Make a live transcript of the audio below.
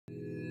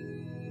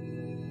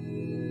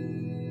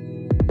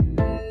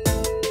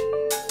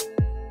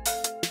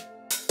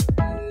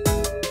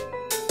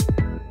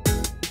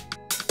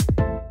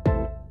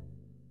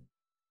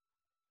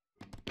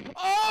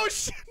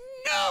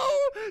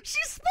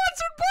She's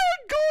sponsored by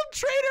a gold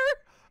trader.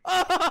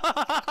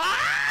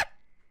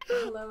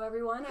 Hello,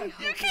 everyone. I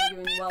hope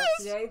you're doing well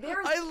today.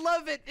 I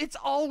love it. It's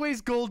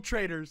always gold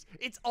traders.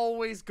 It's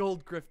always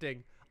gold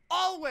grifting.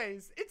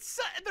 Always.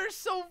 They're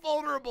so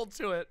vulnerable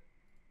to it.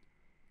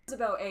 There's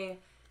about a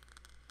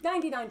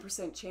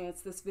 99%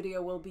 chance this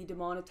video will be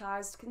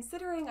demonetized,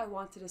 considering I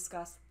want to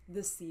discuss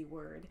the C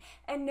word.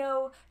 And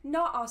no,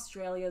 not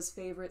Australia's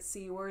favorite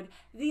C word,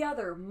 the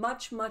other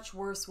much, much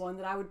worse one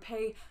that I would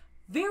pay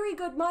very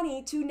good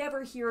money to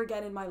never hear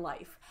again in my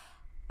life.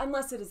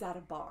 Unless it is at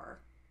a bar.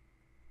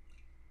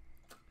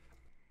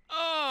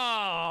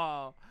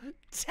 Oh,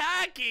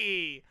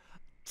 tacky.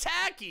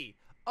 Tacky.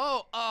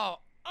 Oh.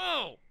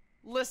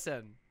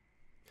 Listen.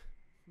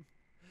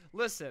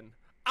 Listen.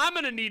 I'm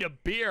gonna need a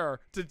beer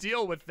to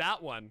deal with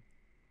that one.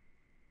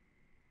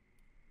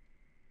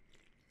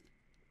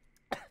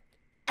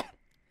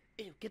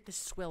 Ew, get this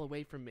swill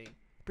away from me.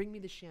 Bring me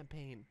the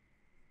champagne.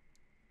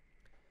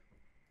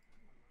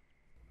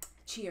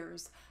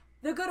 Cheers.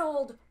 The good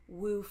old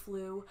Wu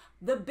Flu,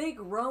 the Big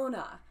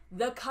Rona,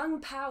 the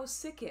Kung Pao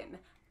Sicken,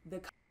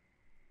 the...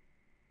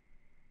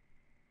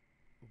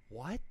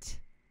 What?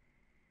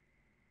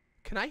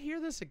 Can I hear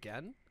this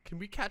again? Can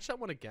we catch that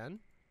one again?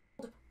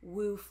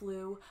 Wu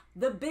Flu,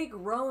 the Big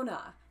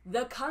Rona,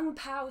 the Kung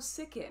Pao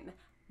Sicken,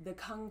 the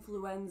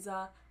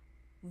Kungfluenza,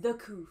 the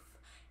Koof,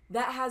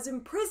 that has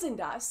imprisoned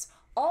us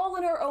all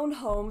in our own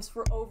homes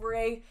for over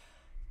a,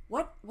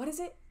 what is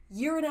it,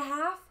 year and a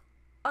half?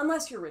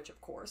 Unless you're rich,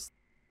 of course.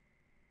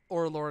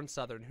 Or Lauren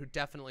Southern, who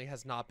definitely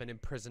has not been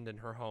imprisoned in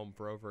her home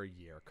for over a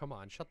year. Come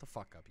on, shut the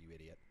fuck up, you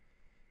idiot.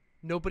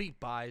 Nobody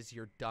buys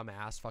your dumb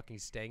ass fucking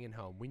staying in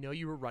home. We know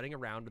you were running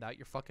around without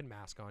your fucking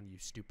mask on, you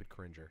stupid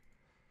cringer.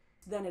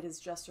 Then it is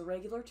just a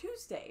regular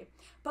Tuesday.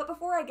 But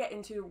before I get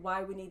into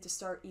why we need to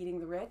start eating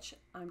the rich,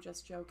 I'm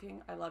just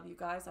joking. I love you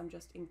guys. I'm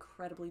just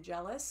incredibly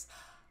jealous.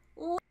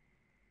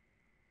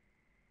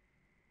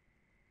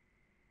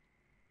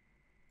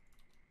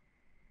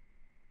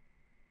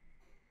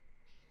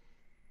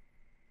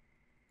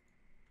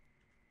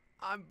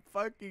 I'm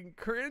fucking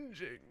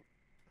cringing.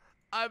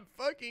 I'm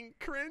fucking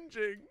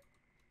cringing.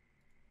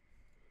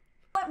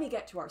 Let me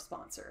get to our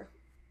sponsor.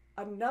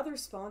 Another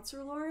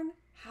sponsor, Lauren?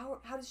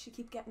 How does she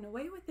keep getting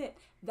away with it?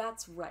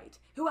 That's right.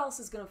 Who else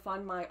is going to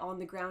fund my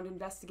on-the-ground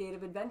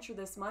investigative adventure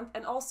this month,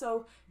 and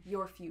also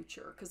your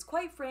future? Because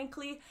quite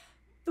frankly,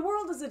 the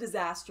world is a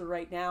disaster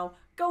right now,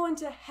 going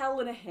to hell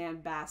in a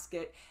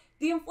handbasket.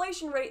 The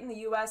inflation rate in the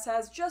US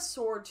has just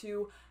soared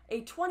to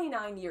a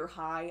 29-year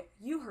high.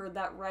 You heard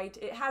that right.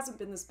 It hasn't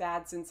been this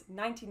bad since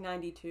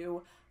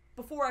 1992,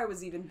 before I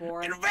was even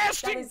born.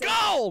 Invest in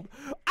gold!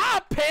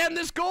 I pan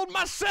this gold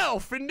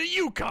myself in the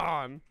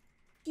Yukon!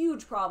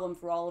 Huge problem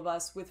for all of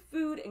us with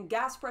food and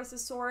gas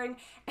prices soaring,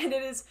 and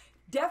it is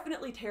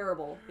definitely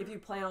terrible if you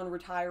plan on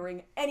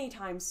retiring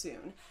anytime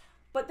soon.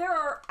 But there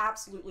are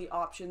absolutely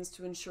options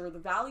to ensure the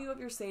value of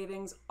your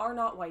savings are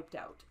not wiped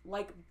out,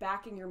 like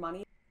backing your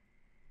money.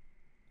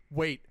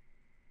 Wait.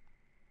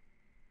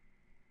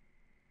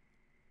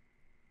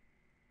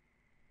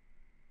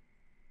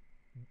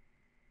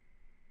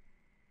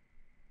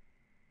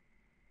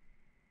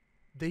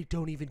 They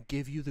don't even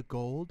give you the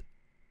gold?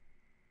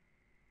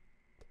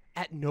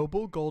 At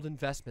Noble Gold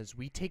Investments,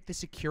 we take the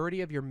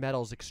security of your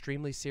metals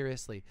extremely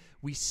seriously.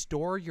 We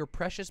store your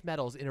precious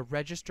metals in a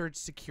registered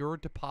secure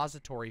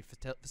depository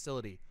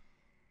facility.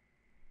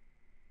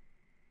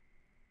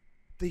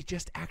 They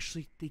just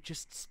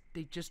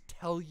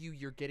tell you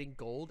you're getting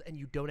gold and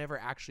you don't ever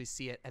actually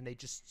see it, and they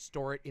just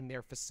store it in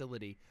their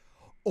facility.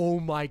 Oh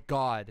my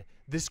god.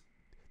 This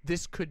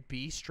could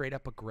be straight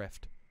up a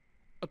grift.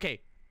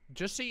 Okay,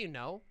 just so you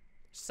know,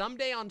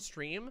 someday on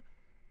stream,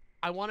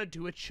 I want to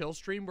do a chill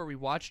stream where we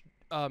watch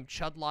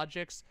Chud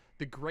Logic's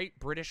The Great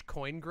British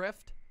Coin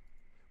Grift,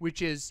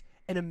 which is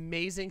an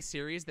amazing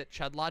series that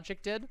Chud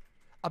Logic did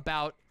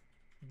about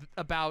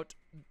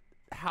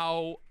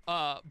how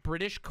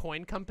British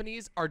coin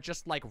companies are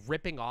just like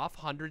ripping off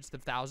hundreds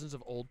of thousands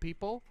of old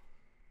people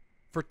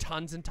for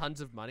tons and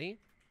tons of money.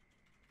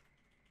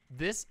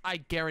 This, I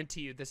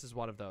guarantee you, this is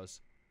one of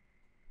those.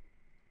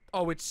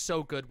 Oh, it's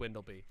so good,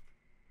 Windleby.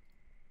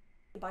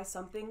 By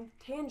something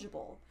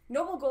tangible.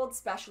 Noble Gold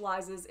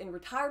specializes in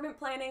retirement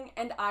planning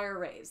and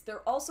IRAs.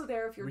 They're also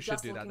there if you're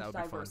just looking to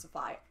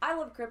diversify. I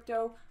love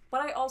crypto, but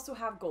I also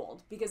have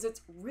gold because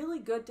it's really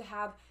good to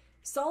have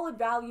solid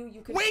value you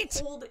can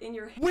hold in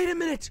your hand. Wait a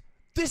minute!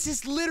 This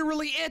is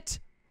literally it!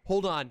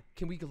 Hold on.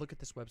 Can we look at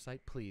this website,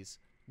 please?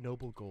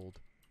 Noble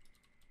Gold.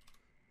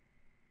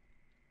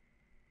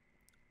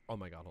 Oh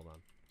my god, hold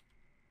on.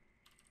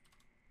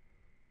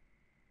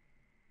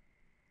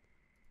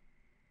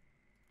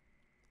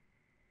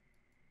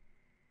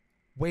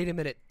 Wait a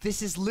minute.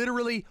 This is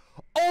literally...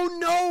 Oh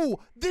no!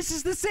 This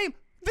is the same...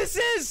 This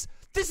is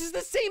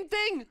the same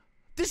thing!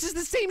 This is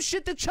the same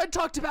shit that Chud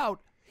talked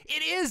about!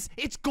 It is!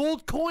 It's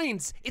gold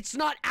coins! It's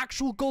not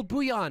actual gold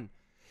bullion!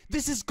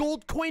 This is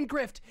gold coin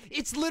grift!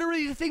 It's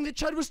literally the thing that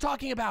Chud was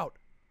talking about!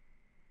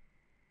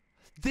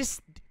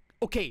 This...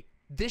 Okay,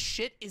 this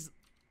shit is...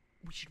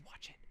 We should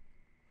watch it.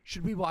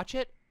 Should we watch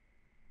it?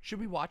 Should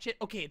we watch it?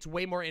 Okay, it's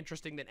way more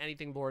interesting than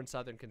anything Lauren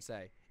Southern can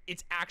say.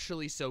 It's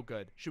actually so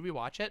good. Should we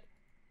watch it?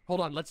 Hold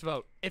on, let's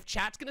vote. If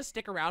chat's gonna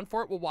stick around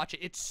for it, we'll watch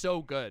it. It's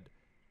so good.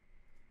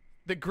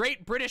 The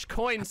Great British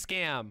Coin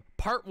Scam,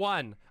 Part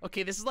 1.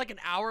 Okay, this is like an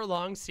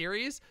hour-long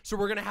series, so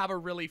we're gonna have a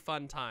really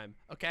fun time,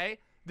 okay?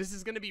 This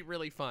is gonna be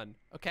really fun,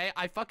 okay?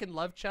 I fucking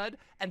love Chud,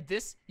 and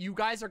this, you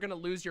guys are gonna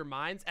lose your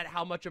minds at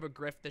how much of a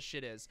grift this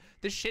shit is.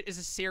 This shit is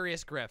a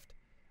serious grift,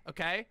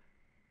 okay?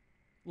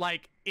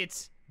 Like,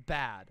 it's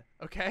bad,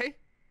 okay?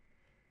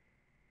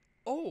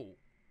 Oh.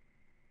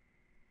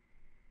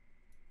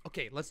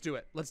 Okay, let's do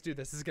it. Let's do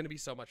this. This is going to be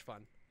so much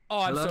fun. Oh,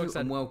 I'm so excited.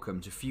 Hello and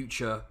welcome to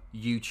future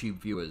YouTube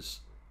viewers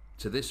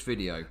to this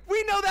video.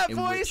 We know that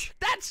voice.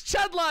 That's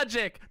Chud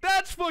Logic.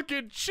 That's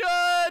fucking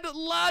Chud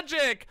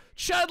Logic.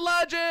 Chud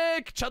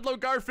Logic. Chudlo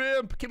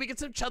Garfimp. Can we get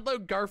some Chudlo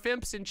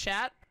Garfimps in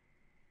chat?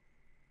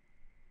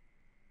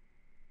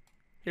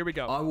 Here we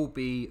go. I will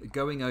be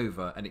going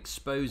over and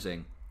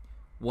exposing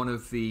one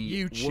of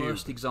the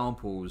worst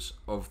examples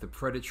of the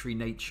predatory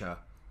nature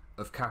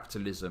of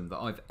capitalism that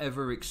I've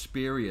ever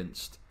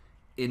experienced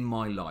in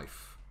my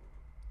life.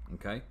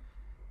 Okay,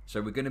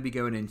 so we're going to be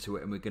going into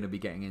it and we're going to be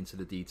getting into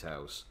the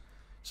details.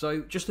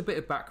 So just a bit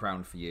of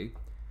background for you.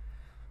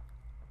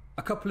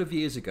 A couple of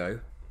years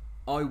ago,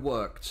 I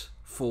worked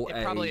for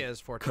a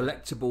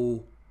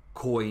collectible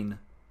coin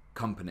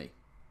company.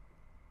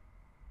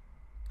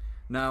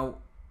 Now,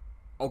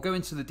 I'll go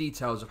into the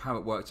details of how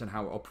it worked and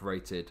how it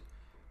operated,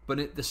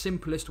 but the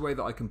simplest way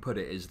that I can put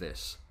it is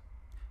this.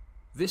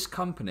 This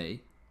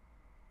company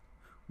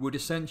would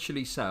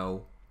essentially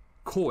sell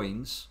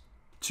coins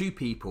to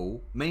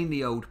people,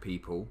 mainly old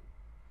people,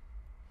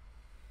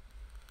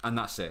 and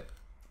that's it,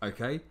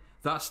 okay?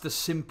 That's the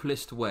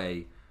simplest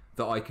way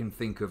that I can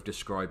think of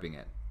describing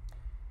it.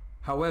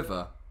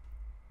 However,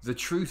 the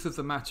truth of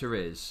the matter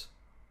is,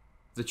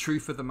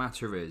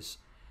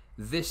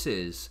 this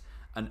is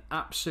an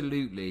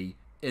absolutely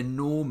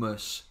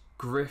enormous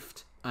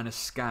grift and a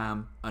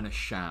scam and a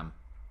sham.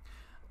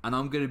 And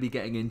I'm going to be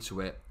getting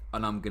into it,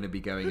 and I'm going to be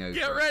going over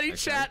Get ready, okay?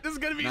 Chat. This is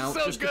going to be now,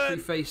 so just good. To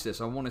preface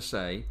this, I want to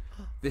say,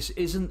 this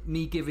isn't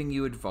me giving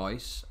you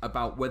advice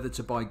about whether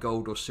to buy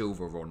gold or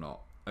silver or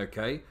not,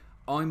 okay?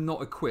 I'm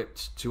not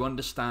equipped to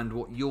understand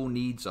what your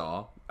needs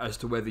are as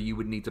to whether you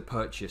would need to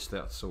purchase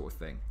that sort of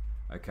thing,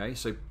 okay?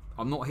 So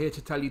I'm not here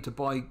to tell you to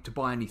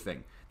buy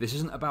anything. This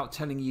isn't about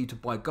telling you to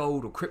buy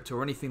gold or crypto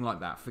or anything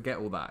like that. Forget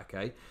all that,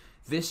 okay?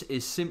 This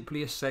is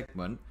simply a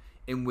segment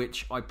in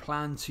which I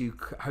plan to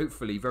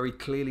hopefully very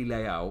clearly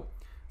lay out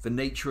the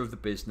nature of the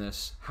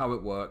business, how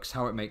it works,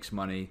 how it makes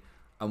money,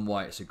 and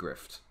why it's a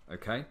grift,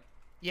 okay?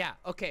 Yeah,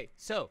 okay.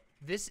 So,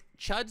 this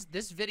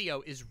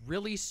video is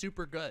really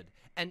super good.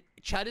 And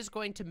Chud is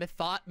going to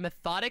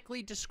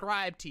methodically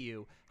describe to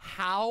you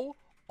how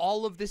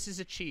all of this is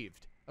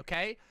achieved,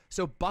 okay?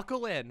 So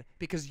buckle in,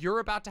 because you're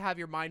about to have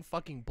your mind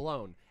fucking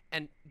blown.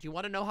 And do you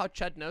want to know how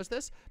Chud knows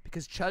this?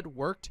 Because Chud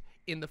worked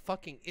in the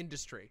fucking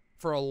industry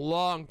for a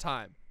long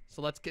time.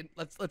 So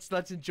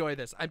let's enjoy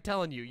this. I'm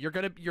telling you,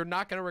 you're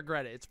not gonna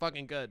regret it. It's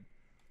fucking good.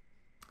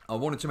 I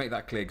wanted to make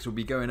that clear because we'll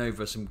be going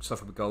over some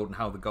stuff with gold and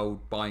how the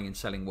gold buying and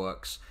selling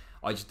works.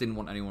 I just didn't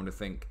want anyone to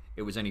think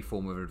it was any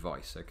form of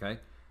advice, okay?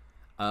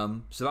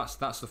 So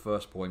that's the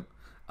first point.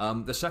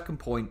 The second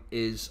point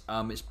is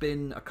it's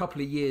been a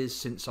couple of years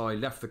since I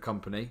left the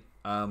company.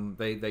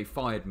 They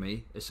fired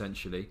me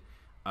essentially.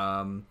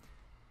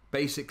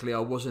 Basically, I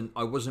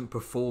wasn't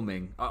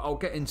performing. I'll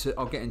get into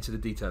the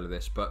detail of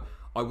this, but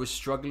I was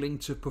struggling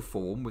to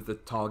perform with the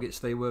targets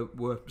they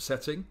were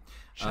setting.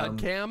 Chud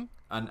cam.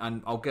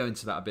 And I'll go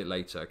into that a bit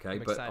later, okay?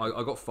 But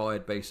I got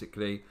fired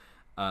basically.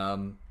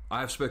 I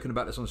have spoken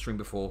about this on stream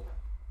before,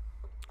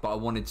 but I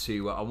wanted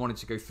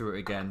to go through it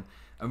again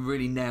and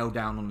really nail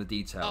down on the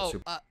details.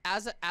 Oh,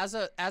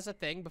 as a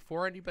thing,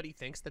 before anybody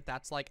thinks that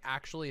that's like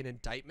actually an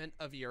indictment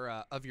of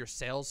your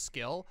sales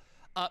skill,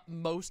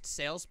 most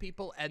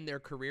salespeople end their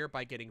career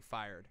by getting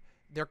fired.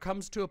 There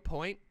comes to a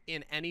point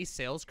in any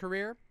sales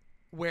career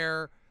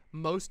where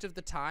most of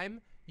the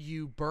time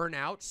you burn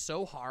out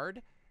so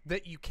hard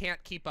that you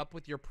can't keep up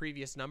with your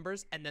previous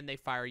numbers, and then they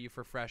fire you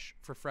for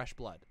fresh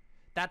blood.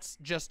 That's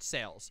just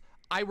sales.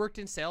 I worked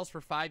in sales for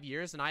 5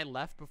 years and I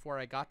left before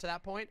I got to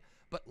that point,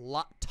 but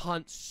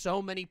so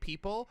many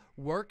people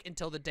work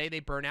until the day they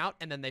burn out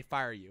and then they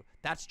fire you.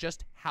 That's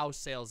just how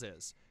sales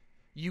is.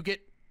 You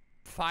get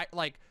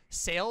like,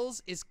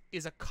 sales is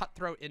a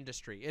cutthroat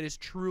industry. It is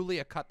truly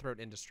a cutthroat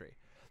industry.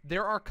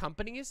 There are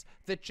companies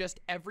that just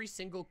every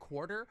single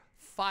quarter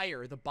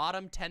fire the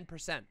bottom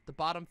 10%, the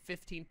bottom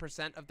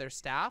 15% of their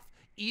staff.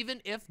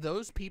 Even if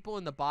those people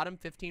in the bottom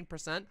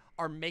 15%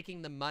 are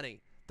making the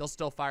money, they'll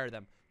still fire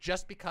them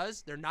just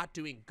because they're not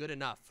doing good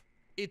enough.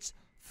 It's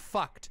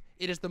fucked.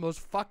 It is the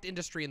most fucked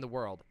industry in the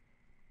world.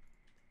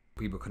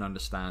 People can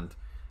understand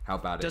how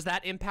bad it is. Does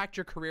that impact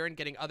your career in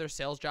getting other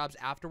sales jobs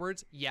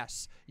afterwards?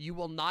 Yes. You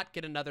will not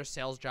get another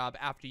sales job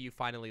after you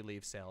finally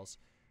leave sales.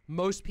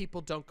 Most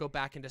people don't go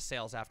back into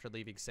sales after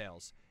leaving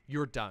sales.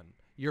 You're done.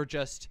 You're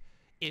just,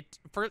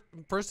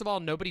 First of all,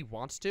 nobody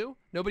wants to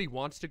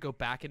go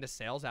back into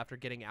sales after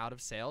getting out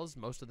of sales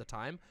most of the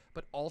time,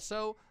 but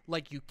also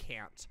like you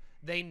can't.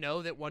 They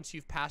know that once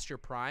you've passed your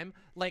prime,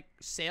 like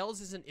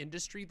sales is an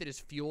industry that is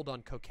fueled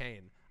on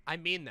cocaine. I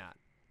mean that.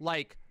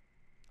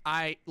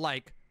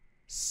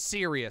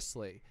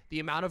 Seriously, the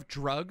amount of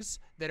drugs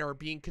that are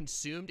being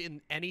consumed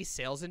in any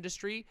sales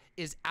industry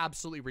is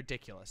absolutely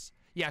ridiculous.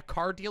 Yeah,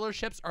 car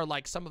dealerships are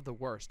like some of the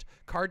worst.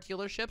 Car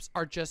dealerships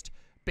are just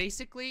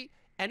basically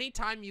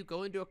anytime you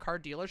go into a car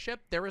dealership,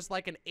 there is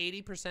like an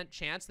 80%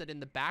 chance that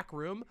in the back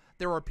room,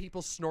 there are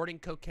people snorting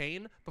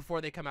cocaine before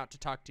they come out to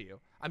talk to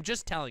you. I'm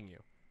just telling you.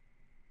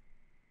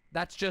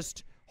 That's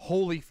just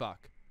holy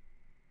fuck.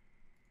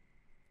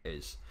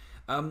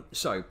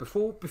 So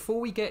before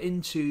we get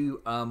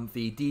into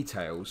the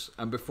details,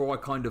 and before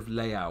I kind of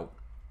lay out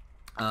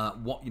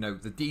what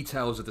the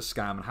details of the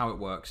scam and how it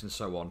works and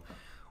so on,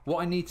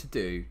 what I need to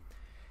do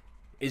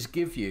is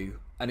give you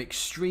an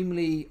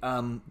extremely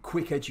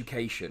quick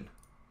education,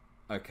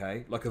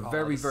 okay, like a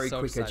very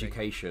quick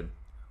education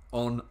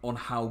on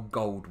how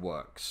gold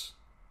works.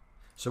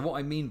 So what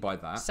I mean by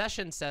that...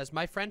 Session says,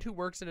 my friend who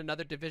works in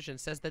another division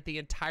says that the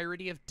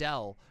entirety of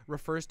Dell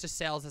refers to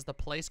sales as the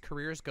place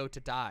careers go to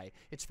die.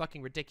 It's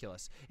fucking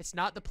ridiculous. It's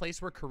not the place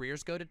where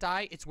careers go to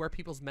die. It's where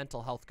people's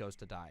mental health goes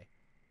to die.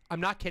 I'm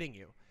not kidding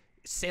you.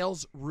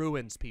 Sales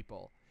ruins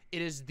people.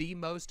 It is the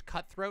most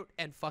cutthroat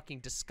and fucking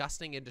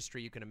disgusting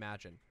industry you can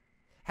imagine.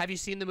 Have you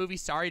seen the movie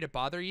Sorry to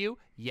Bother You?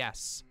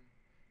 Yes.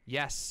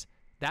 Yes.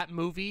 That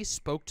movie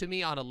spoke to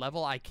me on a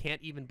level I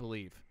can't even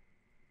believe.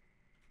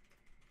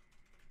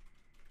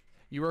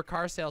 You were a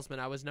car salesman.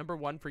 I was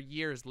 #1 for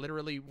years.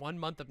 Literally 1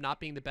 month of not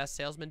being the best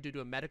salesman due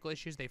to medical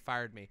issues. They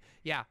fired me.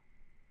 Yeah.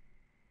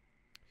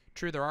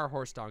 True, there are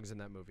horse dongs in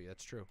that movie.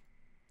 That's true.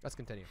 Let's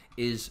continue.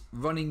 Is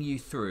running you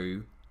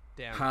through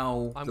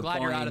how the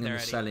buying and the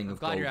selling of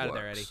gold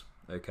works.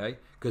 Okay?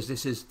 Because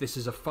this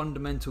is a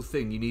fundamental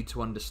thing you need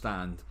to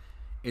understand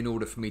in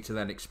order for me to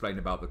then explain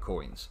about the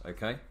coins.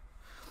 Okay?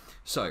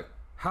 So,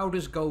 how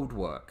does gold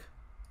work?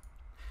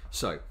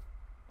 So,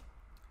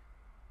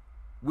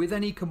 with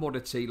any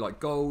commodity like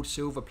gold,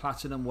 silver,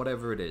 platinum,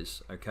 whatever it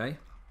is, okay,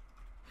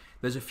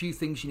 there's a few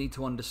things you need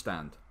to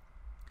understand.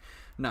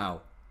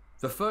 Now,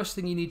 the first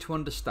thing you need to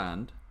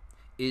understand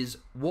is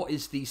what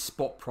is the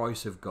spot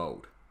price of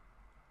gold.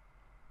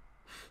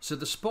 So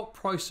the spot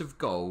price of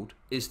gold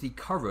is the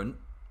current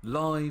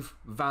live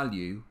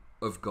value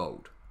of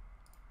gold.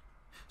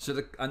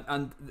 So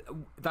and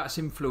that's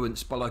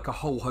influenced by like a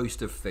whole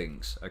host of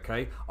things,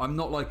 okay? I'm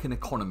not like an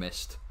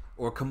economist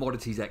or a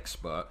commodities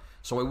expert,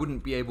 so I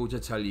wouldn't be able to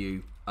tell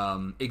you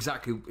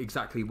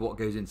exactly what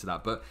goes into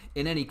that. But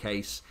in any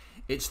case,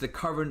 it's the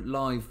current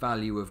live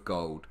value of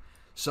gold.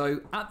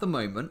 So at the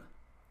moment,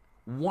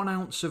 1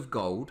 ounce of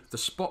gold, the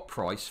spot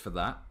price for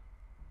that,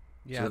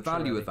 so the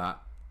value of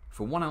that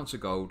for 1 ounce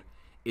of gold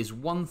is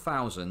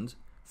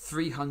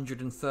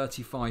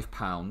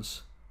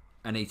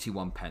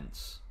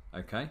 £1,335.81.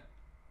 Okay?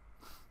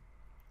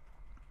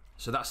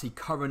 So that's the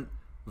current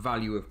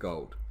value of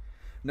gold.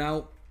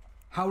 Now,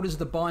 how does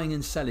the buying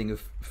and selling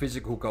of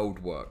physical gold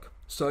work?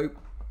 So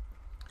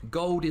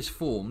gold is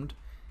formed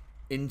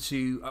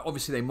into,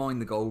 obviously they mine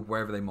the gold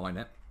wherever they mine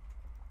it,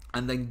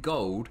 and then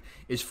gold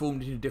is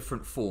formed into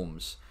different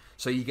forms.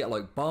 So you get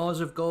like bars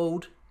of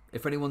gold.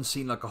 If anyone's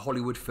seen like a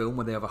Hollywood film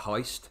where they have a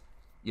heist,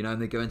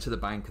 and they go into the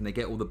bank and they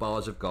get all the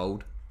bars of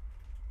gold,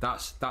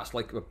 that's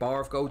like a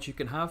bar of gold you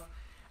can have,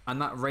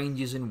 and that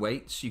ranges in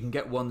weights. You can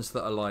get ones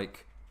that are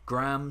like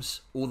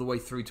grams all the way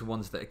through to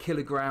ones that are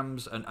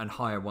kilograms and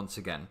higher once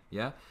again.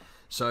 Yeah,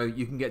 so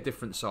you can get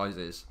different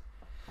sizes.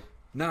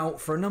 Now,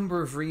 for a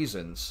number of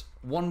reasons,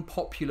 one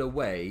popular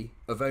way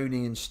of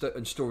owning and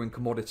storing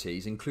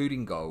commodities,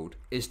 including gold,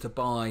 is to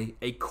buy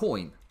a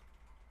coin,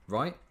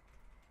 right?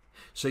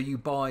 So you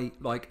buy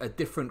like a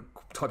different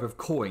type of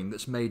coin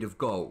that's made of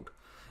gold,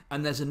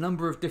 and there's a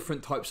number of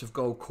different types of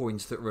gold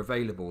coins that are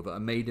available that are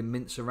made in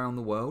mints around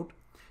the world.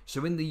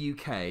 So in the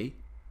UK,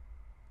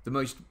 the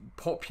most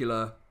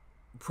popular,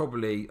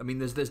 probably, I mean,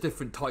 there's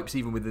different types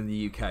even within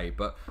the UK,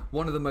 but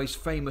one of the most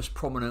famous,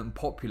 prominent, and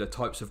popular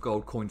types of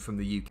gold coin from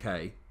the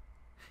UK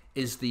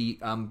is the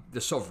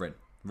sovereign,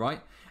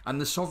 right?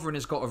 And the sovereign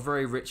has got a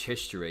very rich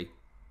history,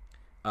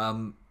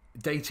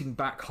 dating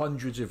back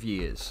hundreds of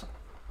years.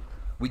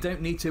 We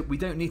don't need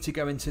to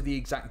go into the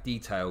exact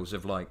details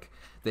of like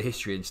the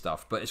history and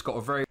stuff, but it's got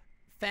a very...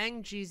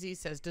 Fang GZ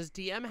says, does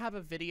DM have a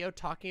video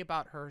talking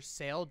about her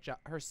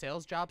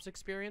sales jobs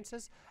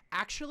experiences?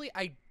 Actually,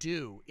 I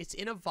do. It's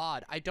in a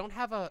VOD. I don't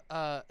have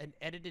an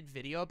edited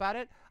video about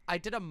it. I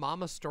did a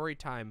mama story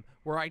time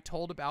where I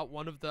told about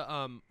one of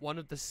the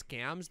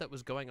scams that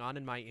was going on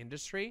in my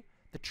industry,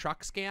 the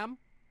truck scam.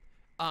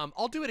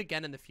 I'll do it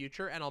again in the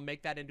future, and I'll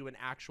make that into an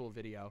actual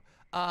video.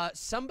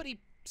 Somebody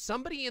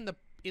in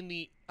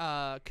the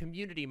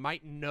community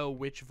might know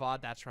which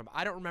VOD that's from.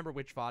 I don't remember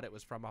which VOD it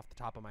was from off the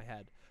top of my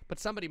head, but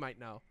somebody might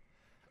know.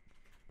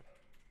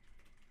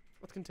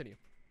 Let's continue.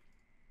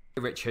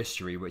 Rich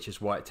history, which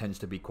is why it tends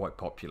to be quite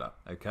popular.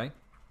 Okay,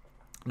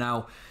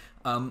 Now,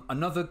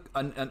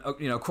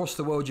 across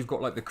the world, you've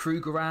got like the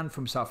Krugerrand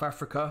from South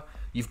Africa.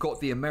 You've got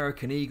the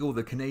American Eagle,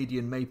 the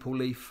Canadian Maple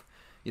Leaf.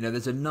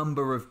 There's a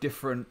number of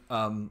different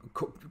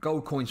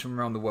gold coins from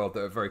around the world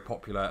that are very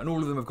popular, and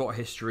all of them have got a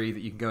history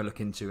that you can go and look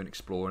into and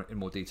explore in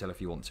more detail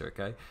if you want to.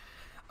 Okay,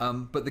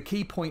 but the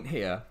key point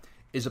here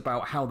is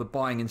about how the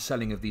buying and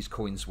selling of these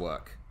coins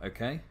work.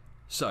 Okay,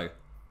 so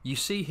you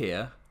see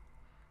here,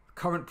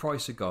 current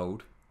price of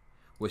gold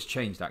was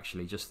changed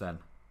actually just then.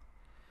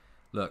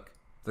 Look.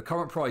 The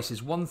current price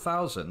is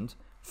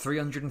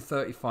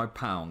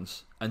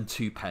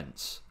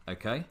 £1,335.02,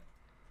 okay?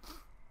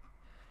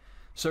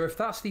 So if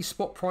that's the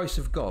spot price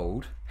of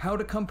gold, how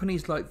do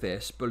companies like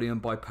this, bullion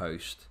by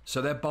post,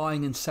 so they're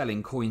buying and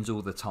selling coins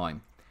all the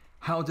time,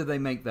 how do they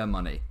make their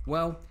money?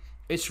 Well,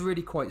 it's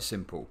really quite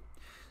simple.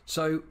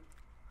 So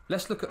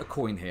let's look at a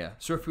coin here.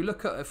 So if we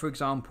look at, for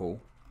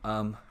example,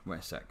 wait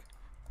a sec.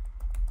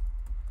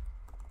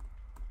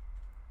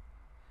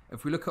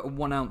 If we look at a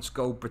 1 ounce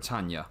gold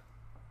Britannia,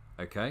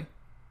 okay,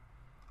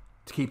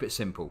 to keep it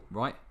simple,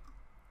 right?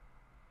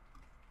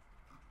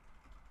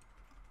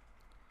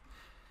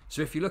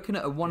 So if you're looking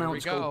at a 1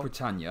 ounce gold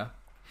Britannia,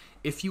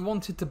 if you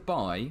wanted to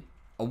buy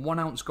a 1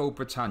 ounce gold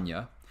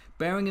Britannia,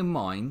 bearing in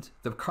mind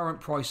the current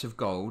price of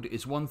gold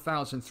is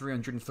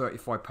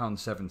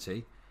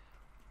 £1,335.70,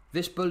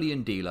 this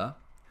bullion dealer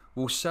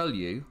will sell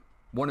you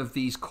one of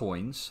these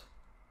coins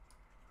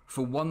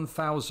for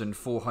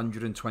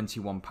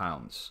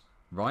 £1,421,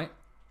 right?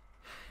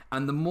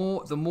 And the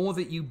more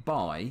that you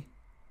buy,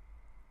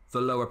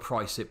 the lower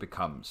price it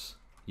becomes.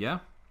 Yeah.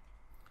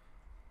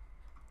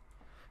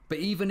 But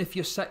even if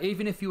you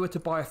were to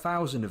buy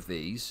 1,000 of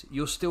these,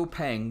 you're still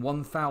paying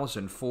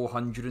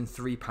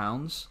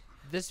 £1,403.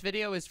 This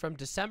video is from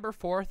December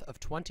 4th of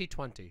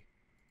 2020.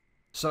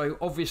 So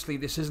obviously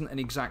this isn't an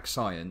exact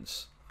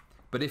science,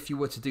 but if you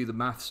were to do the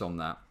maths on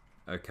that,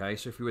 okay.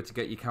 So if you were to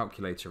get your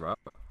calculator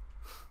up,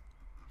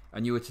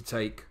 and you were to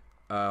take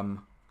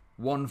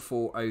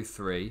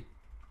 1403.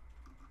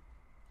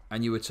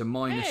 And you were to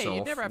minus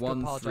off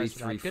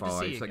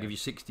 1335, so that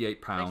gives you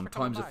 £68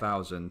 times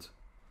 1,000.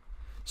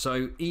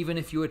 So even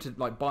if you were to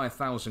like buy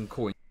 1,000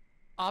 coins.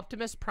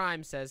 Optimus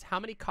Prime says, how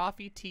many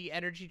coffee, tea,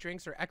 energy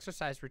drinks, or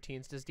exercise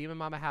routines does Demon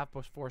Mama have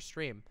before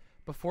stream?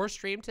 Before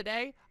stream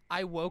today,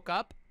 I woke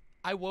up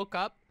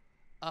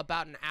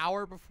about an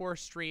hour before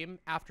stream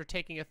after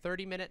taking a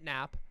 30-minute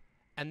nap,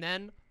 and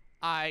then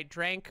I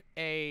drank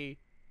a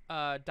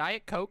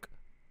Diet Coke,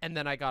 and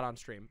then I got on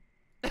stream.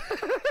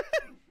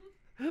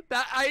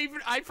 That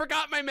I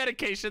forgot my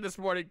medication this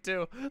morning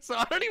too, so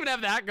I don't even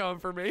have that going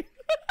for me.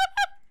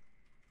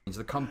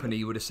 The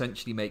company would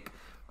essentially make,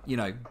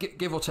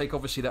 give or take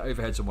obviously their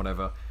overheads and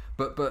whatever,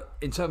 but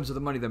in terms of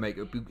the money they make,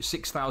 it would be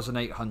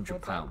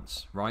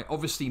 £6,800, right?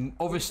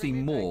 Obviously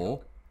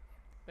more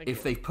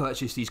if they've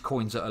purchased these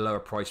coins at a lower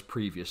price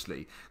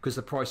previously, because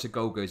the price of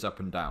gold goes up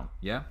and down.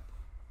 Yeah.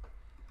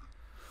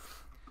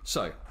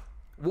 So,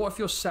 what if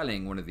you're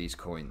selling one of these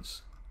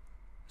coins?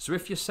 So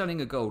if you're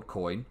selling a gold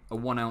coin, a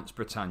 1 ounce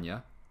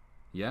Britannia,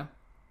 yeah,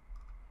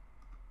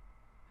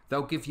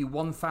 they'll give you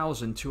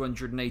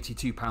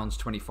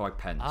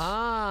 £1,282.25.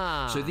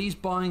 Ah. So these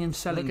buying and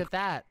selling. Look at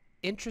that.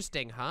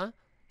 Interesting, huh?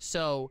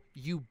 So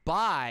you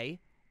buy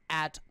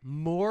at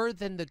more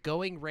than the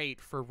going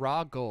rate for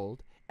raw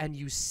gold, and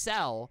you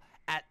sell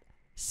at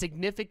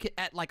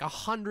like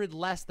 100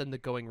 less than the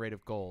going rate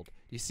of gold.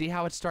 You see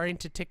how it's starting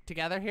to tick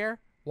together here?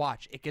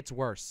 Watch, it gets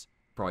worse.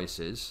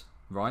 Prices,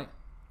 right?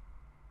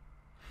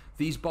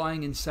 These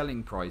buying and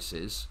selling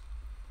prices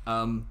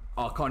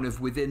are kind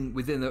of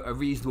within a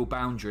reasonable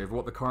boundary of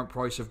what the current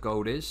price of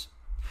gold is.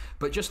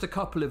 But just a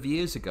couple of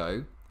years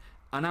ago,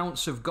 an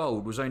ounce of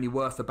gold was only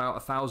worth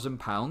about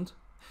 £1,000.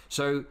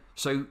 So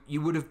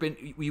you would have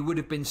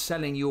been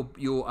selling your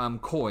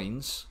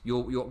coins,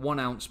 your 1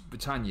 ounce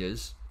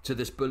Britannias to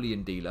this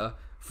bullion dealer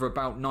for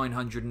about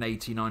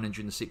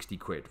 960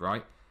 quid,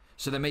 right?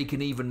 So they're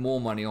making even more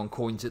money on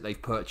coins that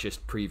they've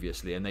purchased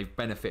previously, and they've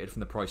benefited from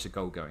the price of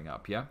gold going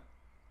up, yeah?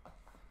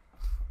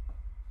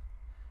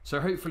 So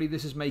hopefully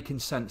this is making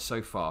sense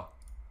so far.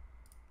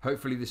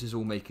 Hopefully this is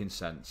all making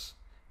sense.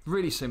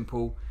 Really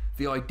simple.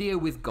 The idea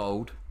with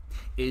gold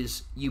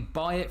is you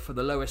buy it for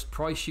the lowest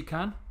price you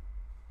can,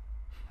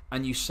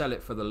 and you sell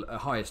it for the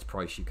highest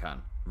price you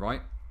can,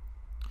 right?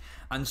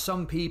 And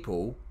some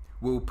people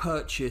will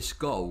purchase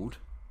gold,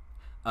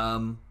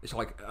 it's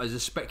like as a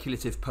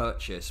speculative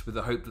purchase with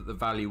the hope that the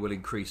value will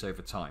increase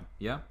over time,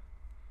 yeah?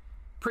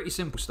 Pretty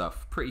simple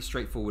stuff, pretty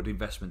straightforward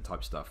investment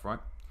type stuff, right?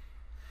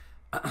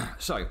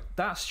 So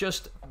that's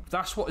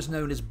what is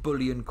known as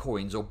bullion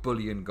coins or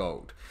bullion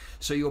gold.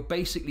 So you're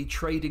basically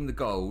trading the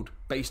gold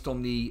based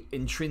on the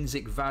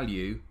intrinsic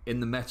value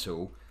in the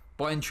metal.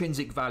 By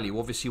intrinsic value,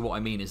 obviously what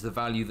I mean is the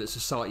value that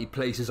society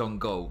places on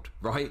gold,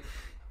 right?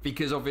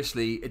 Because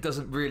obviously it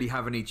doesn't really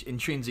have any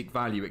intrinsic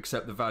value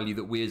except the value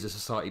that we as a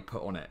society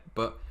put on it.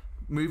 But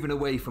moving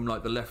away from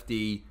like the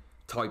lefty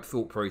type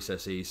thought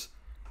processes,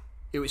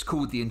 it was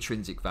called the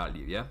intrinsic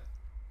value, yeah?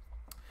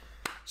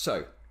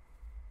 So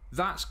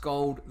that's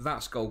gold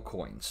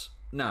coins.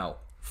 Now,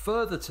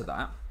 Further to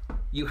that,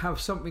 you have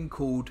something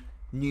called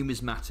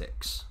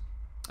numismatics.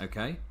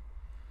 Okay?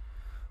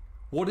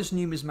 What does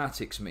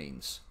numismatics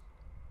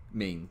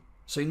mean?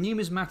 So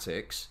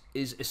numismatics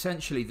is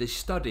essentially the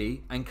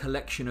study and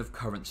collection of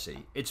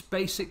currency. It's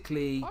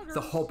basically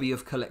the hobby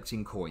of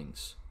collecting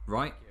coins,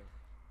 right?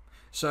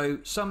 So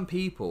some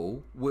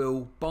people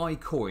will buy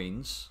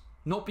coins,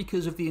 not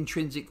because of the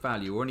intrinsic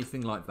value or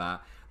anything like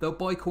that. They'll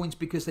buy coins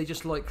because they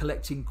just like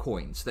collecting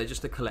coins. They're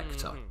just a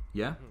collector,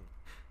 yeah?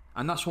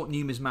 And that's what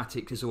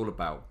numismatics is all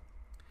about.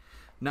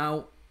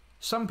 Now,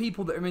 some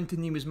people that are into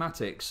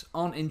numismatics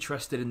aren't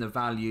interested in the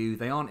value.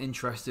 They aren't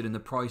interested in the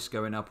price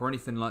going up or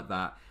anything like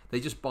that. They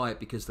just buy it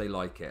because they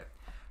like it.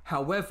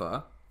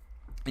 However,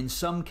 in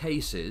some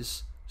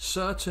cases,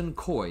 certain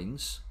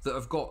coins that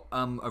have got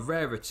a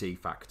rarity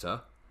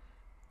factor,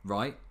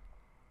 right?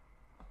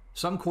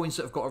 Some coins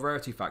that have got a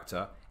rarity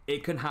factor,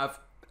 it can have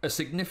a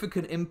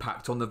significant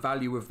impact on the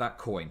value of that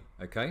coin,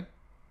 okay?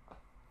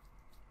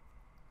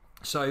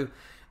 So,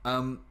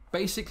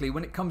 basically,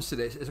 when it comes to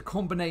this, it's a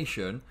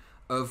combination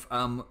of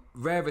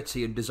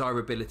rarity and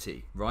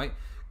desirability, right?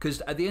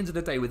 Because at the end of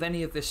the day, with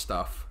any of this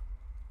stuff,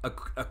 a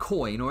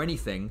coin or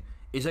anything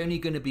is only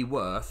going to be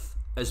worth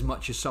as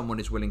much as someone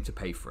is willing to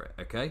pay for it,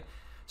 okay?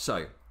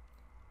 So,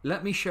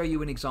 let me show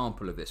you an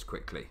example of this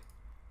quickly.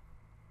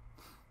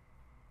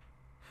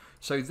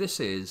 So this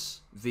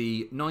is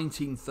the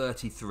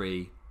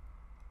 1933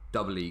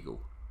 double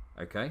eagle,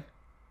 okay?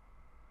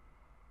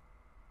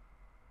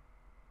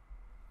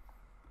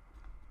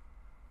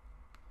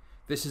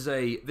 Do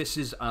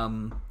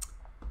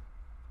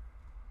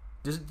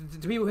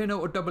people here know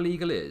what a double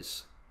eagle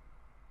is?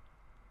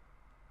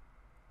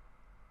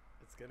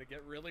 It's gonna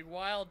get really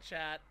wild,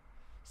 chat.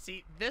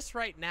 See, this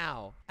right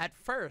now, at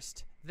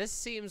first, this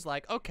seems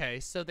like, okay,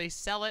 so they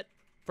sell it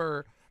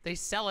for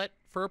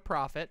a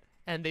profit,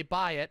 and they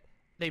buy it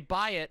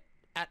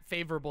at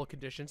favorable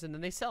conditions, and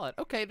then they sell it.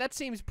 Okay, that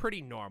seems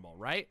pretty normal,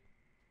 right?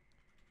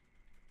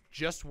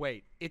 Just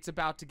wait. It's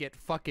about to get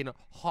fucking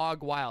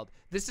hog wild.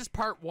 This is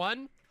part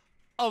 1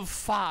 of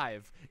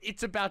 5.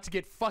 It's about to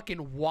get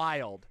fucking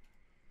wild.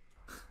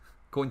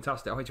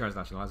 Cointastic. Hi,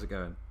 Transnational. How's it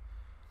going?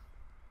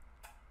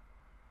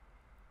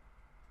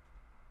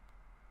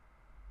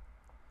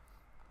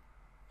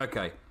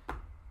 Okay.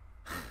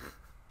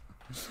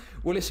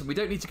 Well, listen, we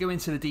don't need to go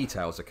into the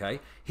details, okay?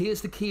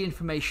 Here's the key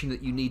information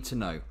that you need to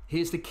know.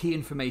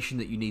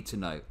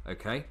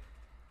 Okay?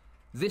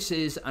 This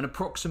is an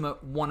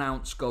approximate 1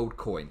 ounce gold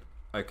coin,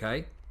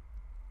 okay?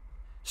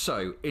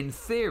 So, in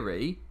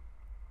theory,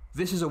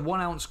 this is a 1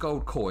 ounce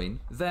gold coin,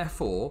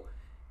 therefore,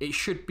 it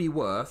should be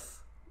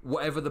worth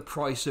whatever the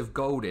price of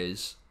gold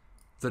is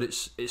that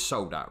it's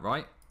sold at,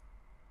 right?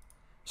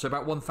 So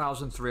about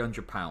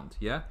 £1,300,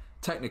 yeah?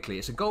 Technically,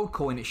 it's a gold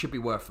coin, it should be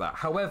worth that.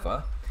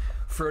 However,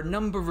 for a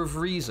number of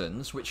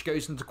reasons, which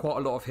goes into quite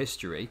a lot of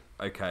history,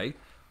 okay,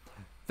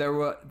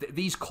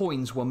 these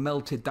coins were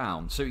melted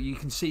down. So you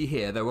can see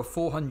here, there were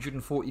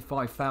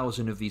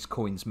 445,000 of these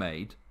coins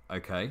made,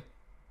 okay?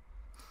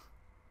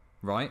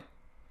 Right?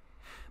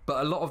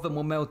 But a lot of them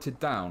were melted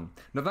down.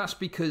 Now that's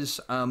because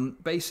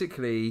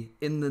basically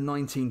in the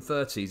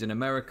 1930s in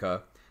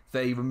America,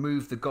 they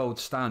removed the gold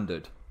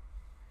standard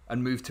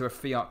and moved to a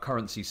fiat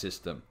currency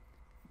system,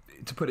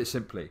 to put it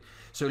simply.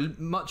 So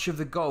much of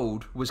the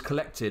gold was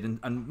collected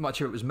and much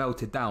of it was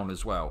melted down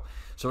as well.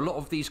 So a lot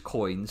of these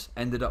coins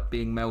ended up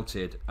being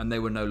melted and they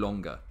were no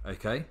longer,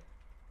 okay?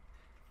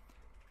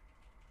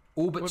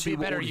 All but 2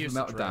 were already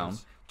melted down.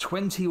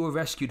 20 were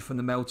rescued from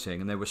the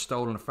melting and they were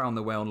stolen and found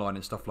their way online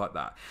and stuff like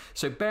that.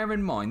 So bear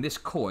in mind, this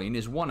coin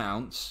is 1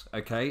 ounce,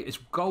 okay? Its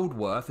gold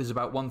worth is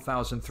about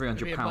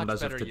 £1,300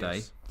 as of today.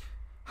 Use.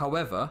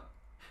 However,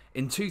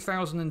 in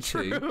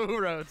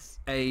 2002,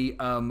 a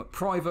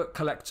private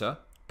collector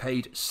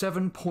paid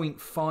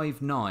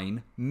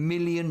 $7.59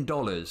 million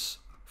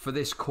for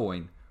this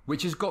coin,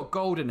 which has got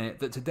gold in it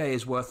that today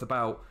is worth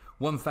about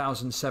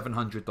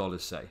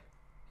 $1,700, say.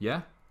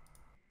 Yeah?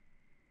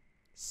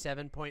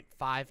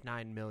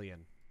 7.59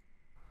 million.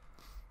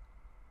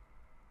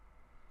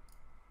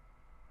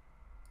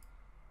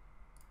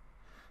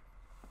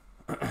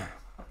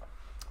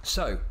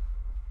 So,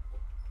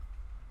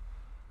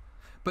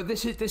 but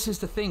this is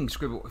the thing,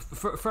 Scribble.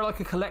 For like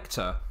a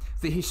collector,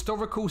 the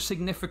historical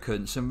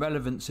significance and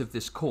relevance of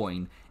this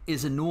coin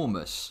is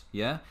enormous,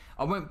 yeah?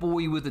 I won't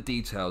bore you with the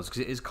details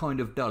because it is kind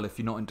of dull if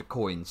you're not into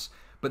coins.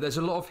 But there's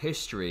a lot of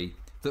history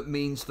that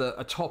means that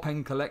a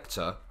top-end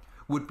collector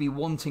would be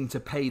wanting to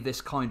pay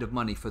this kind of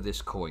money for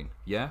this coin,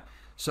 yeah?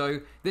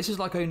 So this is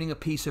like owning a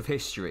piece of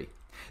history.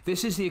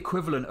 This is the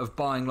equivalent of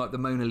buying like the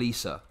Mona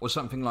Lisa or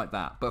something like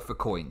that, but for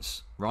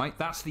coins, right?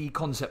 That's the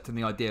concept and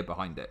the idea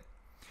behind it.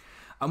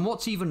 And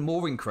what's even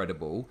more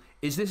incredible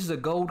is this is a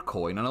gold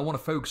coin, and I want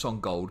to focus on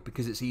gold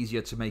because it's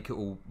easier to make it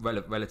all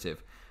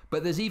relative.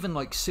 But there's even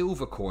like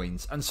silver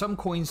coins and some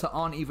coins that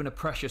aren't even a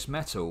precious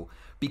metal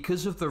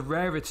because of the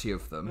rarity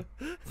of them.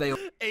 They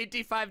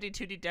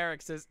 85D2D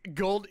Derek says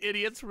gold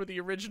idiots were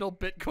the original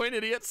Bitcoin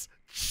idiots.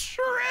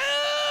 True.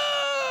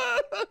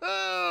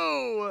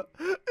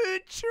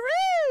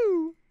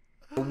 True.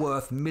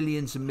 worth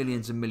millions and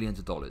millions and millions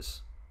of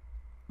dollars.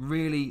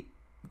 Really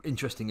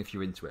interesting if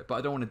you're into it, but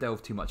I don't want to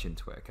delve too much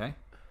into it, okay?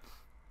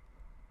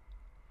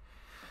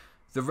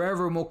 The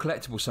rarer or more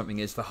collectible something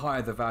is, the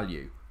higher the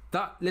value.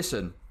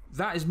 Listen,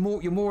 that is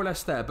more, you're more or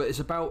less there, but it's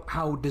about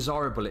how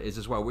desirable it is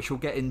as well, which we'll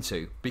get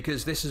into,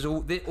 because this is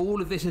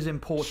all of this is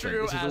important.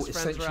 True, this is all as friends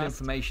essential rest.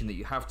 information that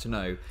you have to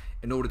know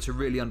in order to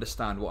really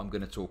understand what I'm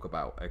going to talk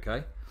about,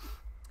 okay?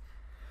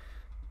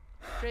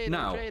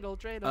 Now,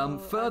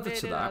 further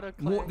to that,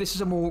 this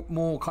is a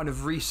more kind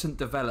of recent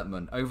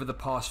development over the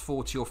past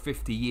 40 or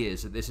 50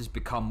 years that this has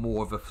become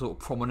more of a sort of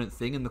prominent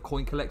thing in the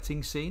coin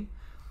collecting scene.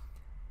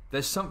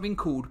 There's something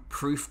called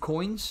proof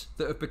coins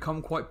that have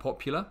become quite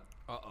popular.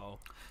 Uh-oh.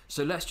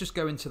 So let's just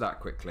go into that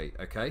quickly,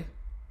 okay?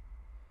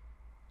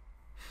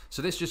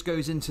 So this just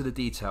goes into the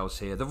details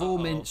here. The Royal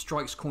Mint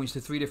strikes coins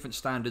to 3 different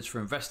standards for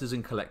investors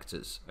and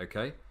collectors,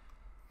 okay?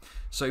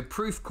 So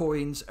proof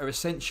coins are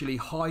essentially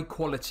high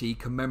quality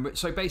commemorative.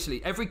 So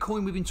basically every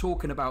coin we've been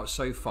talking about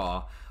so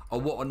far are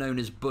what are known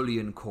as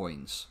bullion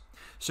coins.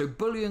 So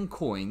bullion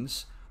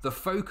coins, the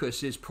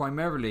focus is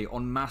primarily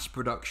on mass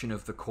production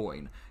of the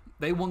coin.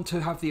 They want to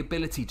have the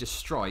ability to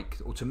strike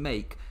or to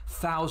make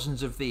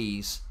thousands of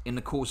these in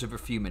the course of a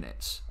few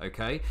minutes,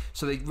 okay?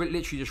 So they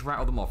literally just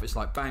rattle them off. It's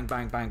like bang,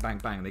 bang, bang, bang,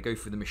 bang. They go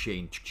through the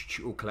machine,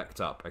 all collect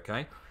up,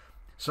 okay?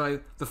 So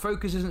the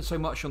focus isn't so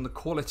much on the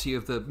quality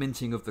of the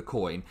minting of the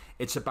coin,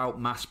 it's about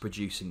mass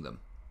producing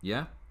them,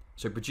 yeah?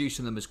 So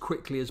producing them as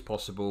quickly as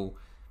possible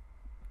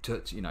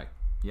to you know,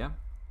 yeah?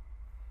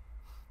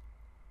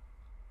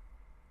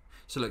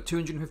 So look,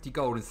 250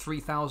 gold and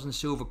 3,000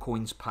 silver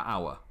coins per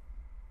hour.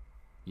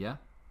 Yeah.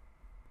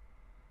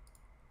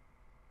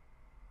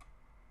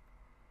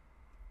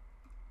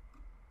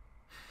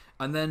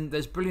 And then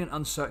there's brilliant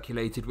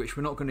uncirculated, which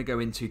we're not going to go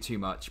into too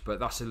much, but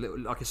that's a little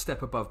like a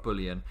step above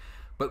bullion.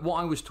 But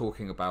what I was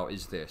talking about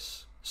is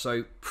this.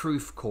 So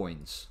proof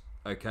coins,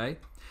 okay?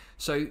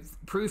 So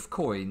proof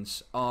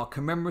coins are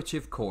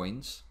commemorative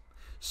coins.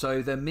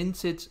 So they're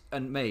minted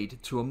and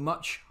made to a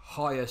much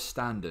higher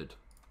standard.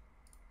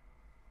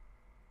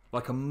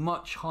 Like a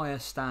much higher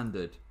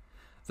standard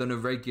than a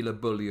regular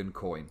bullion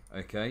coin,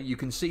 okay? You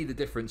can see the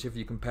difference if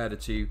you compare the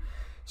two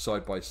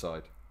side by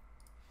side.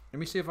 Let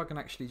me see if I can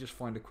actually just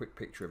find a quick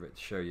picture of it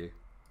to show you.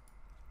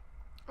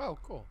 Oh,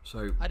 cool.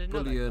 So I didn't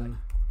know that, bullion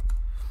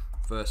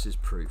versus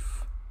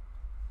proof.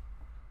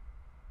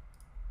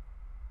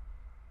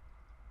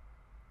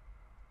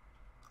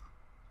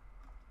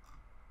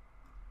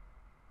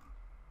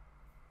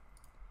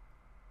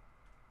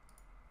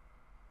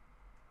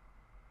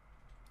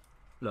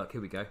 Look,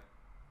 here we go.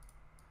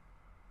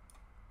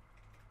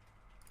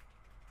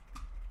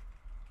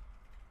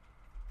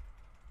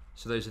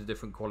 So those are the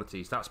different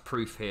qualities. That's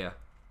proof here.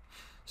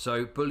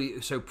 So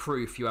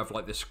proof, you have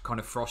like this kind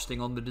of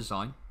frosting on the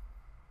design.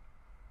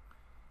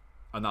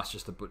 And that's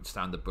just the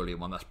standard bullion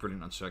one. That's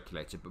brilliant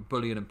uncirculated. But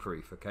bullion and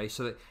proof, okay?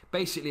 So that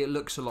basically it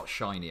looks a lot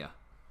shinier,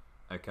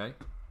 okay?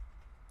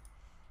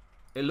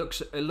 It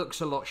looks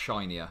a lot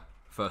shinier,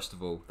 first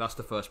of all. That's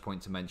the first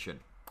point to mention.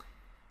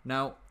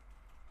 Now,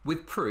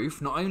 with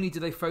proof, not only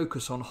do they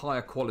focus on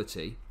higher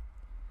quality,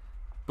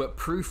 but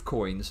proof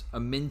coins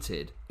are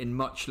minted in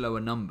much lower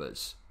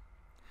numbers.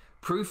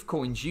 Proof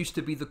coins used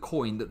to be the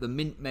coin that the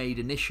mint made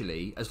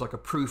initially as like a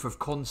proof of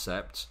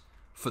concept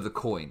for the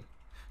coin.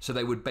 So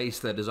they would base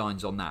their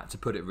designs on that, to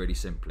put it really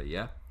simply,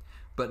 yeah?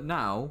 But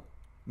now,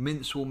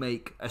 mints will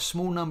make a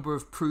small number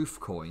of proof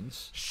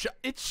coins.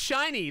 It's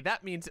shiny.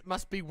 That means it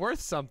must be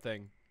worth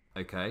something.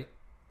 Okay.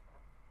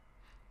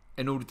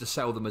 In order to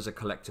sell them as a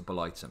collectible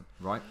item,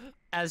 right?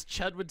 As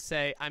Chud would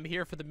say, I'm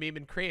here for the meme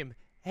and cream.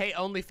 Hey,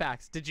 only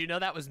facts. Did you know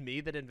that was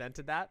me that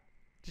invented that?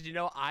 Did you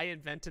know I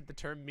invented the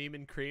term meme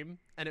and cream,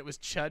 and it was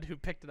Chud who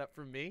picked it up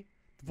from me?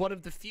 One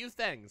of the few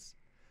things.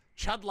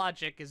 Chud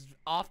Logic is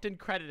often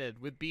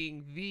credited with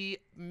being the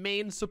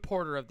main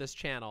supporter of this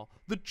channel.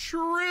 The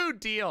true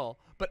deal.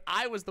 But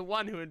I was the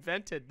one who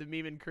invented the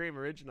meme and cream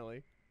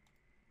originally.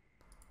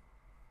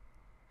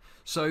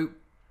 So,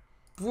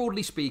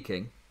 broadly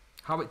speaking,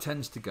 how it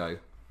tends to go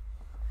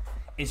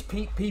is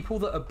people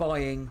that are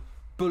buying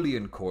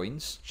bullion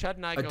coins Chud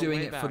and I are go doing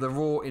way it back. for the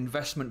raw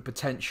investment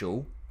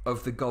potential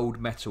of the gold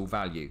metal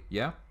value,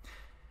 yeah?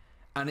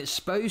 And it's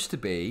supposed to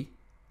be,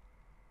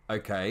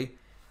 okay,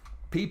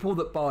 people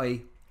that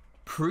buy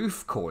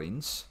proof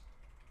coins,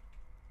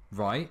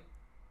 right,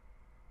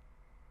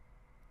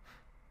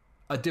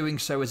 are doing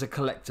so as a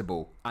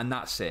collectible, and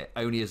that's it,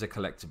 only as a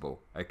collectible,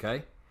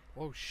 okay?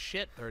 Oh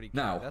shit, 30k.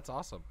 Now, that's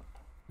awesome.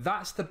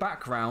 That's the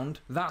background,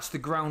 that's the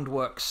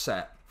groundwork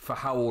set for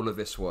how all of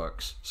this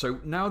works.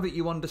 So now that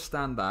you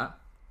understand that,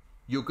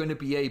 you're going to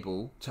be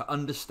able to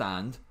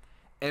understand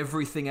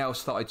everything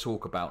else that I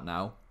talk about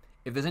now.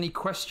 If there's any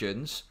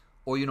questions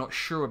or you're not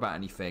sure about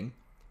anything,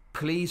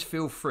 please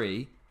feel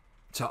free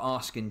to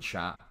ask in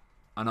chat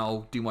and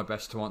I'll do my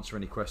best to answer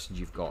any questions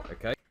you've got,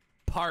 okay?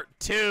 Part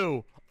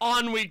 2.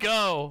 On we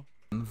go.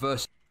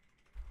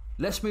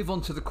 Let's move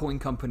on to the coin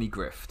company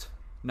grift.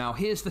 Now,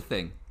 here's the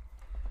thing.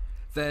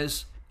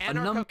 There's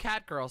Anarcho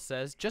Cat Girl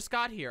says, just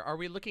got here. Are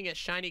we looking at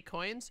shiny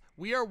coins?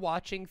 We are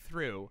watching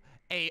through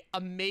a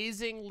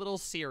amazing little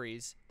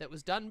series that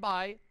was done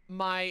by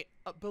my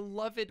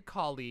beloved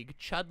colleague,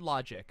 Chud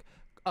Logic,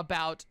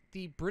 about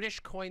the British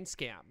coin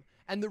scam.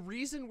 And the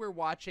reason we're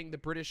watching the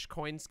British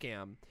coin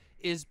scam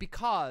is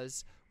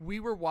because we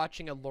were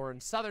watching a Lauren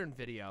Southern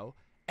video,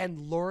 and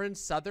Lauren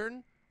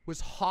Southern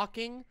was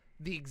hawking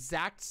the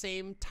exact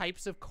same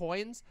types of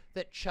coins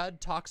that Chud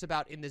talks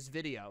about in this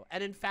video.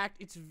 And in fact,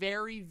 it's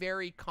very,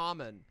 very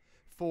common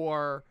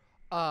for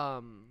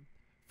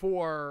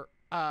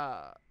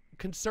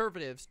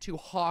conservatives to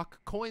hawk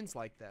coins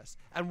like this.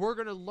 And we're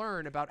going to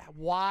learn about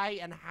why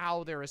and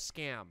how they're a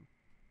scam.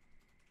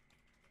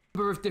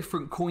 Number of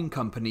different coin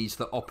companies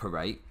that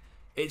operate.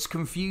 It's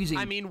confusing.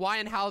 I mean, why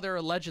and how they're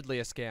allegedly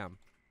a scam.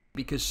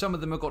 Because some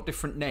of them have got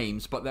different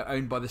names, but they're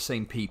owned by the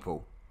same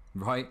people,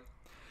 right?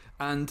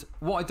 And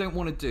what I don't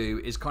want to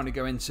do is kind of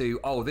go into,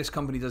 oh, this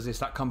company does this,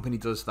 that company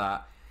does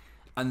that,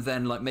 and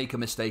then like make a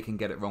mistake and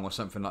get it wrong or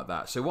something like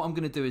that. So what I'm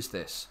going to do is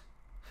this.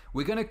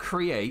 We're going to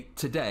create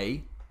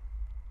today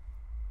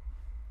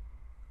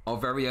our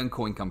very own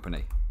coin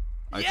company.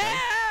 Okay?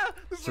 Yeah!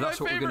 So that's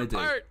what we're going to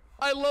do.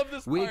 I love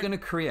this part. We're going to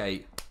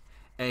create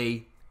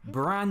a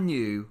brand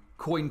new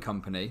coin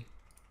company.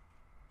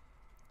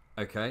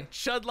 Okay?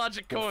 Chud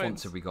Logic What coins.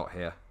 fonts have we got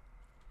here?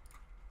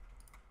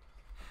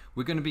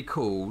 We're going to be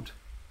called...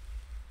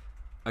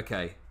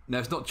 Okay, no,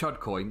 it's not Chud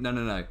Coin. No.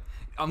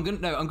 I'm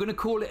gonna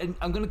call it.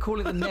 I'm gonna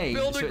call it the name,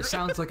 so it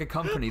sounds like a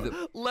company that.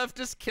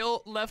 Leftist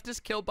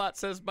Killbot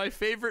says my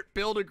favorite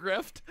build a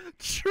grift.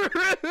 True,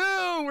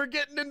 we're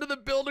getting into the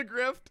build a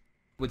grift.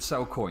 Would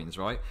sell coins,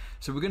 right?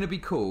 So we're gonna be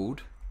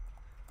called.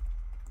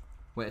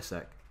 Wait a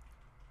sec.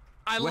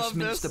 I love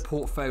Westminster this.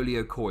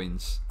 Portfolio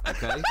Coins.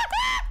 Okay.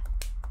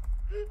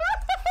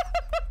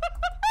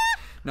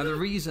 Now the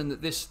reason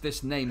that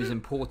this name is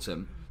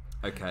important,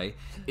 okay,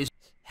 is.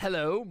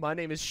 Hello, my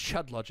name is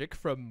Chud Logic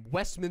from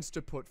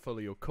Westminster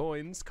Portfolio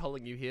Coins,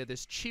 calling you here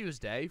this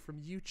Tuesday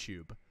from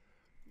YouTube.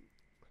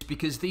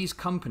 Because these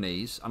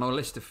companies, and I'll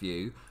list a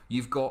few,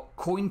 you've got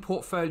Coin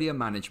Portfolio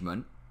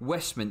Management,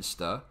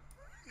 Westminster,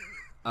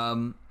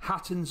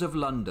 Hattons of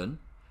London,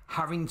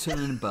 Harrington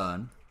and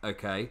Byrne,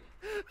 okay?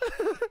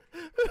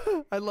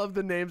 I love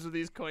the names of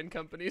these coin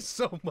companies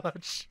so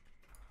much.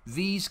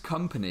 These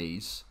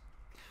companies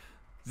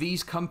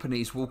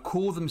will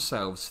call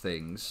themselves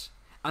things.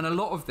 And a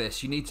lot of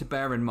this you need to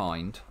bear in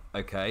mind,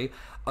 okay?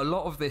 A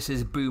lot of this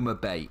is boomer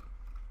bait.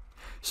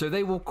 So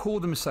they will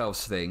call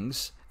themselves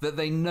things that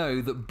they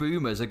know that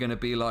boomers are going to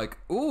be like,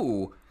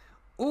 ooh,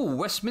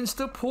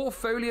 Westminster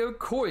Portfolio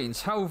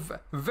Coins, how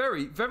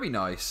very, very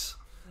nice.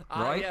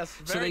 Right?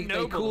 Yes, so very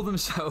they call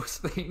themselves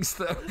things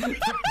that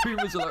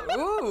boomers are like,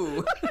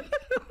 ooh.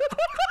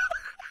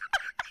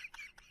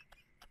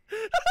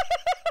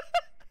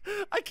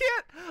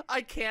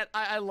 I can't.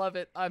 I love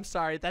it. I'm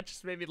sorry. That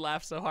just made me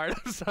laugh so hard.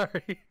 I'm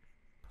sorry.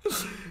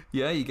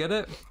 Yeah, you get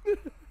it?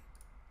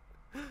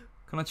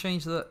 Can I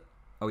change that?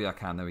 Oh, yeah, I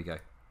can. There we go.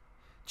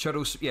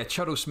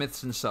 Chuddle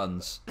Smiths and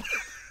Sons.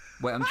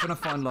 Wait, I'm trying to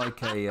find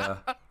like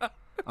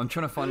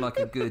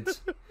a good...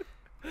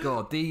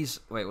 God, these...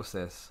 Wait, what's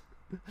this?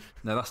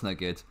 No, that's no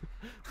good.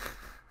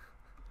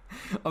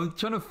 I'm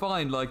trying to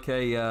find like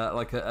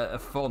a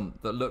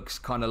font that looks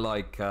kind of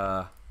like...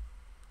 No,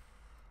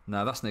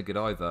 that's no good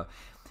either.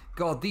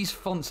 God, these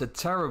fonts are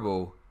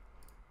terrible.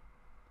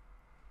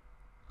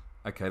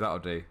 Okay, that'll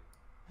do.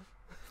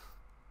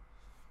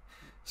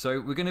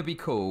 So we're going to be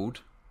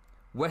called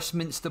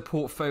Westminster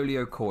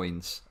Portfolio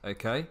Coins,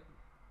 okay?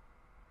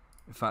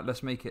 In fact,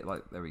 let's make it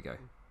like... There we go.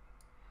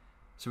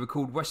 So we're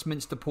called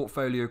Westminster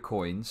Portfolio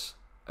Coins,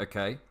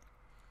 okay?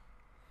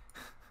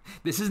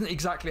 This isn't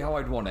exactly how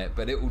I'd want it,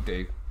 but it will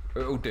do.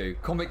 It will do.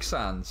 Comic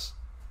Sans.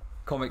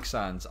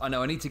 I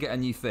know, I need to get a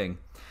new thing.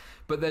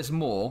 But there's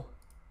more.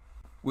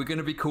 We're going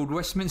to be called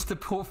Westminster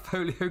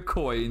Portfolio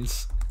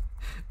Coins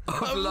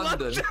of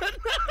London.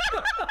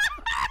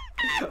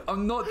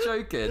 I'm not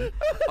joking.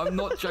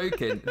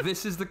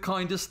 This is the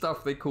kind of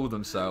stuff they call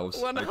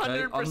themselves. 100%.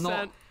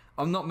 Okay?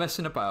 I'm not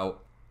messing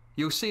about.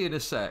 You'll see in a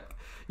sec.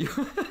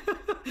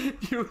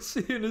 You'll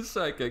see in a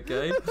sec,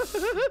 okay?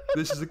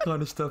 This is the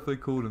kind of stuff they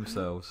call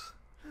themselves.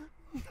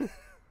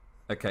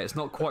 Okay, it's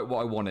not quite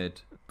what I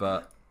wanted,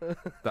 but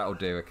that'll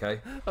do,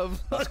 okay?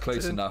 That's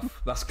close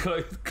enough. That's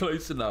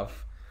close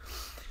enough.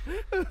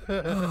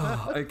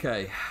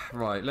 Okay,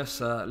 right.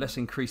 Let's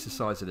increase the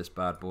size of this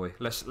bad boy.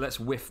 Let's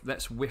whiff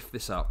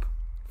this up.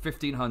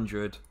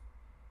 1,500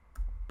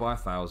 by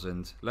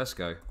 1,000. Let's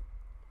go.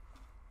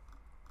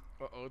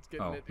 Uh-oh, it's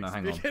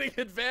getting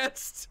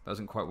advanced. That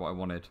wasn't quite what I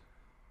wanted.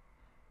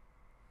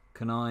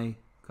 Can I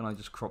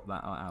just crop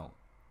that out?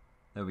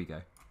 There we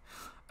go.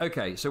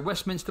 Okay, so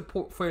Westminster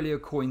Portfolio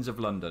Coins of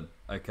London.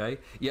 Okay,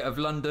 yeah, of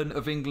London,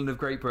 of England, of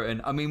Great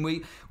Britain. I mean,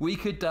 we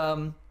could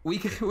go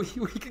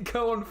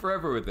on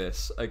forever with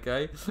this.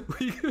 Okay,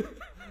 we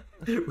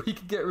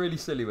could get really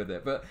silly with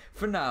it. But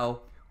for now,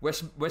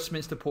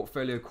 Westminster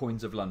Portfolio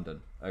Coins of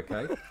London.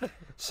 Okay,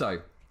 so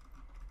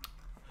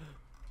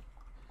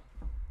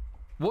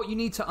what you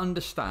need to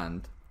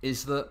understand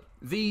is that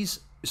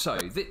these. So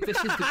this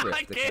is the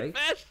grift, okay?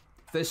 Gayfish.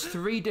 There's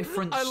 3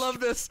 different. I love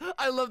this.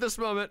 I love this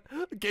moment.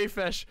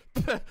 Gayfish.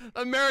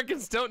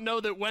 Americans don't know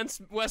that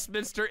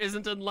Westminster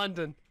isn't in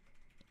London.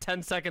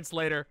 10 seconds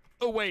later.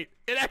 Oh wait,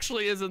 it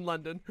actually is in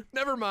London.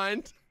 Never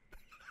mind.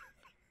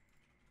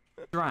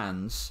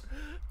 Strands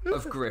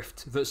of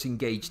grift that's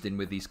engaged in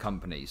with these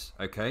companies,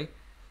 okay?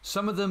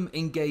 Some of them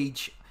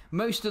engage,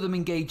 most of them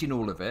engage in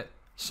all of it.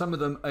 Some of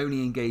them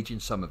only engage in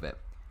some of it,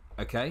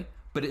 okay?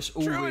 But it's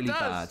all really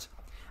bad.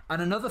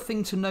 And another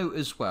thing to note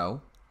as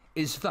well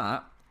is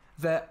that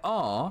there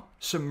are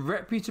some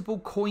reputable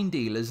coin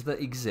dealers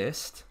that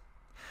exist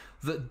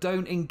that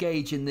don't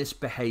engage in this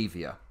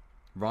behavior,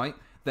 right?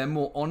 They're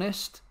more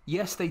honest.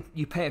 Yes,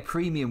 you pay a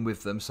premium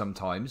with them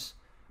sometimes,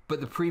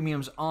 but the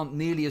premiums aren't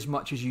nearly as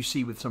much as you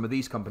see with some of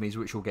these companies,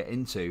 which we'll get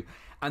into.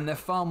 And they're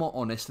far more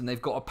honest, and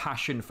they've got a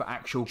passion for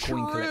actual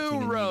coin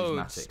collecting and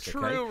numismatics.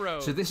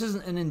 Okay? So this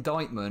isn't an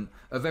indictment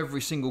of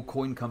every single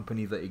coin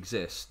company that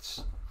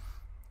exists.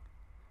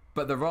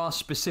 But there are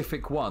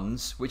specific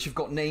ones which have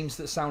got names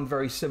that sound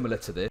very similar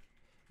to this.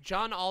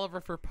 John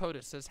Oliver for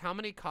POTUS says, how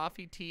many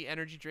coffee, tea,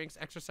 energy drinks,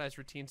 exercise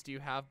routines do you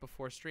have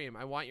before stream?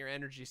 I want your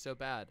energy so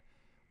bad.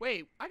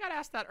 Wait, I got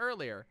asked that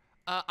earlier.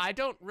 I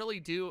don't really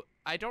do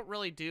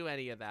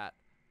any of that.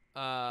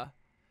 I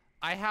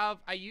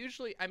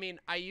usually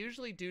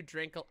do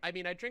drink,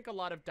 I drink a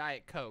lot of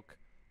Diet Coke,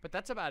 but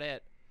that's about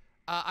it.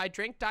 I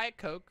drink Diet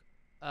Coke.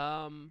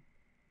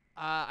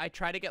 I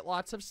try to get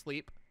lots of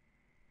sleep.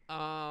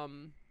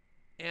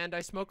 And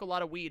I smoke a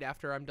lot of weed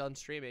after I'm done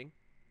streaming.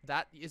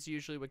 That is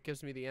usually what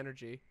gives me the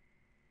energy.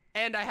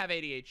 And I have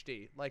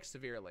ADHD, like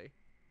severely.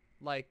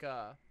 Like,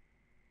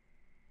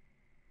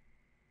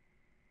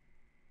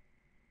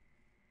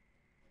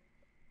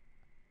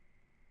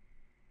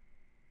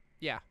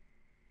 yeah.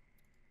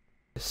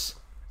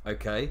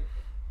 Okay,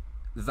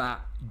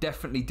 that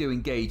definitely do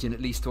engage in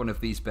at least one of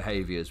these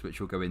behaviors, which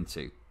we'll go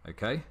into.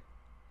 Okay,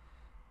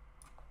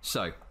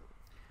 so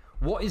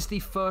what is the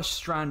first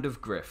strand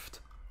of grift?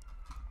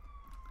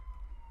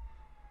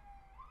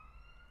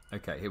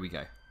 Okay, here we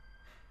go.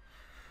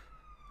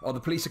 Oh, the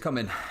police are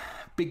coming.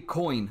 Big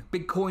coin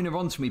are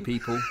onto me,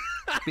 people.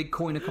 Big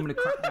coin are coming to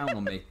crack down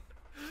on me.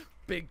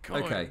 Big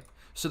coin. Okay,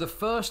 so the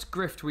first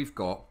grift we've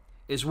got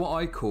is what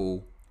I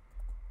call.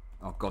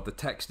 Oh god, the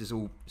text is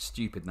all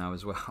stupid now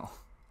as well.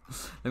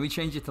 Let me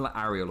change it to like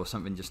Arial or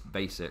something just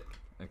basic.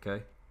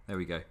 Okay, there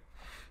we go.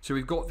 So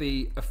we've got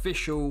the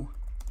official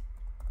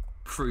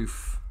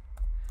proof.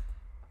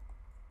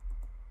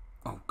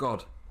 Oh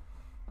god.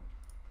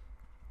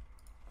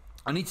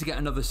 I need to get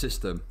another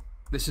system.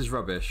 This is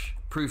rubbish.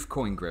 Proof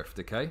coin grift,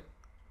 okay?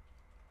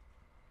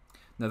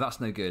 No,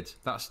 that's no good.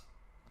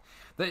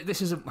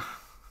 This isn't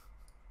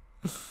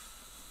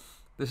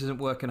this isn't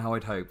working how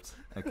I'd hoped.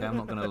 Okay, I'm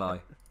not gonna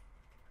lie.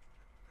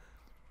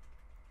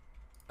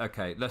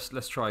 Okay,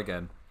 let's try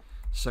again.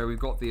 So we've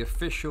got the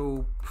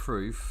official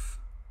proof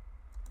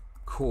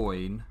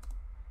coin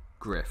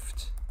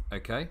grift,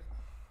 okay?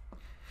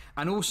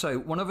 And also,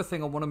 one other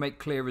thing I want to make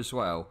clear as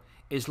well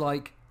is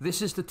like,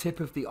 this is the tip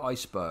of the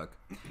iceberg.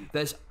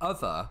 There's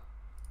other,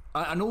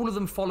 and all of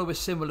them follow a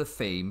similar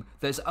theme.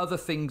 There's other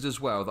things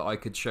as well that I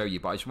could show you,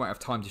 but I just won't have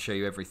time to show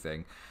you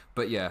everything.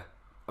 But yeah,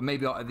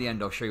 maybe at the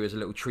end I'll show you as a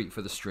little treat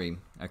for the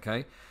stream,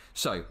 okay?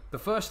 So, the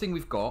first thing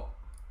we've got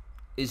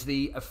is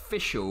the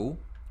official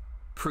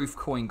proof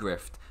coin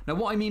grift. Now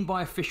what I mean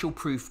by official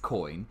proof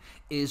coin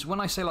is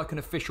when I say like an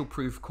official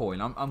proof coin,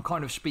 I'm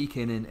kind of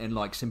speaking in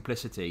like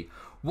simplicity.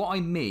 What I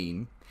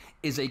mean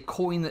is a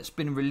coin that's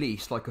been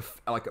released by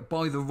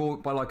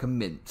like a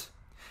mint.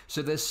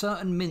 So there's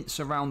certain mints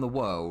around the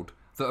world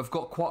that have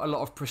got quite a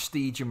lot of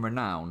prestige and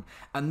renown,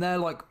 and they're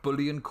like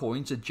bullion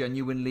coins are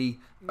genuinely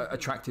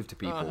attractive to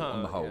people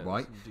on the whole, yes,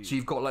 right? Indeed. So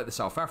you've got like the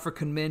South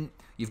African mint,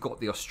 you've got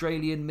the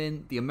Australian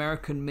mint, the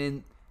American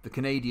mint, the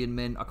Canadian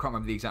mint, I can't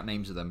remember the exact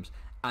names of them.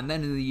 And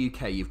then in the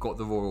UK, you've got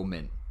the Royal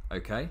Mint,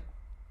 okay?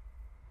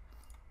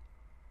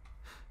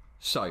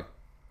 So,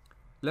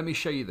 let me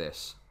show you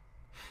this.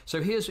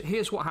 So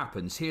here's what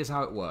happens. Here's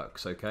how it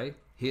works, okay?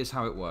 Here's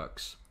how it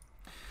works.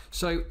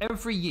 So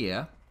every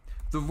year,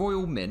 the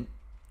Royal Mint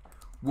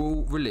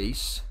will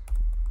release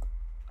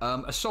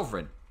a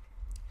sovereign.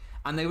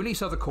 And they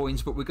release other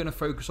coins, but we're going to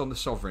focus on the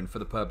sovereign for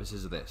the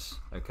purposes of this,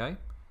 okay?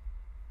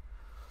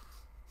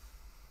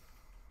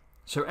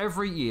 So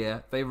every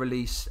year they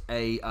release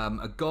a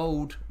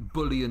gold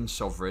bullion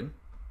sovereign,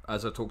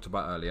 as I talked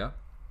about earlier,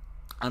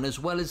 and as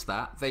well as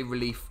that they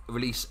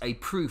release a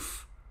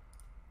proof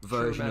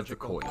version of the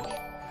coin.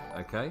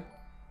 Okay.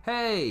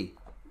 Hey!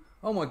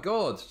 Oh my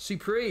god,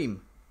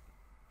 Supreme!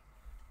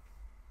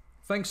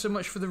 Thanks so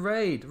much for the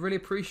raid. Really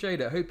appreciate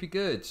it. Hope you're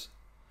good.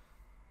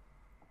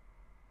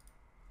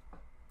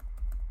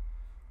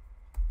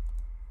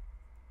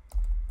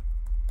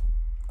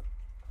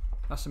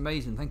 That's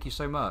amazing. Thank you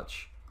so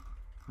much.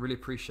 Really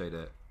appreciate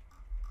it.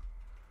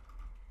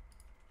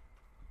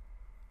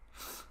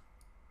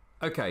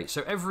 Okay,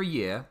 so every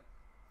year,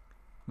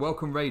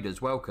 welcome raiders,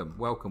 welcome.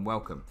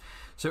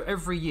 So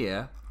every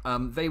year,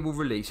 they will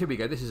release. Here we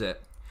go. This is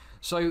it.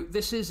 So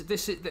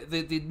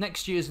the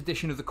next year's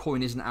edition of the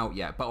coin isn't out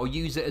yet, but I'll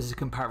use it as a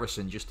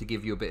comparison just to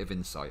give you a bit of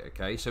insight,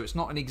 okay? So it's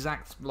not an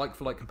exact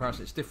like-for-like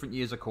comparison. It's different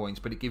years of coins,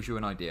 but it gives you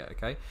an idea,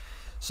 okay?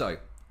 So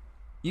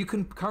you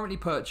can currently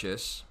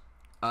purchase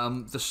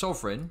the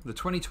Sovereign, the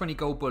 2020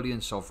 Gold Bullion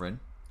Sovereign,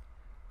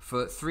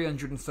 for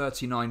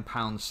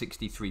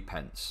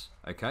 £339.63,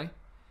 okay?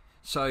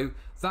 So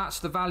that's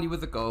the value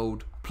of the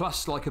gold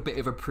plus like a bit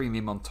of a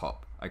premium on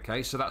top.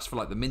 Okay, so that's for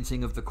like the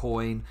minting of the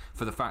coin,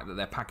 for the fact that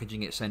they're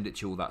packaging it, send it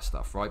to you, all that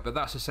stuff, right? But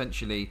that's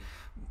essentially,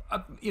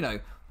 you know,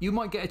 you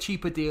might get a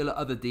cheaper deal at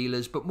other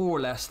dealers, but more or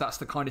less that's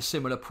the kind of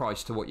similar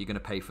price to what you're going to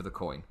pay for the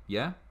coin.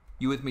 Yeah,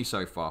 you with me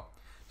so far?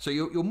 So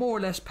you're more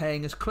or less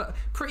paying as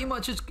pretty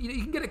much as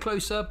you can get it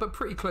closer, but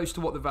pretty close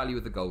to what the value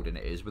of the gold in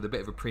it is, with a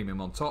bit of a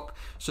premium on top,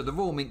 so the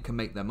Royal Mint can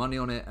make their money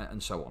on it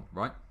and so on,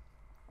 right?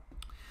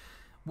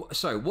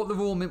 So what the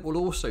Royal Mint will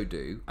also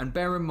do, and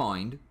bear in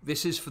mind,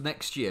 this is for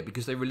next year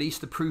because they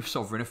released the Proof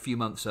Sovereign a few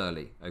months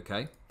early,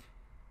 okay?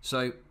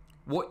 So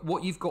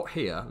what you've got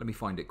here, let me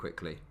find it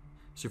quickly.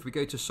 So if we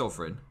go to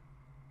Sovereign,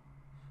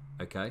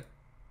 okay?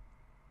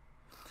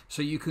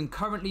 So you can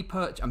currently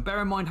purchase, and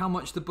bear in mind how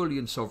much the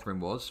Bullion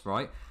Sovereign was,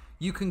 right?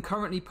 You can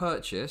currently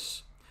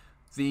purchase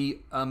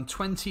the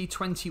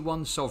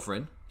 2021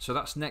 Sovereign, so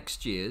that's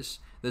next year's.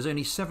 There's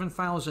only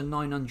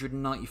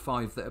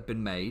 7,995 that have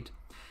been made.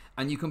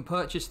 And you can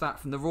purchase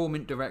that from the Royal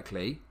Mint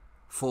directly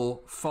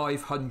for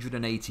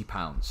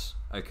 £580,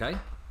 okay?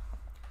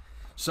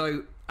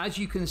 So, as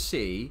you can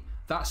see,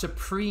 that's a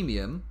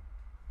premium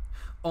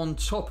on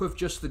top of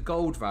just the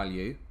gold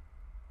value.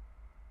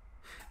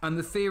 And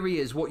the theory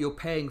is what you're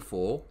paying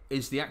for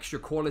is the extra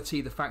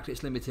quality, the fact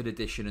it's limited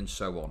edition, and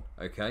so on,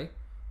 okay?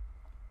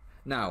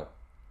 Now,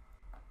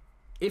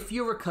 if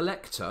you're a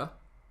collector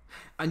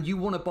and you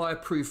want to buy a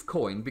proof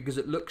coin because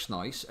it looks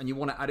nice and you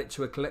want to add it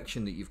to a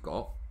collection that you've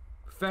got,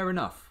 fair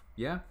enough,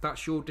 yeah?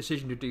 That's your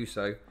decision to do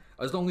so.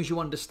 As long as you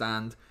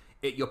understand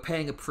it, you're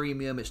paying a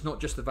premium. It's not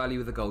just the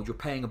value of the gold. You're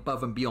paying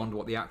above and beyond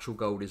what the actual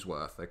gold is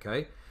worth,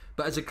 okay?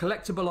 But as a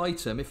collectible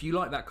item, if you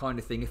like that kind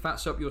of thing, if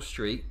that's up your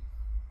street,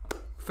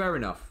 fair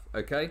enough,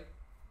 okay?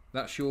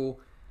 That's your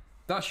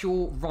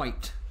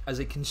right as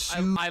a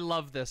consumer. I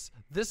love this.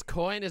 This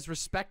coin is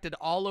respected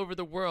all over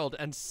the world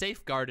and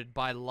safeguarded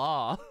by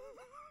law.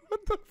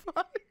 What the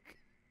fuck?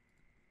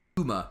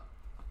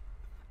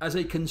 As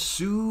a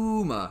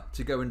consumer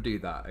to go and do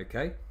that,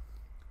 okay?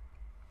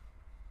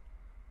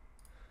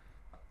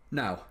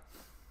 Now,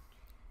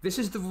 this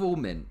is the Royal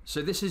Mint.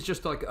 So this is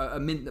just like a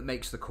mint that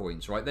makes the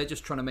coins, right? They're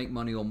just trying to make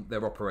money on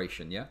their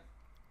operation, yeah?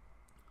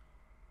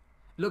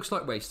 Looks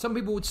like waste. Some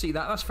people would see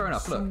that. That's fair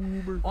enough. Look,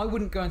 I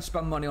wouldn't go and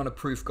spend money on a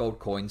proof gold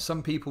coin.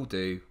 Some people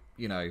do,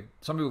 you know.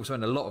 Some people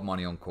spend a lot of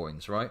money on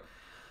coins, right?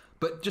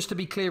 But just to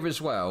be clear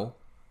as well,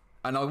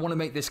 and I want to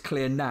make this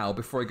clear now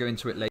before I go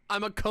into it later.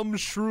 I'm a cum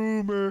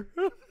shroomer.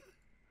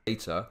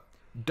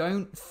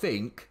 Don't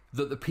think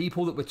that the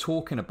people that we're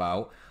talking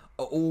about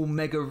are all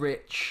mega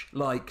rich,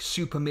 like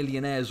super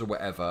millionaires or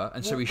whatever,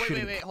 and so we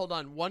shouldn't. Wait, hold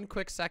on. One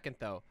quick second,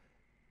 though.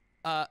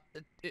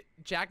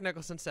 Jack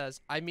Nicholson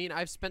says, I mean,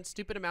 I've spent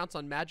stupid amounts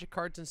on magic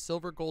cards and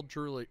silver gold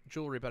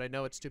jewelry, but I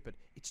know it's stupid.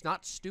 It's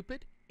not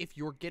stupid if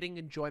you're getting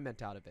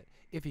enjoyment out of it.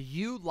 If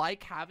you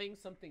like having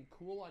something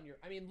cool on your...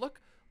 I mean, look.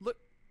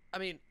 I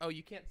mean, oh,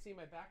 you can't see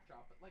my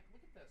backdrop, but, like,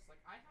 look at this. Like,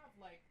 I have,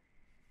 like,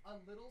 a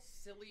little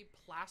silly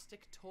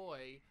plastic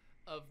toy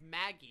of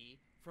Maggie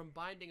from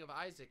Binding of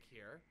Isaac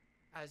here,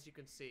 as you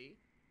can see,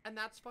 and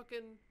that's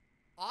fucking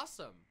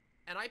awesome.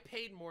 And I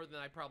paid more than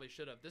I probably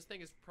should have. This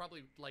thing is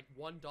probably like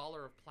 $1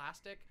 of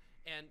plastic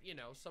and, you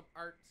know, some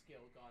art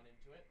skill gone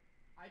into it.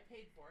 I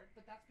paid for it,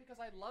 but that's because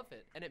I love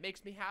it, and it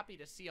makes me happy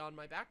to see on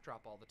my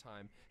backdrop all the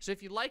time. So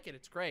if you like it,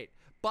 it's great.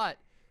 But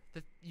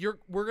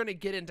we're gonna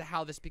get into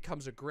how this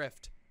becomes a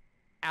grift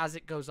as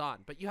it goes on.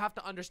 But you have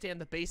to understand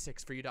the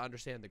basics for you to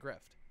understand the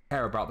grift.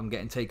 Care about them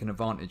getting taken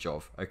advantage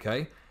of,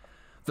 okay?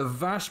 The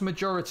vast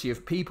majority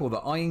of people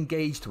that I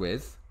engaged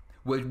with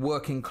were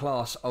working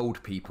class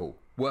old people,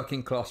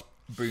 working class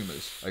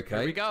boomers, okay?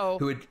 Here we go.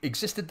 Who had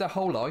existed their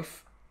whole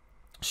life,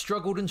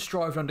 struggled and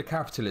strived under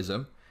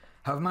capitalism,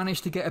 have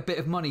managed to get a bit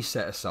of money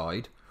set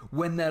aside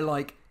when they're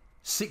like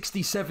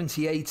 60,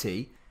 70,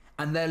 80,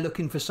 and they're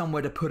looking for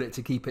somewhere to put it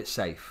to keep it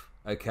safe,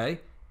 okay?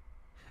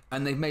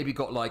 And they've maybe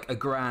got like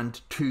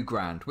 $1,000,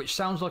 $2,000, which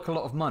sounds like a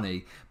lot of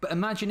money, but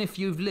imagine if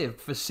you've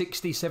lived for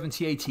 60,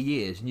 70, 80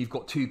 years and you've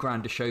got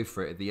 $2,000 to show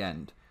for it at the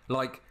end.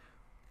 Like,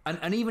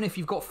 and even if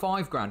you've got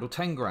 $5,000 or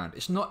 $10,000,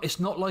 it's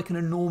not like an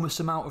enormous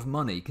amount of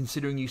money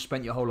considering you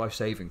spent your whole life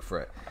saving for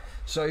it.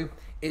 So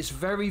it's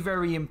very,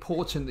 very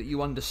important that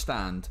you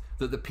understand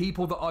that the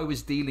people that I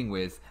was dealing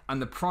with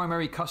and the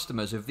primary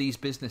customers of these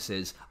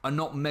businesses are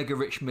not mega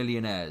rich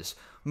millionaires.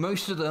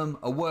 Most of them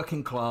are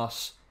working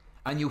class,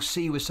 and you'll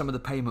see with some of the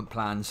payment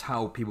plans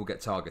how people get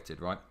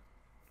targeted, right?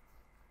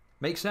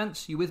 Make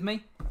sense? You with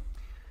me?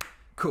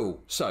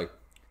 Cool. So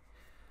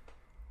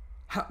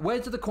where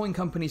do the coin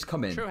companies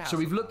come in? So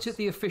we've looked at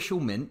the official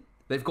mint.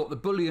 They've got the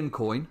bullion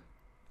coin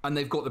and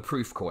they've got the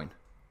proof coin.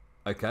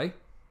 Okay?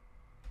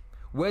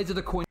 Where do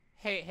the coin...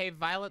 Hey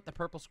Violet, the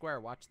purple square,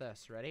 watch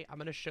this. Ready? I'm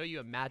going to show you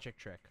a magic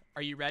trick.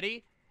 Are you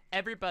ready?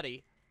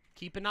 Everybody,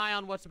 keep an eye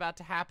on what's about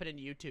to happen in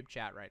YouTube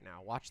chat right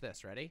now. Watch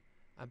this. Ready?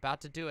 I'm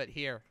about to do it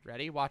here.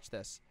 Ready? Watch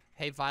this.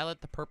 Hey,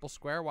 Violet, the purple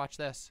square, watch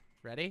this.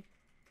 Ready?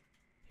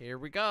 Here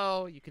we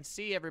go. You can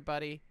see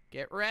everybody.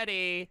 Get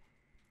ready.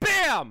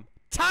 Bam!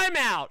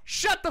 Timeout!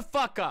 Shut the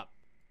fuck up!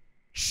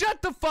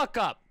 Shut the fuck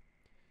up!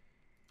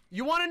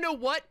 You want to know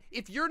what?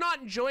 If you're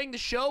not enjoying the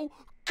show,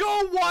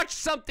 go watch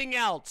something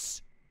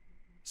else!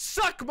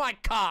 Suck my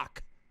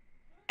cock!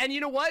 And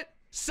you know what?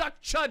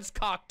 Suck Chud's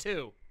cock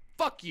too.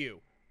 Fuck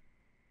you.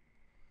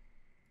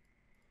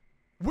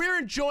 We're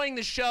enjoying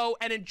the show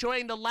and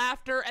enjoying the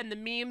laughter and the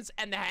memes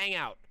and the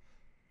hangout.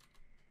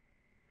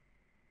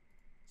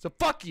 So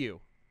fuck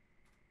you.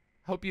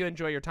 Hope you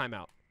enjoy your time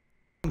out.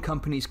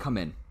 Companies come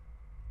in.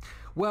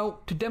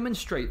 Well, to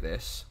demonstrate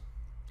this,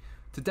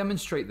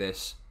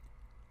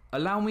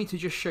 allow me to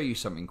just show you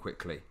something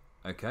quickly,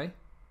 okay?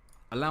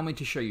 Allow me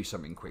to show you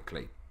something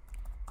quickly.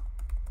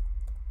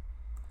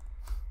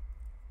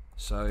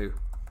 So...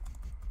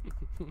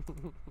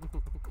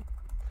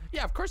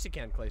 Yeah, of course you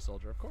can, Clay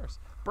Soldier, of course.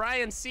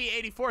 Brian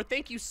C84,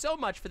 thank you so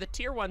much for the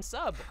tier 1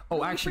 sub. Oh,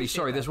 Really actually,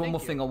 sorry, there's one more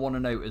thing I want to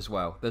note as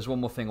well. There's one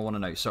more thing I want to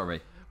note,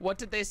 sorry. What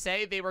did they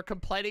say? They were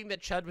complaining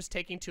that Chud was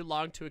taking too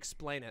long to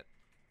explain it.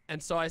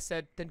 And so I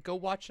said, then go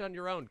watch it on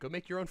your own. Go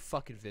make your own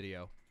fucking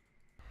video.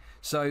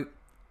 So...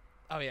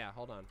 Oh, yeah,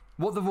 hold on.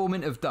 What the Raw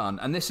Mint have done,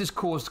 and this has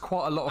caused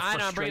quite a lot of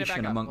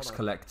frustration amongst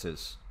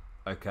collectors,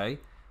 okay?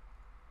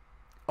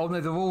 Oh,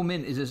 no, the Raw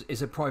Mint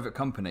is a private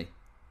company.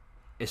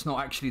 It's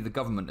not actually the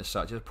government as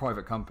such, it's a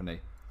private company.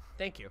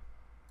 Thank you.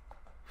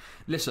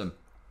 Listen,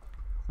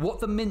 what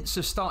the mints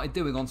have started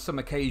doing on some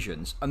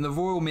occasions, and the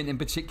Royal Mint in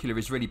particular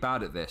is really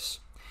bad at this,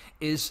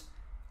 is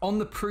on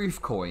the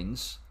proof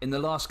coins in the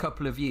last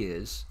couple of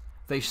years,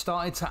 they've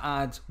started to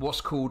add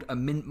what's called a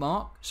mint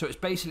mark. So it's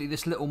basically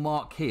this little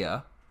mark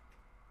here.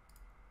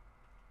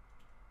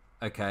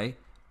 Okay,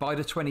 by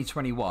the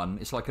 2021,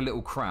 it's like a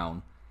little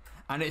crown.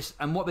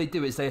 And what they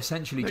do is they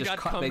essentially just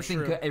cut. They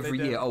think every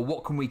year, oh,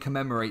 what can we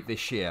commemorate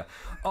this year?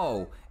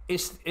 Oh,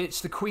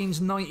 it's the Queen's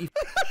 90th.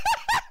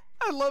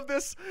 I love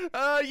this.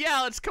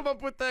 Yeah, let's come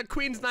up with the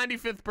Queen's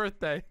 95th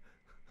birthday.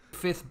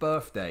 5th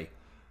birthday.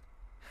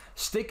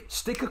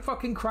 Stick a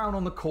fucking crown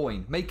on the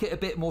coin. Make it a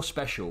bit more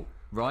special,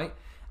 right?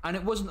 And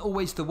it wasn't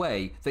always the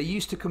way. They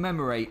used to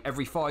commemorate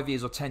every 5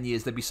 years or 10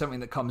 years. There'd be something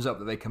that comes up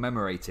that they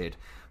commemorated.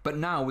 But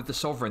now with the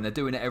Sovereign, they're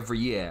doing it every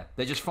year.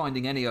 They're just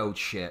finding any old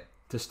shit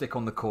to stick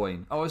on the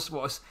coin. Oh,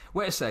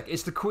 wait a sec.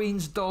 It's the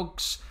Queen's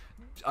dog's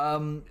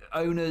owner's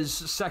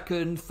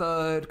 2nd,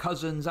 3rd,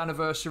 cousin's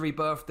anniversary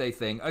birthday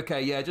thing.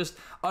 Okay, yeah, just,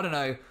 I don't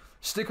know,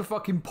 stick a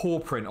fucking paw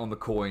print on the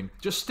coin.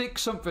 Just stick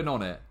something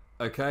on it,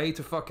 okay?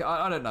 To fuck it,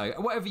 I don't know,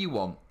 whatever you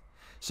want.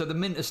 So the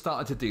Mint has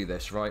started to do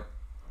this, right?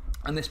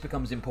 And this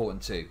becomes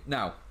important too.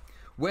 Now,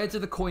 where do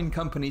the coin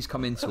companies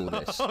come into all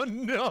this? Oh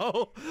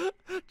no!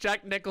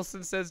 Jack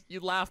Nicholson says, you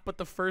laugh, but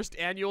the first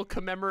annual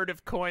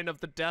commemorative coin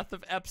of the death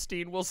of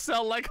Epstein will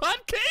sell like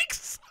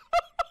hotcakes!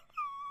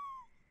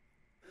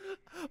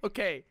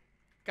 Okay,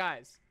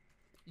 guys,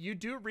 you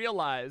do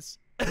realize...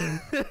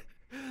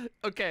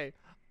 Okay,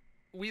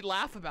 we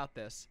laugh about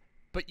this,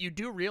 but you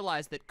do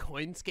realize that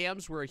coin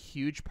scams were a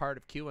huge part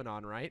of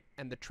QAnon, right?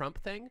 And the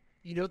Trump thing?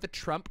 You know the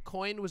Trump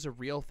coin was a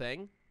real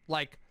thing?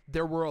 Like,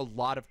 there were a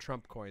lot of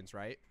Trump coins,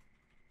 right?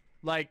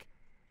 Like,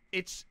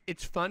 it's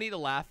funny to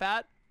laugh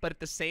at, but at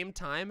the same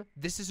time,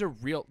 this is a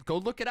real... Go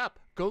look it up.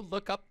 Go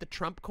look up the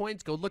Trump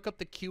coins. Go look up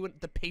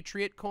the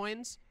Patriot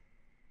coins.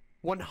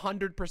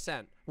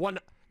 100%.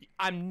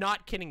 I'm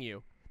not kidding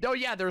you. Oh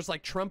yeah, there's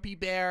like Trumpy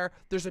Bear.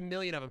 There's a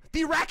million of them.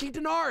 The Iraqi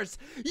dinars.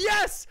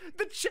 Yes,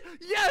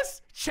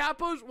 yes.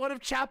 One of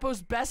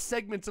Chapo's best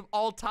segments of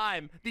all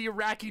time. The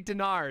Iraqi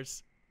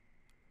dinars.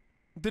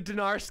 The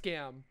dinar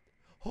scam.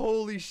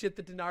 Holy shit,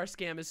 the dinar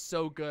scam is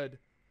so good.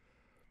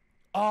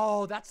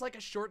 Oh, that's like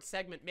a short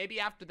segment. Maybe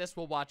after this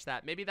we'll watch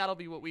that. Maybe that'll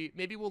be what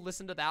maybe we'll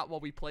listen to that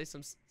while we play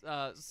some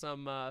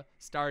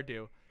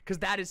Stardew. Because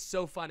that is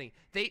so funny.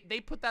 They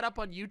put that up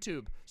on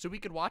YouTube so we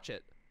could watch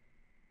it.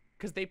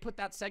 Because they put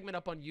that segment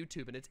up on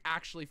YouTube and it's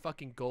actually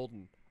fucking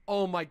golden.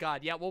 Oh my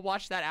god. Yeah, we'll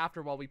watch that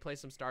after while we play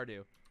some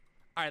Stardew.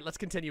 Alright, let's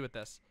continue with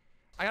this.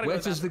 Where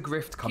does the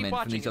grift come in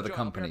from these other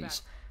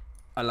companies?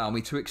 Allow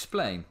me to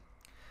explain.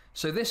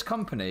 So this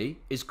company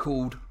is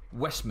called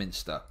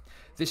Westminster.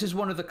 This is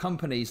one of the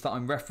companies that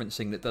I'm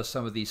referencing that does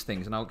some of these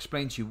things, and I'll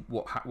explain to you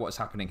what's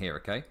happening here,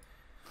 okay?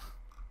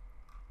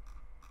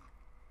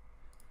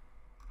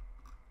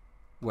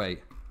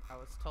 Wait. I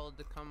was told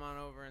to come on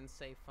over and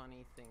say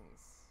funny things.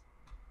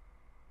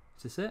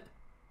 Is this it?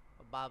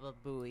 Baba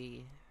Booey.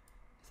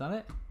 Is that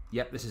it?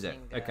 Yep, this is it.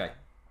 Okay.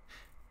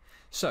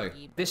 So,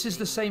 this is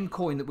the same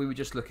coin that we were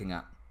just looking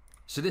at.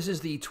 So this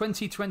is the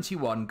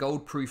 2021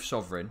 Gold Proof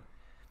Sovereign.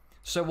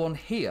 So on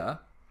here,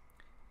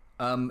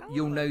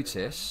 you'll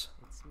notice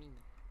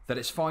that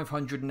it's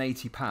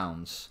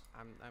 £580.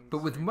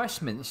 But with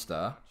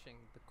Westminster,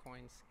 the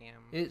coin scam.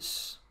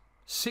 it's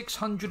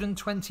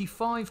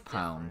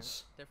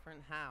 £625.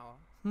 Different how?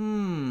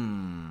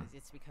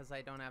 It's because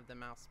I don't have the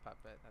mouse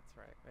puppet. That's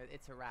right.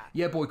 It's a rat.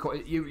 Yeah,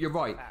 boycott. You're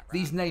right. Fat rat.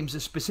 These names are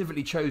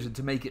specifically chosen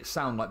to make it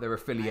sound like they're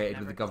I've affiliated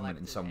with never the government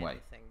in collected some way.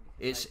 anything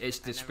because It's I never had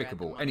the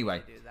despicable. money Anyway,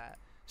 to do that.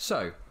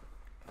 so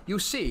you'll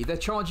see they're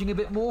charging a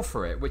bit more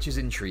for it, which is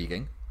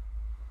intriguing.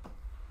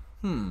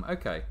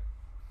 Okay.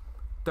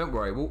 Don't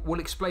worry. We'll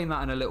explain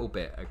that in a little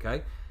bit,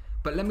 okay?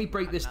 But let me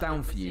break this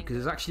down for you because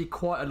there's actually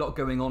quite a lot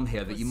going on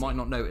here that you might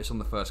not notice on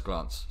the first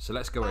glance. So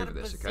let's go over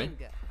this, okay?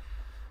 Bazinga.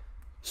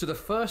 So the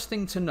first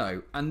thing to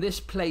note, and this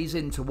plays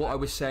into what I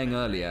was saying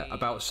earlier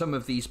about some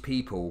of these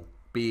people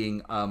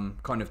being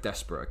kind of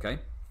desperate, okay?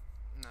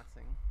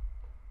 Nothing.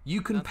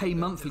 You can Nothing pay good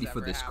monthly has for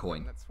ever this happened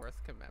coin. That's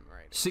worth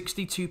commemorating.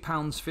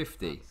 £62.50 Just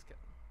kidding.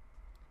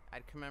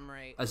 I'd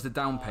commemorate as the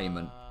down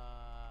payment.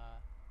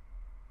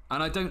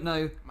 And I don't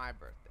know... my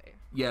birthday.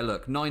 Yeah,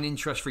 look, 9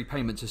 interest-free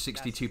payments are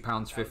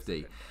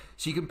 £62.50.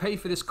 So you can pay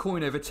for this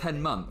coin over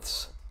 10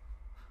 months.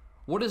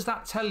 What does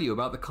that tell you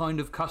about the kind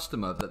of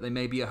customer that they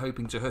maybe are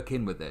hoping to hook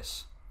in with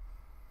this?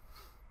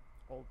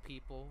 Old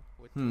people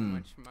with too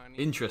much money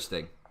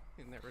Interesting.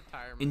 in their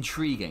retirement.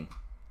 Intriguing.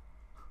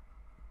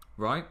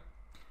 Right?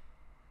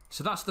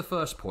 So that's the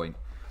first point.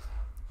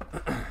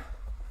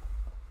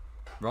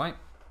 Right?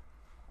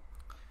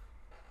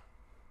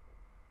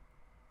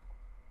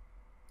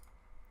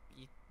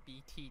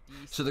 BTD.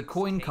 So the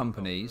coin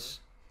companies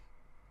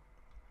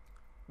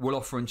will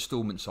offer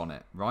installments on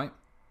it, right?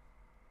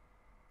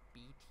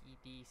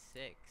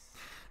 BTD6.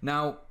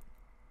 Now,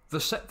 the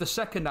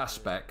second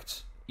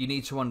aspect you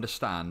need to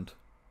understand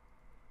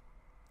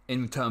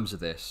in terms of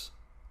this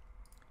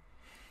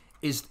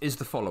is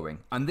the following,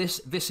 and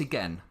this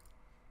again.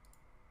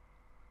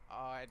 Oh,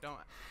 I don't.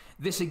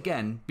 This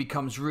again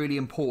becomes really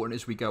important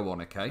as we go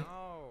on, okay? No.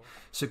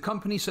 So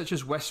companies such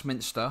as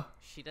Westminster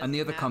She and the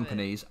doesn't other have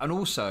companies, and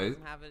also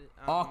doesn't have it,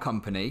 our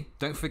company,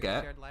 don't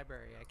forget, shared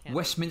library. I can't.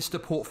 Westminster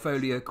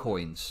Portfolio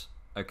Coins,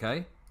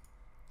 okay?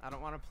 I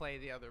don't want to play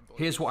the other board.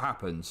 Here's what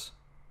happens.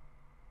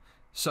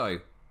 So,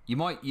 you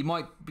might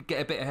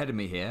get a bit ahead of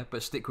me here,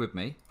 but stick with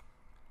me.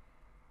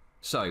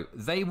 So,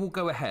 they will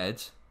go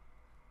ahead,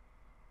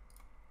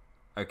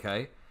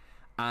 okay,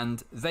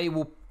 and they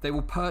will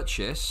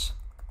purchase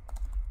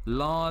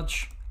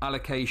large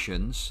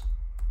allocations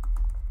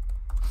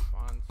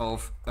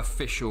of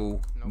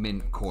official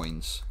mint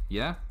coins,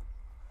 yeah?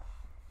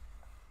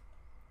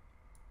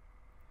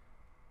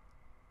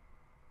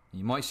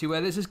 You might see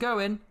where this is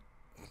going.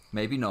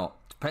 Maybe not.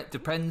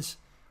 Depends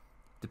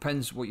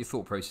what your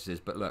thought process is.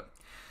 But look,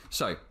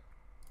 so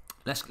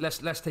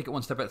let's take it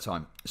one step at a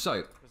time. So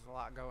There's a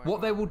lot going what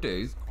on they will with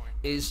do this coin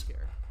is,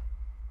 here.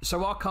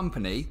 so our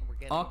company, We're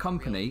getting real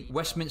detailed.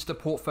 Westminster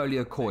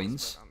Portfolio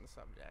Coins Expert on the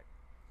subject.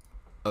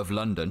 of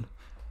London,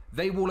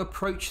 they will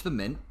approach the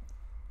mint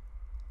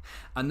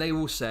and they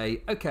will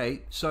say,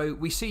 okay, so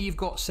we see you've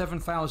got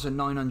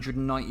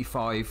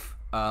 7,995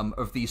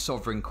 of these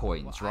sovereign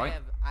coins, Well, right?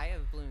 I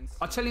have balloons.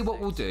 I'll tell you what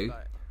we'll do.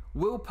 but-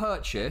 We'll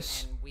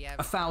purchase and we have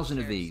 1,000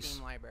 of shared these,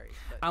 Steam libraries,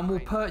 but and we'll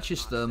mine's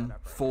purchase not them set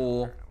up right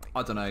for, now, apparently,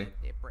 I don't know,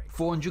 because it breaks.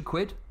 400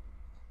 quid,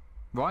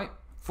 right?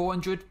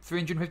 400,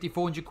 350,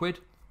 400 quid,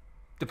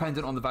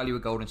 dependent on the value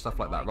of gold and stuff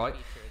like that, right?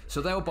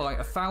 So they'll buy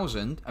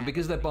 1,000, and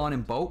because they're buying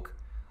in bulk,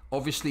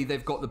 obviously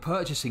they've got the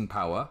purchasing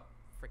power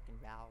Freaking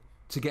Valve.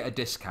 to get a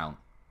discount,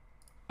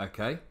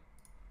 okay?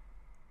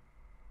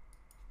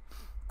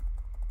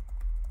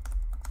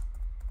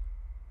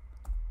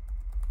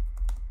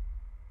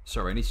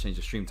 Sorry, I need to change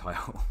the stream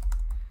title.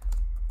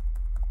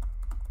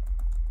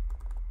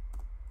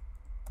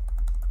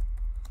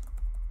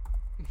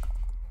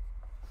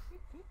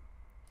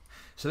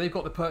 So they've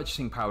got the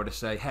purchasing power to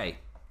say, hey,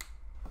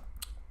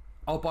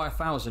 I'll buy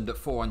 1,000 at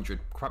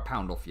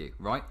 £400 off you,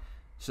 right?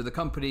 So the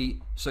company,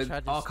 so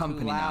Chud, our it's too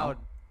company now, loud.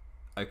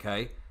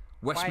 okay,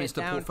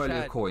 Westminster down,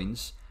 Portfolio Chud.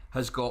 Coins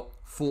has got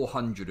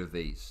 400 of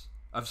these.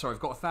 I'm sorry,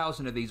 I've got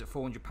 1,000 of these at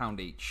 £400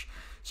 each.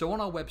 So on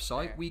our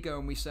website, Fair. we go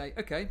and we say,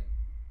 okay,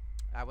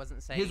 I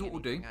wasn't saying Here's what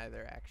we'll do. anything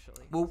either,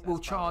 actually. we'll 'cause that's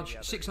probably charge the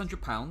other reason.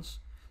 £600.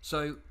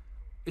 So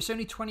it's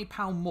only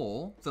 £20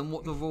 more than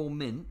what the Royal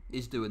Mint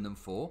is doing them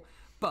for.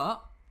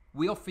 But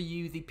we offer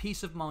you the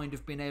peace of mind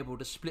of being able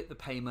to split the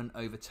payment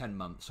over 10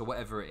 months or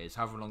whatever it is,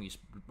 however long you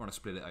want to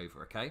split it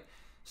over, okay?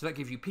 So that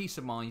gives you peace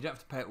of mind. You don't have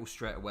to pay it all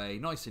straight away,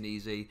 nice and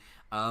easy,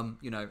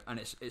 you know, and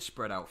it's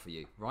spread out for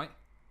you, right?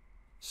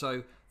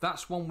 So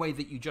that's one way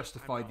that you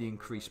justify the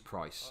increased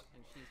price. Oh,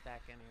 and she's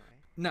back anyway.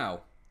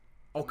 Now,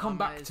 I'll come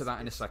Mama back to that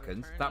in a is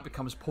second. returning. That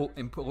becomes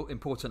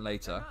important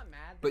later. Not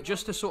mad, But they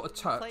just to want sort me of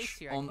to replace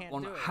touch you. I on can't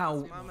on do it. how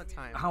It's mama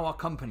time. how our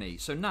company.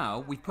 So now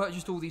we've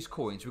purchased all these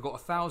coins. We've got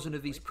 1,000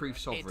 of these proof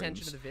Pay attention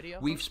sovereigns. to the video,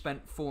 We've folks.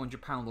 spent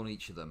 £400 on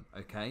each of them.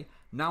 Okay.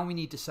 Now we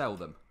need to sell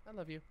them. I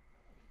love you.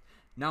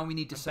 Now we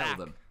need to sell back.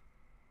 them.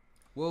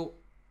 Well,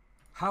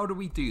 how do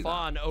we do that?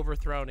 Fawn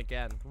overthrown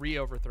again.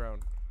 Re-overthrown.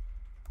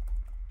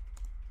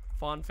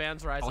 Fawn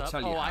fans rise I'll up.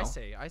 tell you Oh, I how.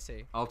 see. I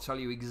see. I'll tell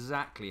you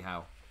exactly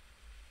how.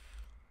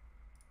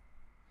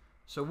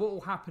 So what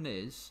will happen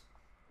is,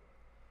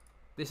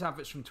 this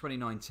advert's from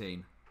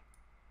 2019,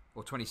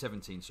 or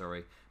 2017,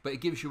 sorry, but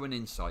it gives you an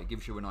insight,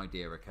 gives you an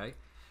idea, okay?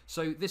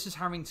 So this is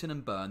Harrington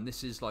and Byrne.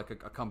 This is like a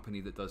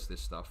company that does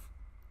this stuff.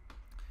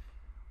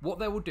 What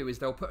they will do is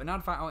they'll put an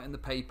advert out in the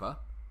paper.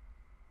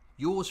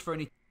 Yours for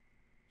any...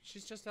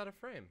 She's just out of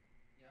frame.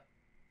 Yep.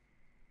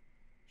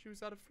 She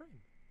was out of frame.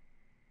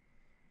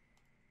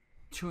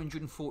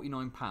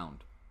 £249.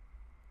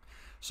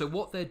 So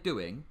what they're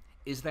doing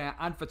is they're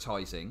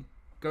advertising,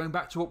 going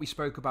back to what we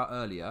spoke about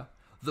earlier,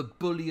 the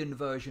bullion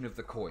version of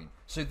the coin.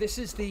 So this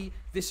is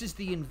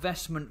the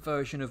investment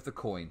version of the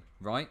coin,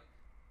 right?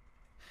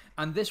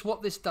 And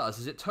what this does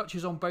is it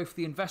touches on both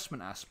the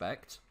investment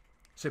aspect,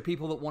 so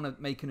people that want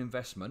to make an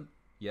investment,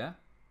 yeah?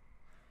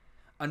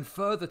 And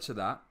further to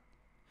that,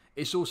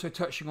 it's also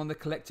touching on the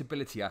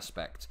collectability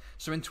aspect.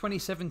 So in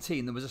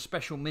 2017, there was a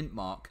special mint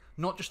mark,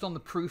 not just on the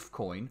proof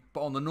coin,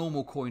 but on the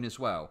normal coin as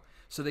well.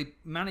 So they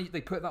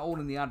put that all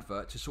in the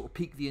advert to sort of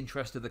pique the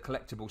interest of the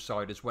collectible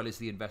side as well as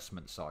the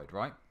investment side,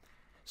 right?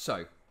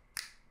 So,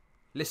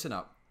 listen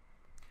up.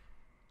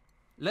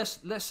 Let's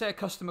say a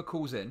customer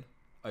calls in,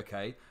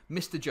 okay,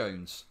 Mr.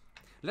 Jones.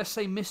 Let's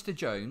say Mr.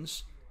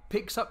 Jones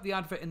picks up the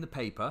advert in the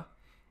paper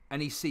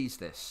and he sees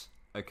this,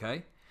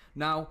 okay?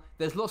 Now,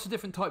 there's lots of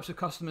different types of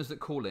customers that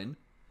call in.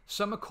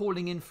 Some are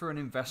calling in for an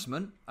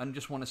investment and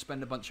just want to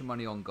spend a bunch of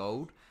money on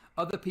gold.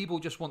 Other people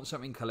just want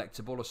something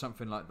collectible or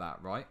something like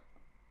that, right?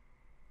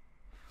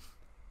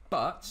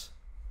 But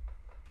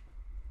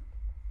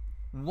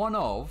one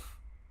of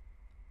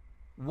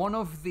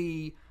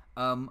the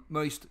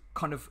most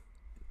kind of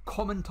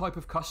common type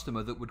of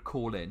customer that would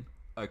call in,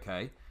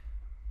 okay,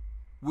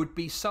 would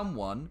be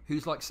someone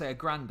who's like, say, a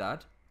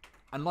granddad.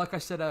 And like I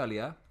said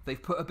earlier,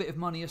 they've put a bit of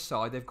money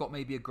aside. They've got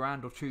maybe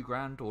 £1,000 or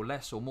 £2,000 or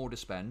less or more to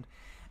spend.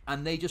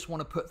 And they just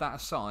want to put that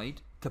aside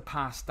to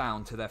pass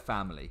down to their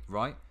family,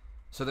 right?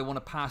 So they want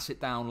to pass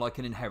it down like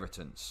an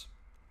inheritance.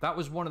 That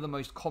was one of the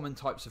most common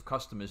types of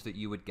customers that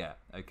you would get,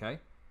 okay?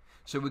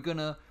 So we're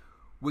gonna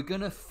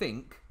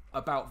think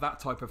about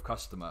that type of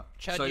customer.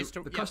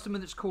 Customer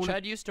that's calling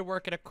Chad used to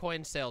work at a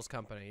coin sales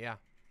company, yeah.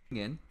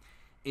 In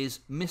is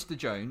Mr.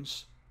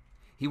 Jones.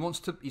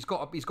 He's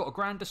got a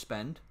grand to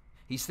spend.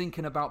 He's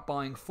thinking about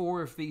buying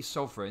 4 of these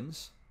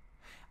sovereigns,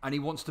 and he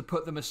wants to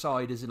put them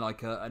aside as in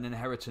like an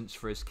inheritance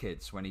for his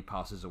kids when he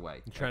passes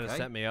away. You're trying to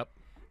set me up.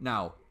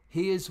 Now,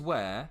 here's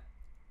where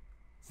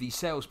the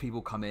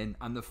salespeople come in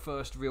and the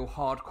first real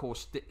hardcore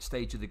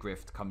stage of the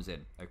grift comes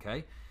in,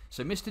 okay?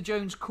 So Mr.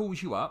 Jones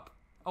calls you up.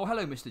 Oh,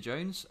 hello, Mr.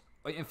 Jones.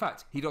 In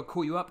fact, he'd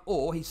call you up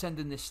or he'd send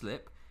in this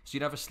slip. So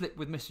you'd have a slip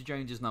with Mr.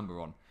 Jones's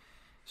number on.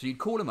 So you'd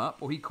call him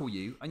up or he'd call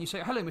you and you say,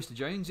 hello, Mr.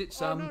 Jones.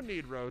 It's no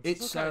need, Rhodes.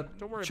 It's okay.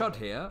 Don't worry Chud about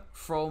here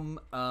from,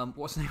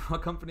 what's the name of our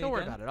company Don't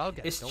worry again? about it. I'll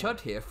get it. It's Don't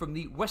Chud here from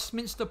the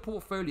Westminster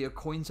Portfolio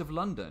Coins of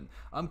London.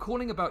 I'm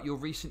calling about your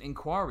recent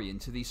inquiry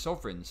into these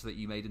sovereigns that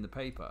you made in the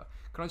paper.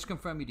 Can I just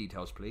confirm your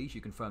details, please?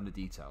 You confirm the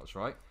details,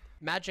 right?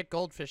 Magic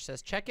Goldfish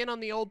says, check in on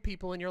the old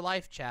people in your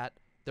life, chat.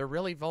 They're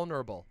really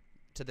vulnerable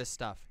to this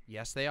stuff.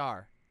 Yes, they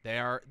are.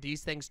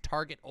 These things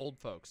target old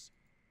folks.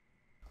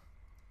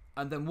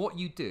 And then what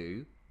you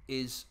do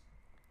is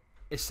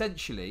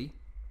essentially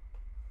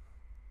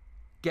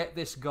get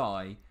this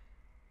guy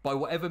by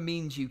whatever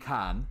means you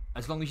can,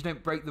 as long as you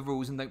don't break the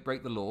rules and don't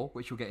break the law,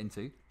 which we'll get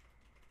into.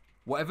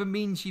 Whatever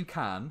means you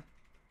can,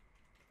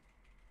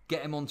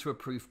 get him onto a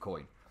proof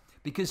coin.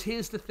 Because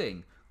here's the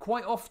thing,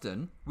 quite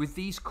often with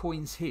these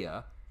coins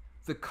here,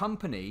 the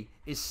company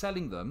is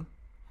selling them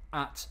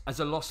as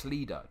a loss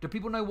leader. Do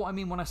people know what I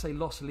mean when I say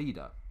loss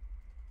leader?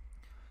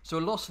 So a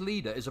loss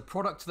leader is a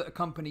product that a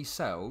company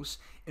sells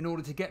in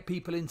order to get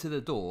people into the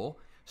door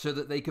so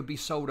that they can be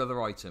sold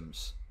other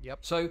items. Yep.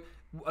 So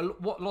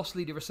what loss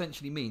leader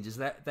essentially means is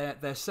that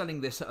they're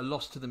selling this at a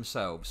loss to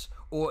themselves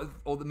or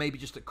maybe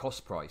just at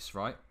cost price,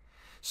 right?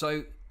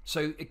 So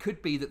it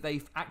could be that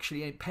they've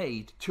actually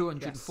paid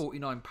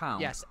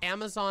 £249. Yes,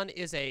 Amazon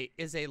is a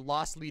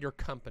loss leader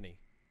company.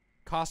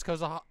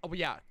 Costco's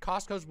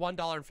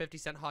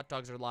 $1.50 hot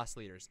dogs are loss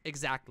leaders.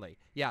 Exactly.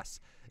 Yes.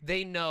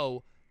 They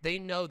know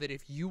that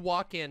if you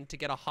walk in to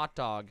get a hot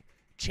dog,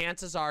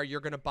 chances are you're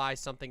going to buy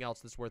something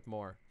else that's worth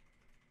more.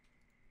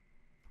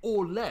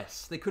 Or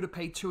less. They could have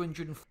paid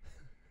 200.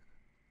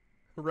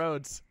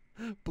 Rhodes.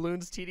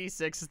 Bloons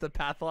TD6 is the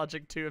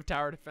Pathologic 2 of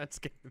tower defense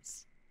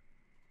games.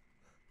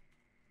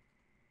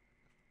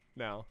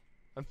 No.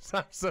 I'm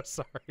so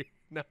sorry.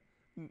 No.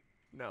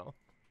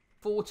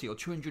 40 or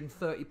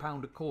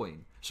 £230 a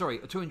coin. Sorry,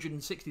 a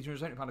 £260,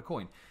 £270 a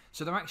coin.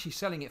 So they're actually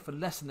selling it for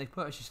less than they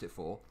purchased it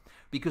for,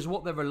 because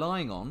what they're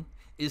relying on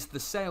is the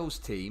sales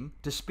team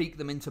to speak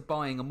them into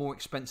buying a more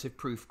expensive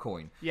proof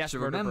coin. Yes, so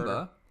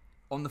remember,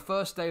 on the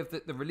first day of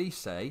the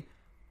release day,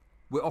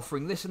 we're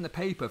offering this in the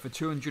paper for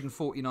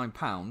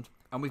 £249,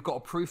 and we've got a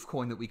proof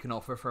coin that we can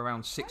offer for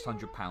around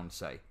 £600,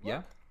 say.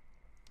 Yeah?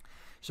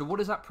 So what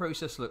does that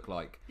process look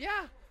like?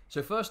 Yeah.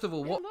 So first of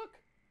all, Hey,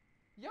 look.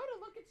 Yoda,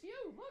 look, it's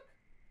you. Look.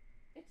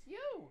 It's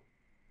you.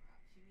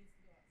 She needs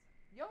to go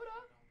outside. Yoda.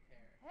 I don't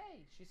care.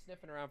 Hey, she's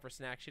sniffing around for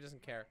snacks. She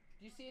doesn't care.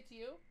 Do you see it's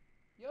you?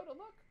 Yoda,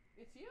 look.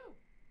 It's you.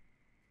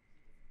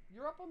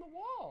 You're up on the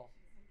wall.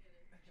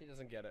 She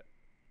doesn't get it.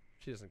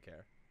 She doesn't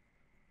care.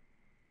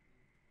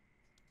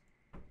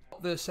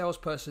 What the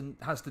salesperson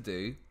has to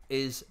do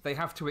is they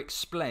have to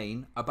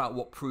explain about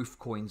what proof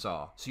coins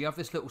are. So you have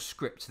this little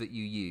script that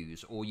you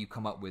use or you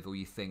come up with or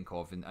you think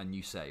of and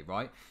you say,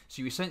 right?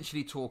 So you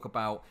essentially talk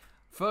about,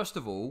 first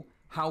of all,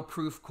 how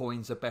proof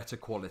coins are better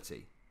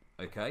quality,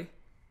 okay?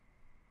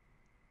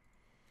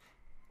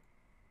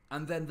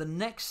 And then the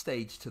next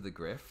stage to the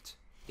grift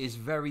is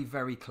very,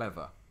 very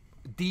clever.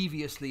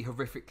 Deviously,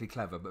 horrifically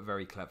clever, but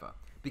very clever.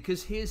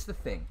 Because here's the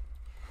thing,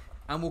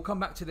 and we'll come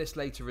back to this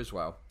later as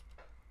well.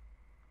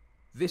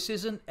 This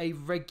isn't a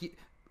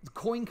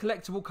coin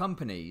collectible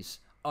companies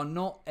are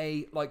not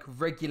a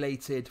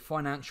regulated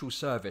financial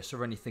service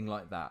or anything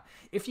like that.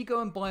 If you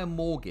go and buy a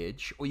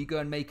mortgage or you go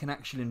and make an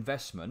actual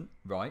investment,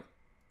 right?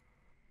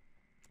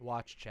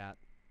 Watch, chat.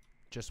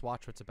 Just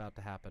watch what's about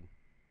to happen.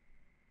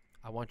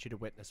 I want you to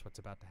witness what's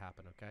about to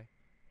happen, okay?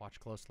 Watch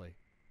closely.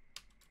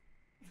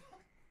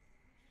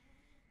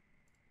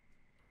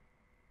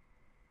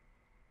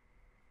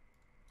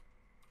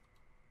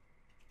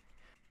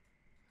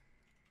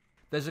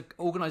 There's an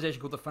organisation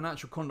called the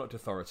Financial Conduct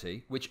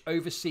Authority, which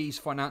oversees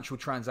financial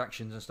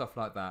transactions and stuff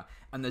like that.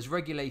 And there's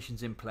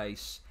regulations in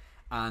place,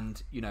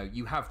 and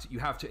you have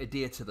to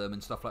adhere to them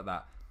and stuff like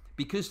that.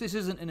 Because this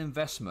isn't an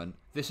investment,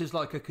 this is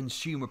like a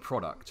consumer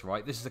product,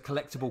 right? This is a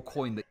collectible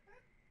coin that.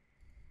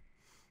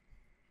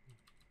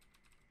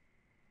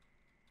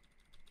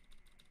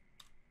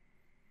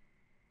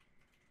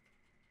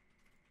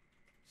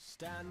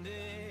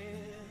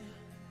 Standing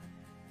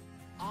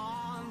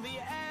on the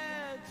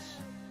edge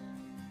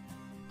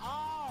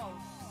of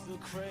the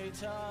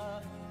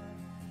crater,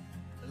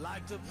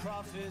 like the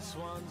prophets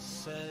once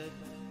said,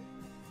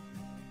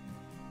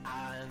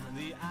 and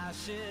the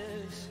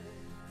ashes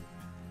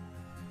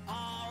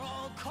are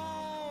all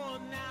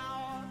cold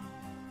now,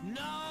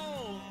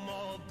 no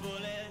more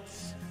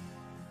bullets,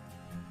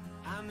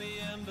 and the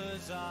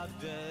embers are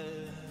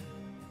dead.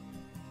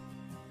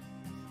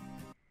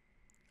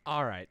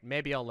 All right,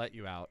 maybe I'll let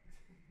you out.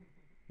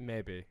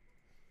 Maybe.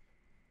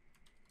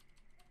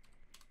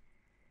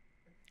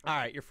 All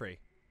right, you're free.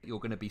 You're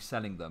going to be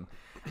selling them.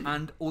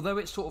 And although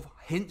it sort of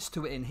hints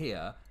to it in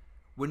here,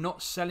 we're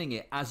not selling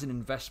it as an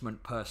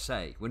investment per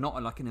se. We're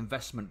not like an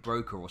investment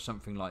broker or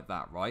something like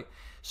that, right?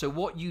 So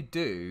what you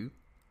do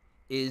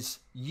is,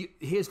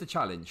 here's the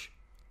challenge.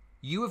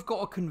 You have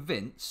got to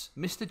convince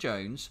Mr.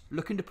 Jones,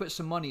 looking to put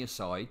some money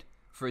aside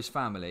for his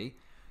family,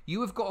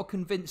 you have got to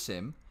convince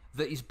him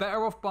that he's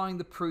better off buying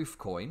the proof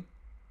coin,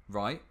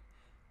 right?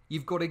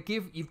 You've got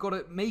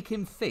to make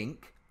him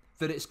think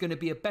that it's going to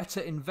be a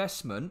better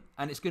investment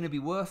and it's going to be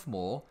worth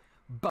more,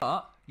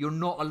 but you're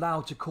not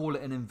allowed to call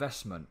it an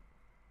investment.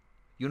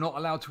 You're not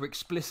allowed to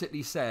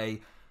explicitly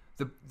say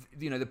the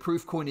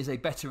proof coin is a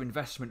better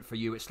investment for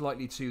you. It's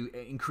likely to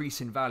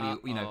increase in value.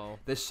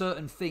 There's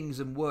certain things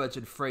and words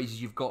and phrases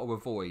you've got to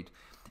avoid.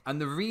 And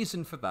the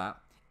reason for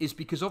that is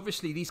because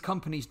obviously these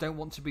companies don't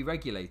want to be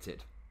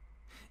regulated.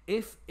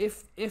 If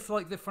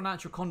like the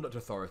Financial Conduct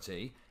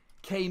Authority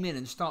came in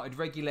and started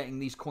regulating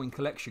these coin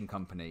collection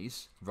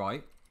companies,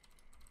 right,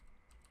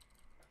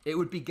 it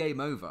would be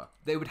game over.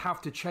 They would have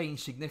to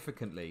change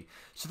significantly.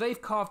 So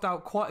they've carved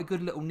out quite a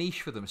good little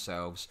niche for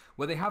themselves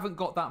where they haven't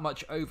got that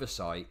much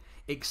oversight,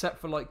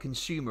 except for like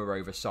consumer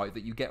oversight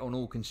that you get on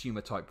all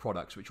consumer type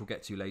products, which we'll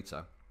get to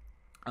later.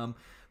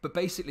 But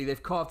basically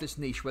they've carved this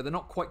niche where they're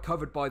not quite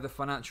covered by the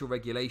financial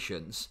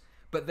regulations,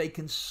 but they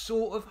can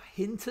sort of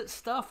hint at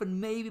stuff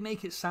and maybe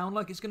make it sound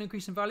like it's going to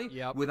increase in value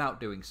without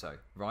doing so,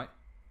 right?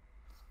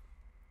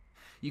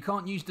 You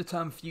can't use the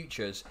term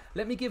futures.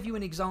 Let me give you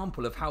an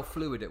example of how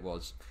fluid it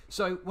was.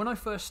 So when I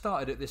first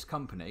started at this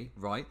company,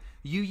 right,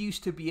 you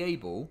used to be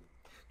able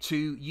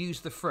to use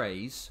the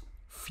phrase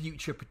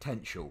future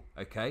potential,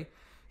 okay?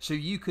 So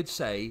you could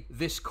say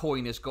this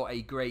coin has got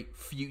a great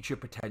future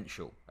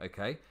potential,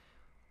 okay?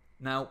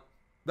 Now,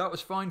 that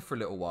was fine for a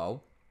little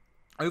while.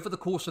 Over the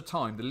course of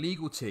time, the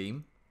legal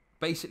team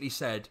basically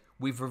said,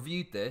 we've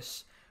reviewed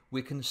this.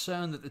 We're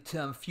concerned that the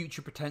term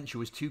future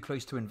potential is too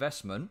close to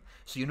investment,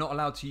 so you're not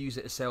allowed to use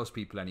it as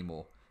salespeople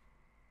anymore.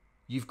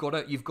 You've got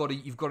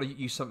to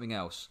use something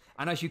else.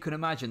 And as you can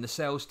imagine, the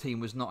sales team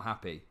was not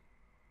happy.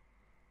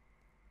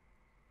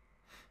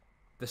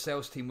 The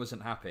sales team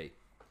wasn't happy.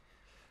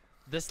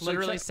 This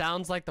literally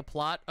sounds like the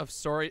plot of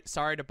Sorry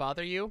to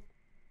Bother You.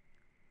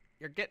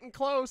 You're getting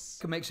close.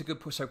 It makes a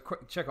good point. So,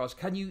 check us.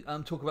 Can you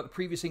talk about the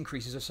previous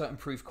increases of certain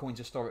proof coins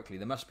historically?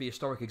 There must be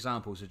historic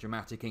examples of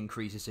dramatic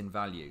increases in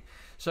value.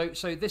 So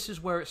this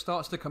is where it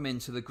starts to come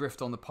into the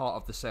grift on the part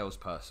of the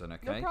salesperson.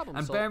 Okay. No problem.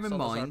 And bear in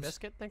mind,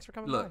 Biscuit. Thanks for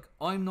coming look,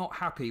 I'm not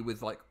happy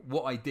with like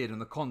what I did and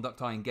the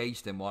conduct I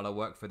engaged in while I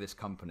worked for this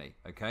company.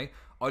 Okay.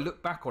 I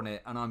look back on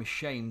it and I'm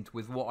ashamed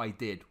with what I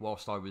did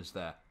whilst I was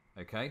there.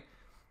 Okay.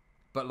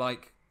 But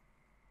like,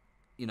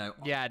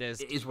 yeah, it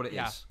is. It is what it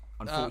is.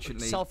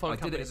 Unfortunately, cell phone I did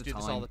it companies at the do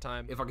this all the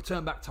time. If I could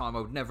turn back time,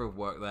 I would never have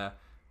worked there.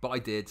 But I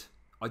did.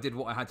 I did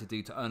what I had to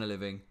do to earn a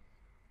living.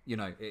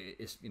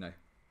 It's.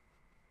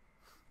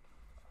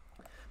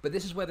 But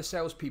this is where the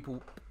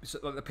salespeople,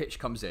 like the pitch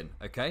comes in.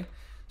 Okay,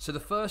 so the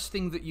first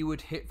thing that you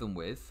would hit them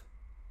with,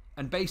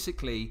 and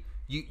basically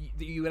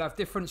you would have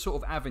different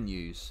sort of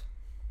avenues.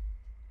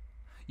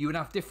 You would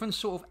have different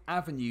sort of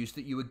avenues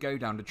that you would go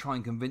down to try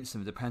and convince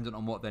them, dependent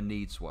on what their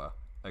needs were.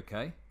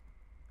 Okay.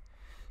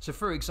 So,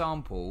 for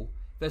example,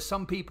 there's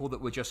some people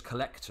that were just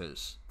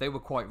collectors. They were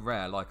quite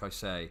rare, like I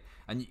say,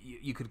 and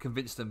you could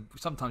convince them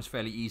sometimes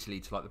fairly easily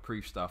to like the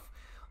proof stuff.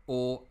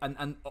 Or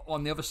and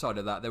on the other side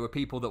of that, there were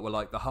people that were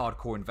like the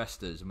hardcore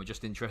investors and were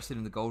just interested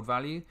in the gold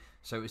value.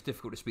 So it was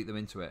difficult to speak them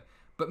into it.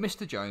 But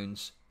Mr.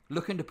 Jones,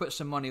 looking to put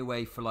some money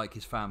away for like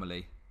his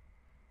family,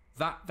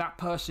 that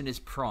person is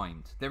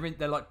primed.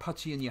 They're like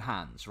putty in your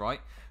hands,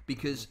 right?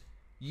 Because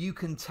you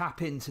can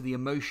tap into the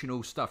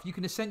emotional stuff. You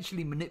can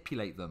essentially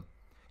manipulate them.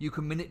 You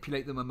can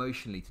manipulate them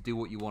emotionally to do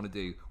what you want to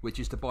do,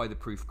 which is to buy the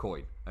proof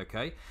coin.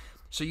 Okay,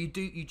 so you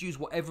use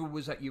whatever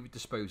was at your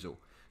disposal.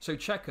 So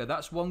Checker,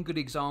 that's one good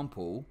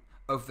example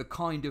of the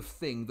kind of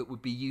thing that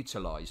would be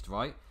utilized,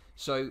 right?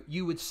 So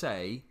you would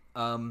say,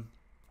 well,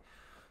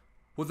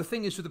 the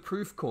thing is with the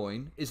proof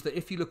coin is that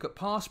if you look at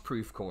past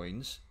proof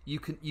coins, you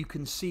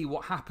can see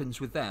what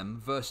happens with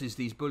them versus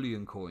these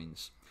bullion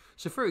coins.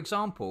 So for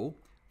example,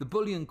 the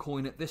bullion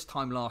coin at this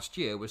time last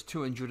year was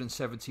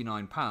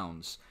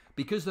 £279.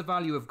 Because the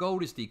value of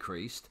gold is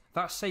decreased,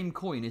 that same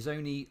coin is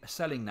only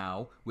selling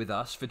now with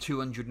us for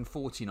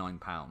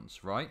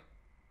 £249, right?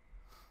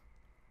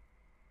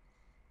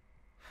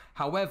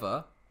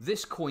 However,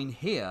 this coin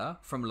here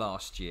from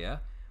last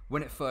year,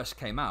 when it first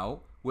came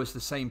out, was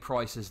the same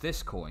price as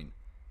this coin,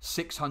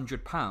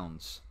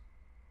 £600.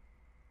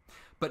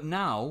 But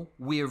now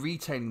we are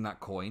retailing that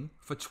coin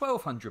for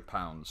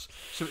 £1,200.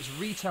 So its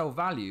retail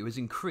value has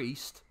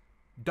increased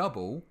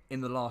double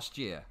in the last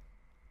year.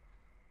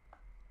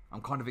 I'm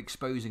kind of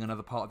exposing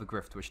another part of the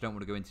grift, which I don't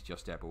want to go into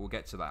just yet, but we'll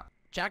get to that.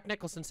 Jack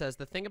Nicholson says,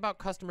 the thing about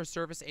customer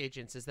service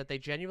agents is that they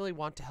genuinely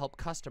want to help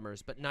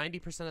customers, but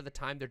 90% of the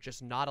time they're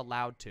just not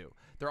allowed to.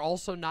 They're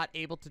also not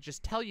able to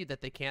just tell you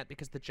that they can't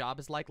because the job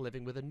is like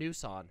living with a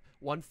noose on.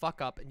 One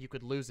fuck up and you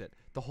could lose it.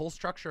 The whole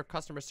structure of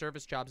customer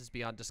service jobs is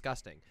beyond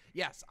disgusting.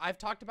 Yes, I've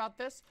talked about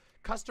this.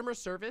 Customer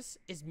service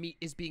is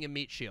being a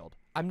meat shield.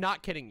 I'm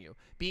not kidding you.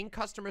 Being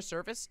customer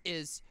service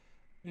is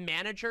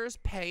managers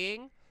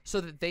paying so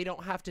that they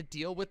don't have to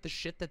deal with the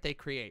shit that they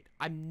create.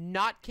 I'm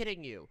not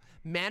kidding you.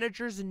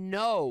 Managers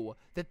know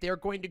that they're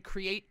going to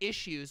create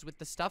issues with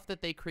the stuff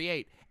that they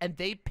create, and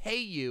they pay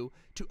you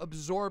to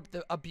absorb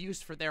the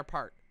abuse for their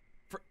part,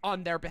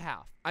 on their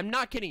behalf. I'm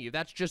not kidding you.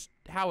 That's just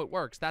how it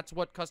works. That's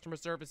what customer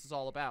service is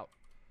all about.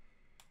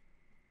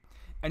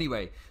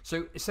 Anyway,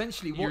 so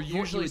essentially you're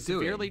usually what you're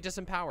severely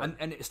doing, disempowered.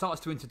 and it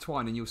starts to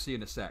intertwine, and you'll see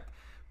in a sec.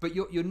 But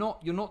you're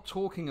not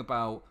talking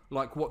about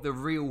like what the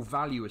real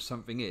value of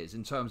something is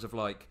in terms of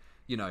like,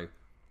 you know,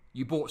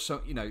 you bought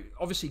some, you know,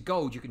 obviously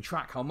gold, you can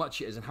track how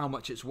much it is and how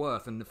much it's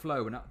worth and the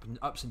flow and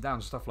ups and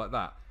downs and stuff like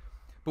that.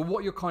 But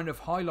what you're kind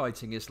of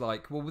highlighting is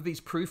like, well, with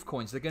these proof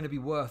coins, they're going to be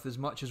worth as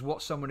much as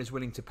what someone is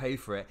willing to pay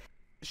for it.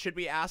 Should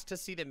we ask to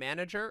see the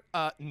manager?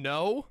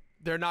 No,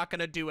 they're not going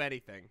to do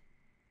anything.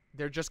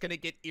 They're just going to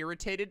get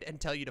irritated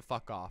and tell you to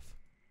fuck off.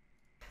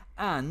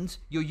 And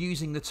you're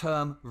using the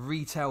term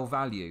retail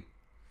value,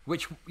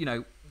 which, you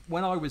know,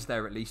 when I was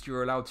there at least, you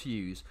were allowed to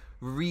use.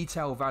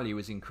 Retail value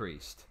is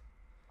increased.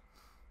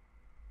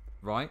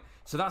 Right?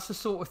 So that's the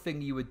sort of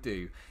thing you would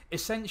do.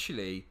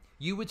 Essentially,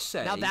 you would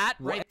say... Now that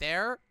right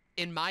there,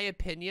 in my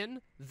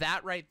opinion,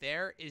 that right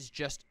there is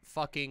just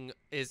fucking...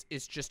 is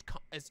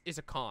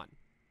a con.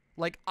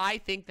 Like, I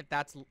think that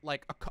that's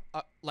like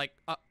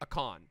a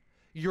con.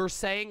 You're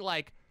saying,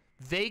 like,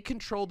 they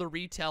control the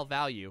retail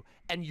value,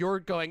 and you're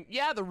going,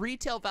 yeah, the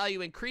retail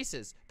value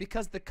increases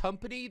because the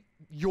company,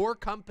 your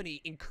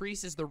company,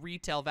 increases the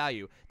retail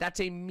value. That's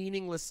a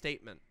meaningless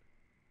statement.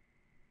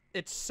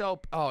 It's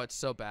so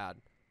bad.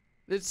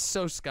 It's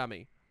so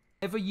scummy.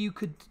 Whatever you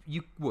could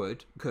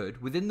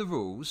within the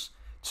rules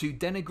to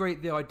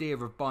denigrate the idea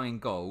of buying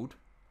gold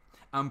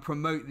and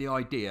promote the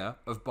idea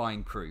of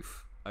buying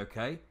proof.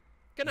 Okay.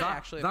 Good night,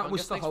 actually. That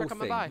was the whole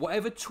thing. By.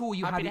 Whatever tool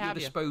you Happy had at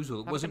your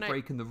disposal that wasn't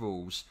breaking the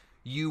rules,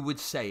 you would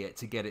say it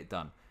to get it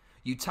done.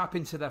 You tap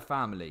into their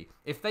family.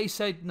 If they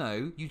said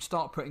no, you'd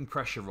start putting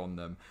pressure on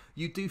them.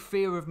 You do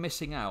fear of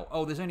missing out.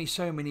 Oh, there's only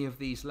so many of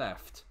these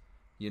left.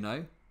 You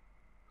know?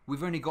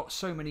 We've only got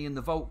so many in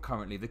the vault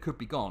currently. They could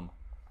be gone.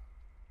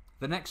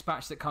 The next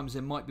batch that comes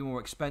in might be more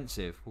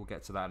expensive. We'll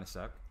get to that in a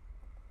sec.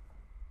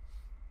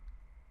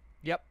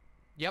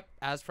 Yep.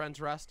 As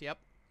friends rest. Yep.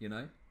 You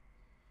know?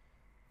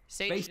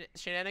 Saint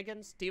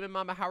Shenanigans, Demon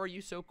Mama, how are you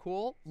so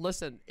cool?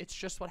 Listen, it's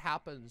just what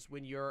happens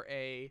when you're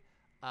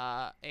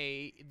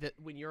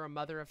when you're a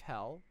mother of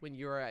hell, when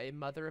you're a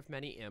mother of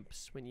many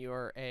imps, when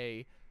you're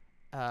you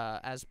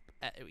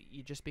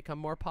just become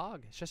more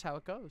pog. It's just how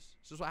it goes.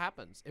 This is what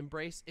happens.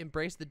 Embrace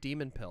the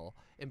demon pill.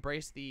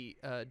 Embrace the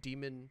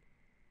demon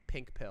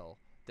pink pill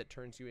that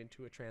turns you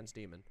into a trans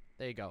demon.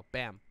 There you go.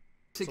 Bam.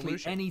 Basically,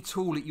 Solution. any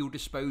tool at your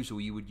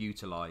disposal you would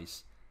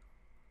utilize.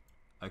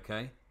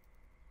 Okay?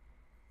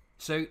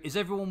 So, is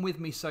everyone with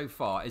me so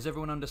far? Is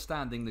everyone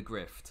understanding the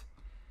grift?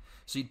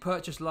 So, you'd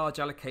purchase large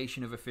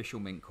allocation of official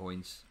mint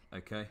coins.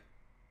 Okay?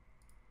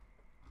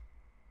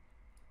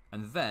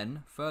 And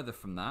then, further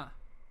from that,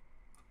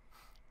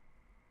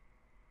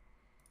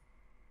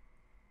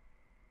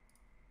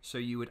 So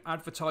you would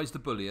advertise the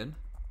bullion.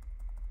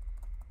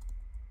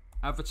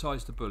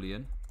 Advertise the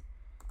bullion.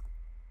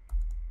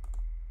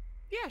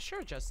 Yeah,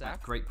 sure, just Zach.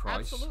 At great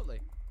price.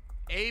 Absolutely.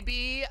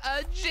 AB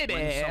Jimmy.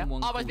 When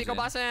someone Always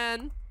calls be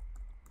bussin'.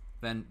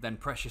 Then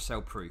pressure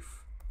sell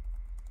proof.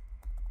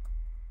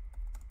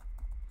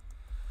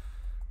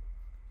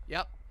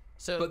 Yep.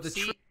 So But the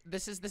see,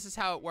 this is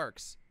how it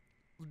works.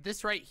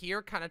 This right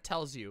here kind of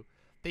tells you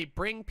they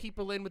bring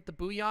people in with the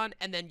bouillon,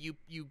 and then you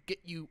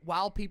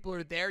while people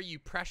are there, you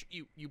pressure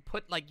you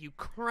put like you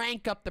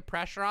crank up the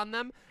pressure on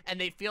them, and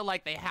they feel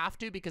like they have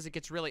to because it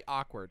gets really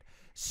awkward.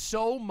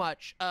 So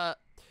much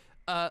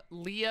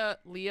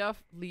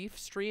Leaf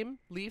Stream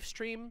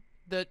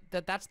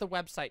that's the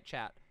website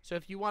chat. So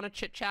if you want to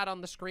chit chat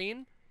on the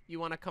screen, you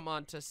want to come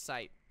onto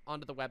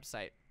the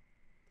website.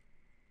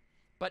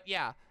 But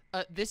yeah,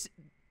 this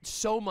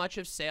so much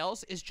of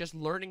sales is just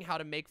learning how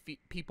to make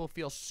people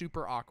feel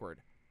super awkward.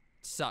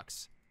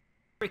 Sucks.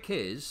 Trick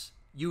is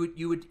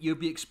you'd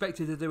be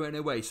expected to do it in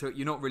a way so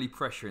you're not really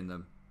pressuring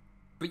them,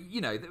 but you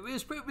know it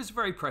was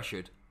very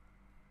pressured.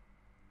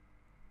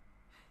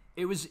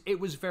 It was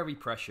very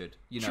pressured.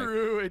 You know,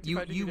 True.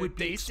 you would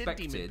be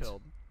expected.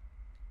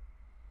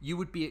 You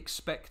would be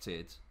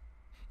expected.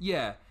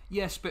 Yeah,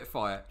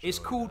 Spitfire. It's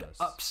called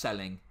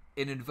upselling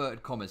in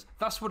inverted commas.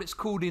 That's what it's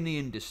called in the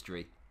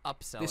industry.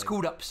 Upselling. It's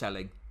called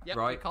upselling. Yep,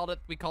 right?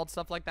 we called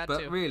stuff like that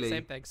but too. Really,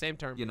 same thing, same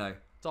term. You know,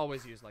 it's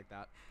always used like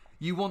that.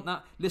 You want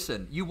that?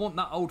 Listen, you want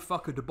that old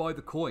fucker to buy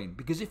the coin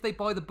because if they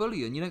buy the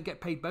bullion, you don't get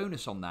paid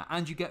bonus on that,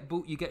 and you get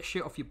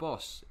shit off your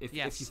boss if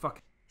you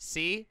fuck.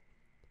 See,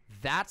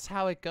 that's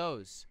how it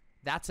goes.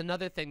 That's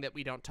another thing that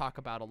we don't talk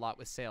about a lot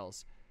with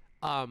sales.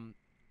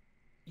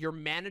 Your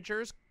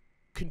managers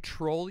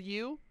control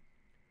you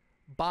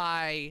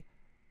by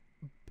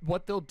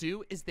what they'll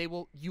do is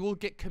you will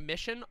get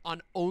commission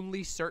on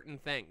only certain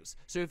things.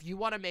 So if you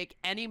want to make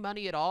any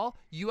money at all,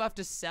 you have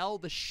to sell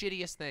the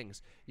shittiest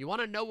things. You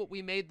want to know what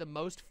we made the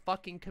most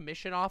fucking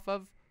commission off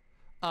of?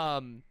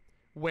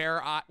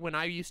 When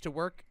I used to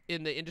work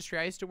in the industry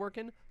I used to work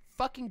in,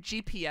 fucking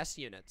GPS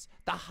units.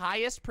 The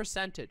highest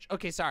percentage.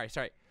 Okay, sorry.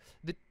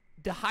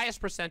 The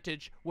highest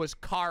percentage was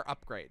car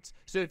upgrades.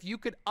 So if you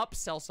could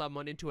upsell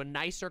someone into a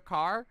nicer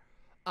car,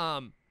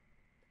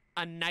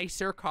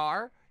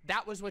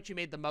 that was what you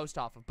made the most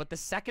off of. But the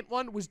second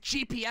one was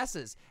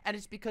GPSs. And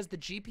it's because the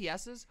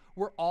GPSs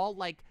were all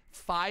like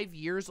 5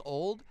 years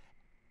old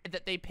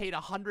that they paid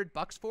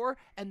 $100 for,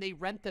 and they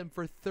rent them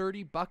for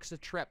 $30 a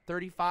trip,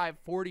 35,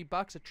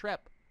 $40 a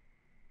trip.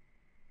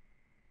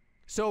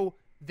 So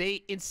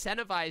they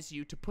incentivize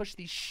you to push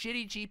these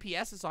shitty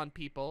GPSs on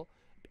people,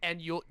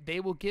 and they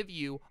will give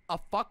you a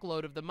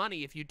fuckload of the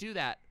money if you do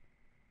that.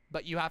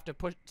 But you have to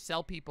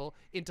sell people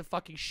into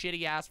fucking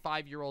shitty ass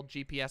 5-year-old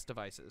GPS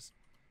devices.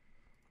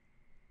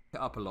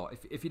 Up a lot.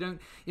 If you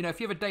don't, if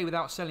you have a day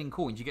without selling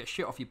coins, you get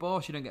shit off your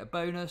boss. You don't get a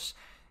bonus.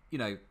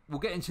 We'll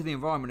get into the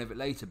environment of it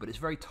later, but it's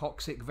very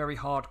toxic, very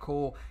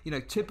hardcore.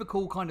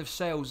 Typical kind of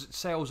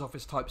sales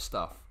office type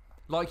stuff.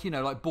 Like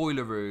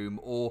Boiler Room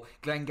or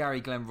Glengarry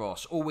Glen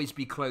Ross. Always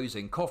be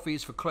closing.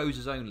 Coffees for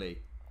closers only.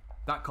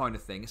 That kind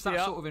of thing. It's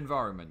that sort of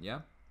environment, yeah.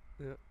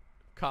 Yeah.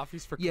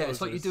 Coffees for closers. Yeah, it's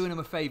like you're doing them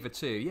a favour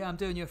too. Yeah, I'm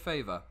doing you a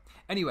favour.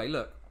 Anyway,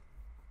 look.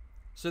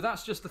 So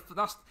that's just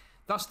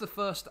that's the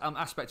first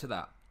aspect of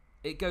that.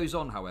 It goes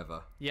on,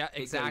 however. Yeah,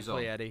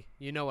 exactly, Eddie.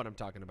 You know what I'm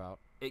talking about.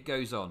 It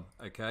goes on,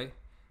 okay?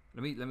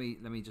 Let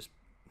me just.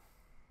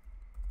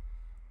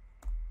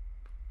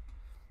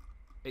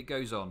 It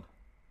goes on.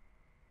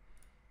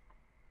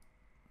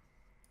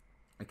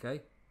 Okay.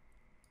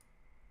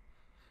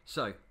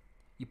 So,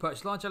 you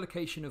purchase a large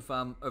allocation of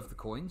the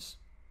coins,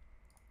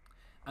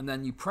 and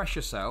then you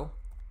pressure sell.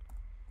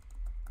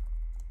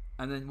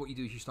 And then what you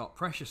do is you start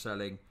pressure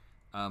selling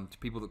to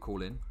people that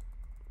call in.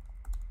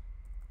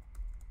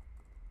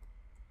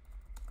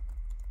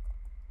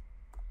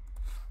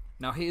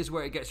 Now here's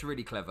where it gets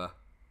really clever.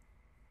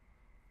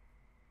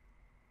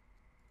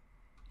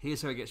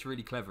 Here's where it gets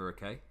really clever,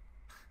 okay?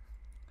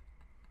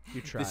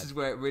 You tried. This is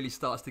where it really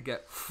starts to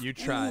get... You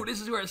tried. Ooh, this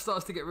is where it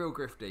starts to get real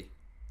grifty.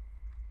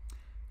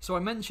 So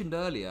I mentioned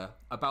earlier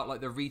about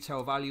like the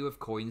retail value of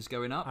coins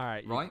going up, all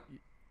right? Right?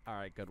 All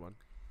right, good one.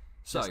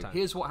 So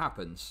here's what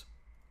happens.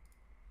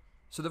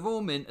 So the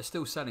Royal Mint are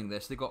still selling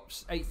this. They've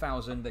got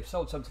 8,000. They've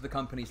sold some to the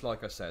companies,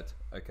 like I said,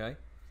 okay?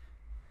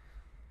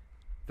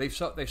 They've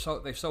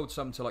sold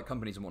some to like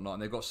companies and whatnot,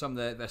 and they've got some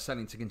they're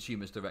selling to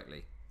consumers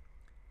directly.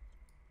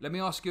 Let me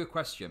ask you a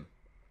question.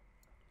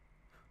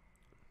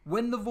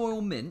 When the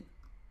Royal Mint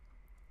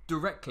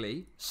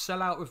directly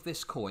sell out of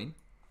this coin,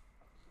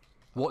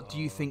 what do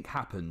you think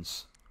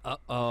happens?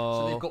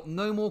 So they've got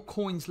no more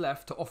coins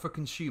left to offer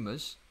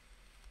consumers.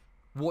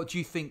 What do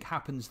you think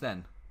happens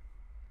then?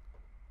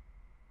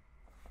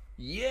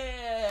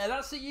 Yeah,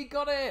 that's it. You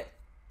got it.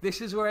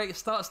 This is where it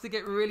starts to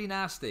get really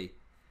nasty.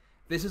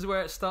 This is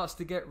where it starts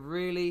to get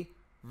really,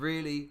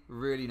 really,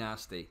 really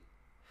nasty.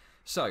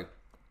 So,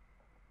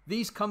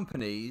 these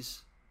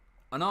companies,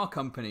 and our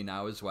company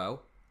now as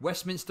well,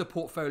 Westminster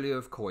Portfolio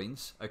of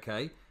Coins,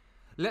 okay?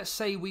 Let's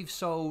say we've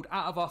sold,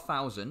 out of our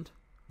 1,000,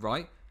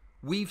 right?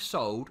 we've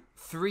sold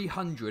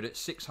 300 at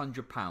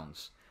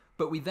 £600,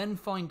 but we then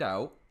find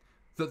out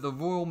that the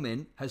Royal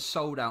Mint has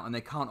sold out and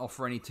they can't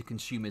offer any to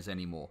consumers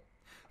anymore.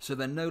 So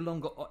they're no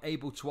longer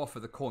able to offer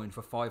the coin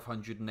for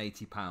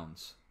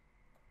 £580.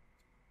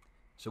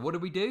 So what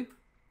do?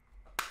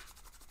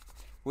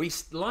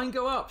 Line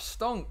go up,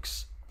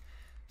 stonks.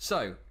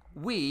 So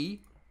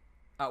we,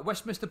 at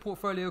Westminster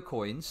Portfolio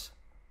Coins,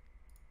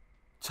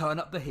 turn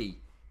up the heat.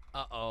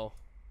 Uh-oh.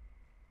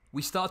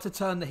 We start to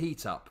turn the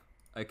heat up,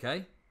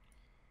 okay?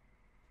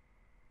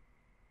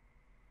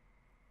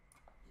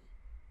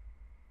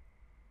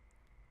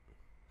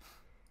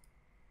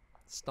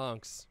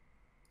 Stonks.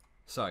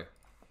 So,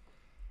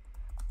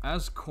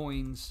 as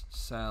coins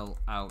sell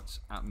out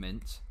at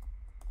Mint,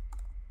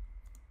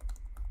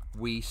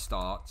 we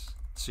start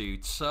to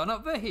turn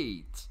up the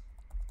heat.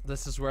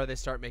 This is where they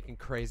start making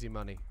crazy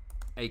money.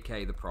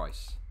 aka the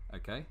price,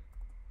 okay?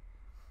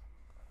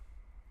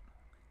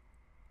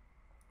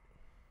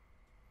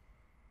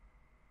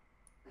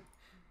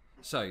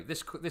 So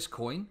this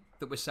coin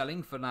that we're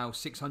selling for now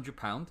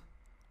 £600,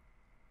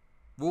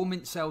 Royal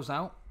Mint sells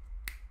out,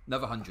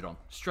 another 100 on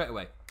straight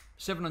away,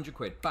 700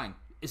 quid, bang.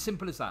 As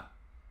simple as that.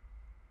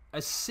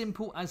 As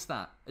simple as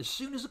that. As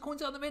soon as the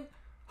coin's out of the mint,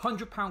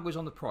 £100 goes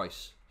on the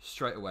price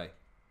straight away.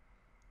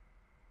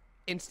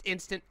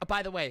 Instant. Oh,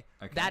 by the way,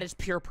 Okay. that is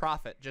pure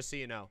profit. Just so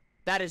you know,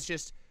 that is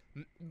just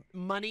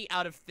money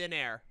out of thin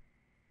air,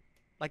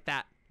 like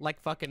that,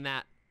 like fucking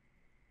that.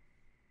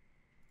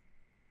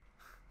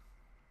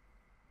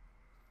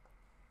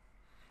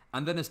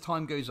 And then as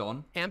time goes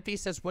on, Amphi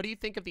says, "What do you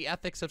think of the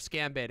ethics of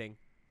scam baiting?"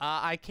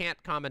 I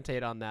can't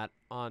commentate on that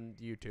on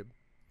YouTube.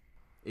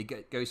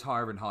 it goes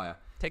higher and higher.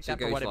 Take So that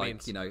for goes what it like,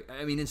 means. You know,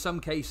 I mean, in some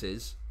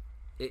cases,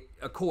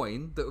 a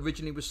coin that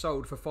originally was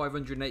sold for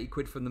 580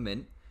 quid from the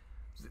mint,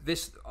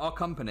 our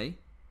company,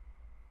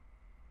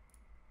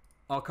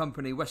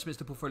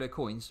 Westminster Portfolio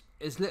Coins,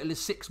 as little as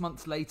 6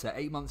 months later,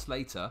 8 months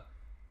later,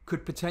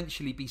 could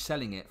potentially be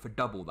selling it for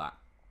double that.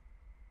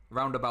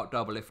 Round about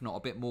double, if not a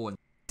bit more.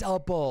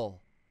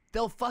 Double.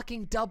 They'll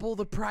fucking double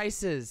the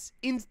prices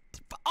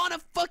on a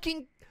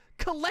fucking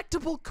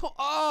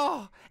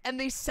collectible and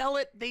they sell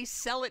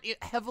it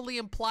heavily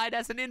implied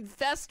as an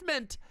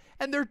investment,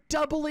 and they're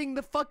doubling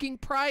the fucking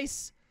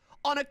price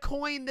on a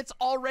coin that's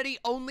already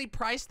only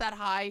priced that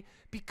high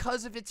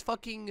because of its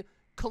fucking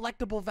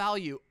collectible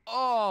value.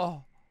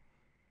 Some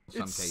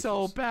It's cases.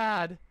 so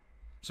bad.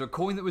 So a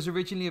coin that was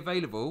originally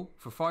available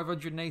for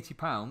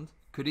 £580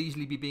 could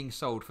easily be being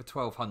sold for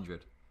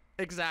 £1,200,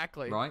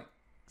 Exactly. right?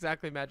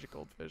 Exactly, Magic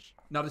Goldfish.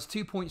 Now, there's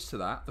 2 points to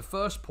that. The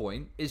first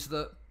point is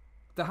that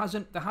there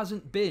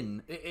hasn't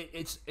been.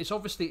 It's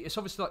obviously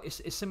like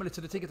it's similar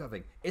to the ticket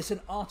thing.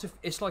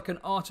 It's like an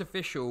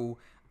artificial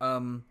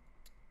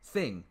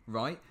thing,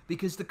 right?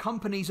 Because the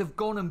companies have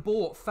gone and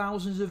bought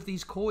thousands of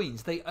these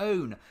coins. They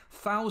own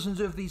thousands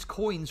of these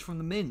coins from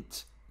the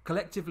mint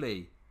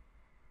collectively,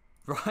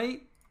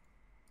 right?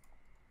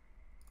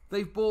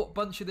 They've bought a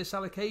bunch of this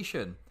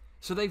allocation.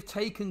 So they've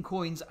taken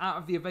coins out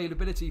of the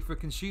availability for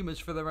consumers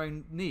for their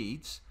own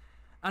needs,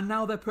 and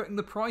now they're putting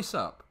the price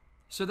up.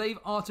 So they've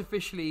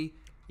artificially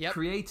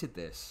created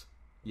this.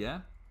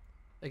 Yeah?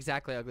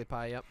 Exactly, Ugly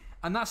Pie, yep.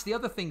 And that's the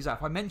other thing,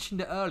 Zap. I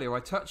mentioned it earlier. I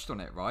touched on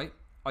it, right?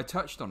 I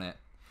touched on it.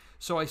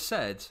 So I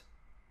said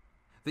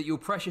that you'll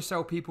pressure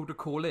sell people to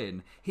call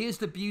in. Here's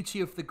the beauty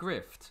of the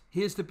grift.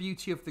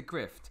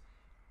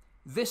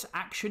 This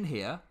action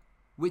here,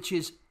 which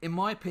is, in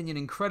my opinion,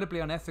 incredibly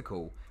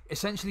unethical,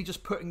 essentially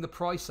just putting the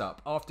price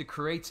up after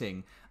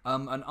creating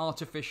an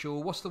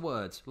artificial, what's the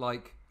word?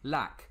 Like,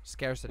 lack.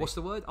 Scarcity. What's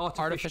the word?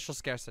 Artificial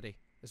scarcity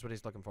is what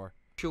he's looking for.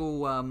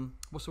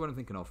 What's the word I'm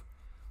thinking of?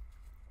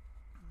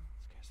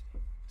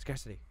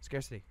 Scarcity.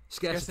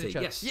 Scarcity,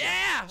 check. yes.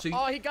 Yeah! So,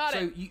 he got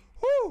it.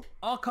 Woo!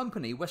 Our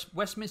company,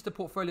 Westminster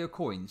Portfolio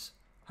Coins,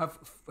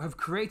 have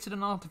created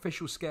an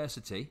artificial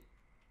scarcity.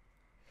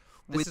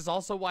 This is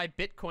also why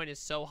Bitcoin is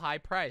so high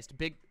priced.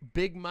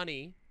 Big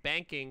money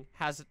banking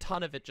has a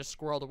ton of it just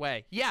squirreled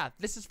away. Yeah,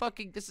 this is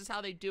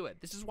how they do it.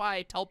 This is why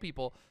I tell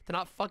people to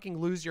not fucking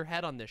lose your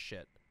head on this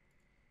shit.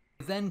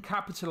 Then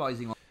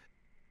capitalizing on.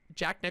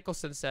 Jack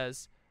Nicholson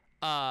says,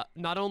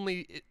 not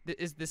only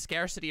is the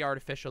scarcity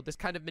artificial, this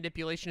kind of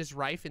manipulation is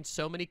rife in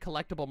so many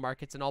collectible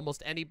markets, and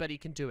almost anybody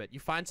can do it. You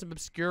find some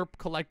obscure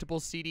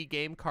collectible CD,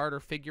 game card, or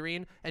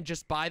figurine and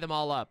just buy them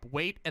all up.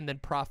 Wait and then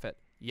profit.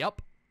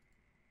 Yup.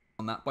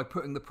 On that by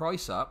putting the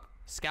price up.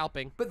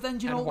 Scalping. But then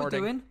do you know what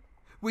hoarding. we're doing?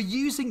 We're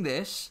using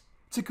this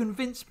to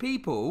convince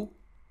people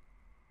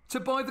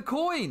to buy the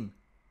coin.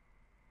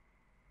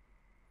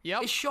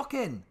 Yep. It's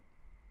shocking.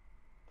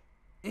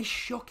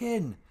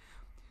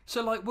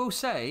 So, like, we'll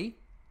say,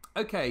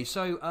 okay,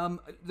 so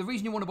the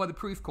reason you want to buy the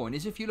proof coin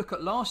is if you look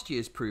at last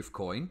year's proof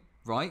coin,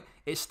 right?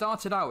 It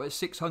started out at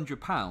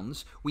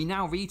 £600. We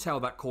now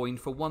retail that coin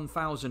for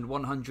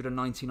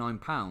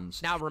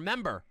 £1,199. Now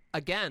remember,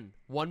 again,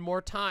 one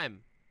more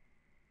time.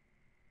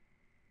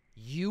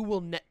 You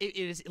will it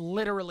is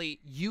literally,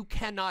 you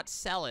cannot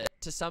sell it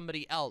to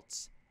somebody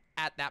else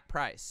at that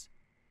price.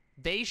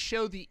 They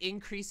show the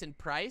increase in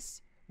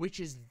price which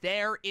is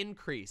their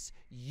increase,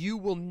 you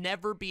will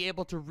never be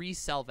able to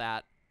resell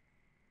that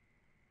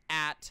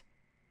at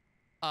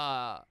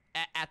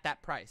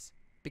that price,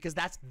 because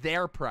that's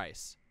their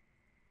price.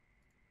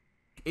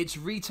 Its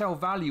retail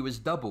value is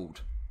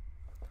doubled.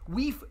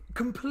 We've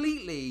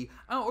completely,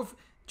 out of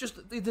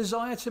just the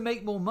desire to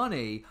make more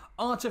money,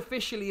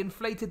 artificially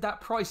inflated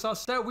that price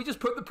ourselves. We just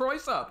put the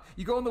price up.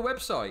 You go on the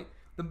website.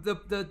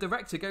 The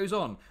director goes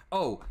on.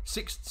 Oh,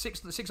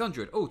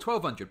 600. Oh,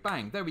 1200.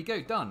 Bang. There we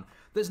go. Done.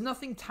 There's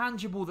nothing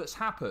tangible that's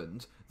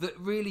happened that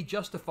really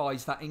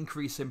justifies that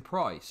increase in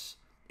price.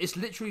 It's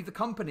literally the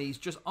companies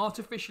just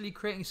artificially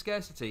creating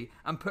scarcity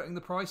and putting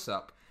the price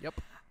up. Yep.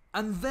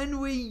 And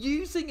then we're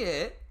using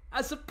it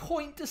as a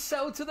point to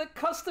sell to the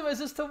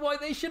customers as to why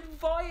they should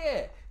buy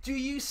it. Do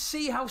you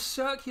see how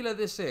circular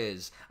this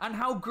is and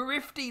how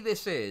grifty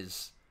this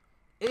is?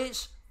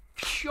 It's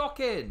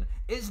shocking.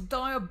 It's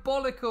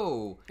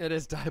diabolical. It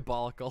is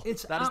diabolical.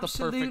 It's that is the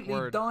perfect absolutely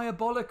word.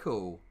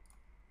 diabolical.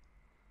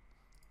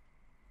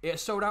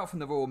 It's sold out from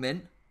the Royal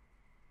Mint.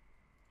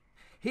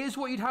 Here's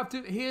what you'd have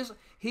to.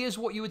 Here's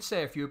what you would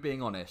say if you were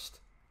being honest.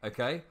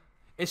 Okay,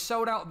 it's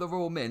sold out at the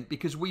Royal Mint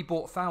because we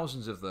bought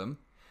thousands of them.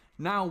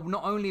 Now,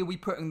 not only are we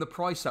putting the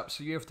price up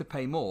so you have to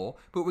pay more,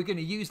 but we're going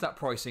to use that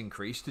price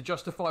increase to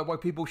justify why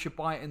people should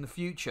buy it in the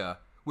future.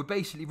 We're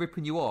basically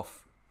ripping you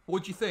off.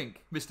 What do you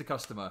think, Mr.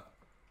 Customer?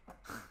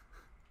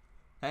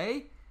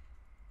 Hey?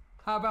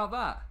 How about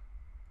that?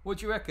 What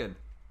do you reckon?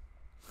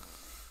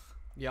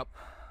 Yep.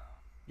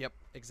 Yep,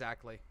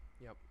 exactly.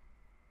 Yep.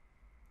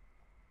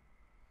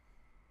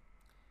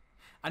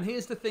 And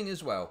here's the thing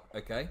as well,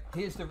 okay?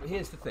 Here's the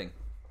thing.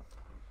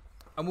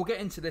 And we'll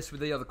get into this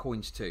with the other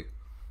coins too.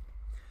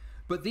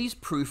 But these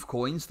proof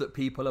coins that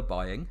people are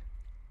buying,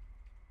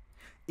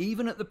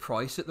 even at the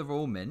price at the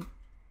Royal Mint,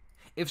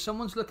 if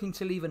someone's looking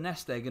to leave a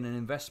nest egg in an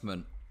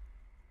investment,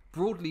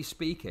 broadly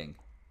speaking,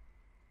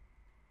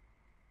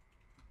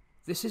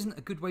 this isn't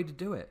a good way to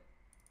do it.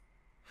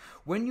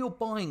 When you're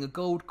buying a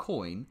gold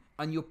coin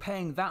and you're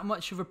paying that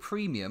much of a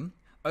premium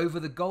over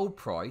the gold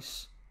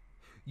price,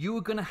 you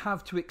are going to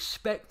have to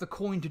expect the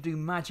coin to do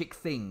magic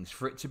things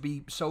for it to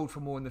be sold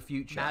for more in the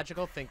future.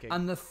 Magical thinking.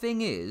 And the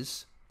thing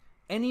is,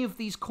 any of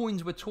these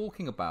coins we're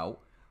talking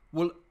about,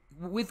 will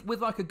with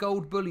like a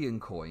gold bullion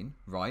coin,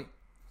 right?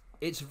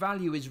 Its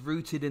value is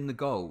rooted in the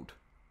gold.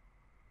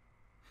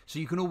 So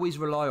you can always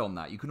rely on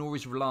that. You can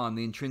always rely on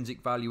the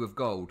intrinsic value of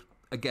gold.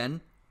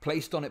 Again,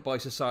 placed on it by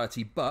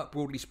society, but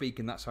broadly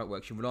speaking, that's how it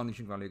works. You rely on the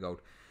intrinsic value of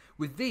gold.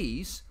 With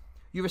these,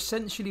 you're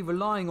essentially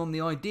relying on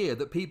the idea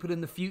that people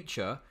in the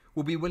future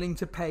will be willing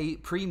to pay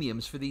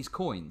premiums for these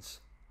coins.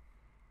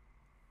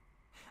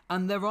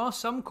 And there are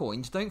some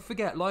coins, don't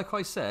forget, like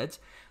I said,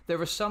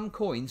 there are some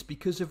coins,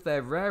 because of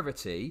their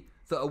rarity,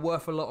 that are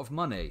worth a lot of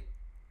money.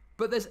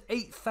 But there's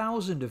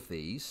 8,000 of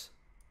these.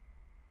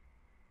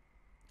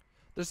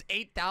 There's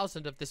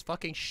 8,000 of this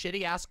fucking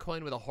shitty ass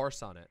coin with a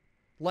horse on it.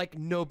 Like,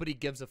 nobody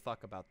gives a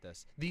fuck about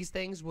this. These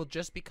things will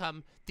just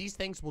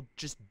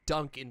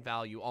dunk in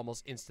value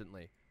almost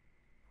instantly.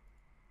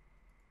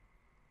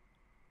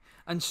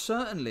 And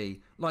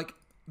certainly, like,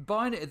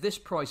 buying it at this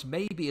price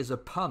maybe is a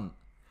punt.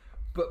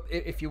 But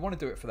if you want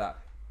to do it for that,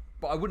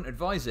 but I wouldn't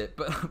advise it.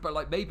 But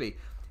like maybe.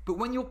 But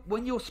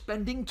when you're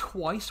spending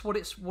twice what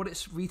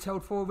it's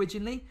retailed for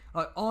originally,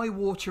 like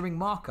eye-watering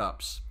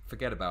markups,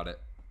 forget about it.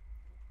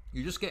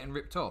 You're just getting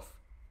ripped off.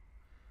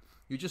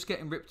 You're just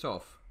getting ripped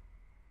off.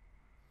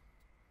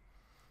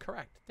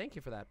 Correct. Thank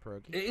you for that,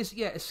 Pierogi. It is,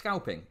 yeah. It's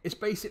scalping. It's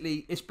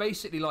basically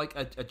like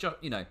a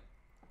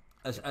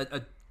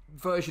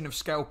version of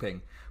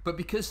scalping. But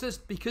because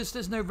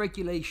there's no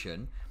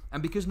regulation.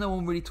 And because no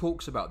one really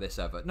talks about this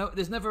ever,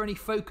 there's never any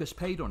focus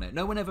paid on it.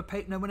 No one ever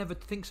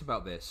thinks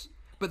about this.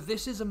 But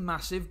this is a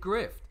massive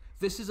grift.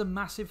 This is a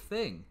massive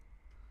thing.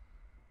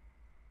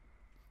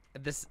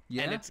 And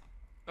it's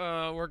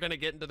we're gonna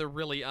get into the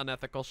really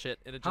unethical shit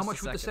in just a second. How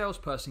much would the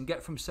salesperson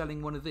get from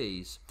selling one of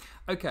these?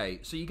 Okay,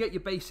 so you get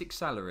your basic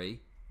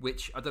salary,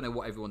 which I don't know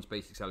what everyone's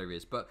basic salary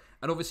is,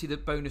 and obviously the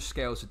bonus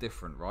scales are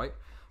different, right?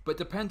 But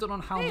depending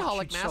on how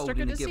much you sold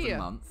in a given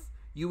month,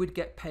 you would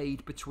get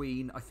paid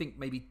between, I think,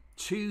 maybe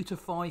 2 to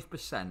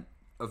 5%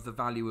 of the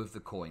value of the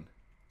coin.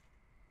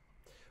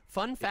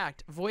 Fun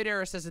fact, Void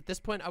Era says at this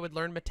point I would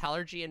learn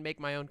metallurgy and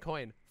make my own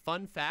coin.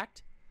 Fun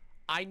fact,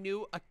 I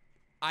knew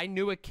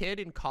a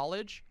kid in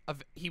college,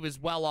 he was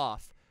well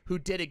off, who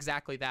did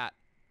exactly that.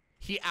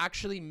 He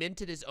actually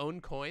minted his own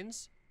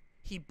coins.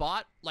 He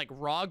bought like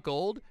raw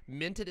gold,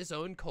 minted his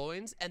own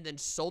coins, and then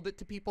sold it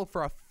to people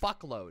for a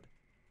fuckload.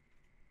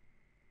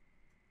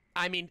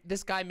 I mean,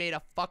 this guy made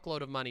a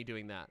fuckload of money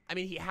doing that. I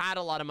mean, he had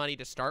a lot of money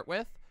to start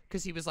with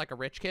because he was like a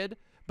rich kid,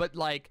 but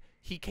like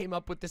he came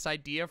up with this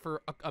idea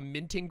for a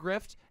minting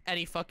grift and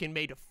he fucking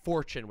made a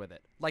fortune with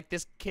it. Like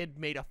this kid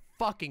made a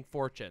fucking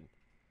fortune.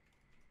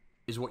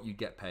 Is what you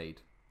get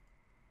paid.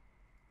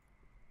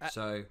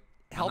 So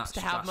helps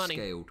to have money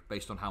scaled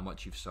based on how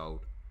much you've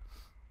sold.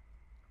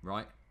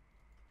 Right?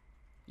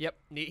 Yep,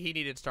 he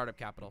needed startup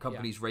capital.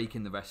 Company's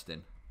raking the rest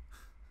in.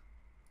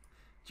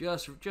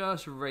 Just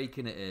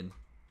raking it in.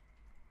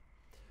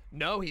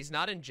 No, he's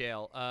not in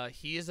jail.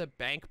 He is a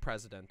bank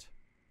president.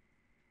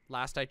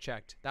 Last I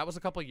checked. That was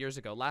a couple years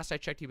ago. Last I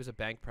checked, he was a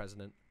bank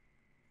president.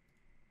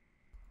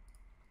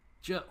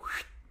 Just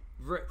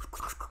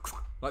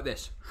like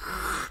this.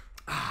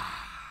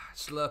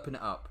 Slurping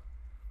it up.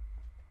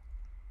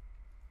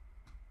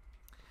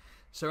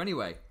 So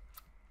anyway,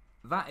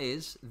 that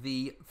is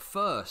the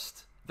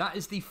first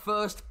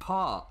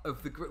part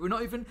of the...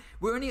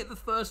 We're only at the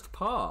first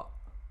part.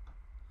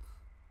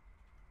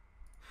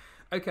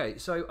 Okay,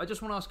 so I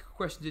just want to ask a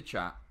question to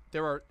chat.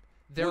 There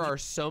are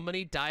so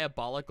many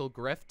diabolical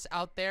grifts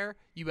out there,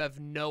 you have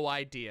no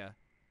idea.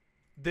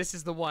 This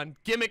is the one.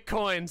 Gimmick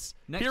coins.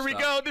 Here we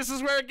go. This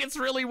is where it gets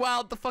really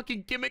wild. The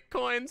fucking gimmick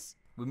coins.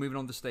 We're moving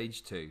on to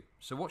stage 2.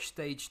 So watch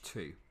stage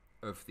 2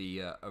 of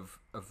the of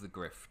the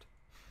grift.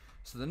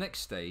 So the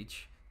next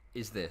stage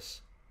is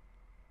this.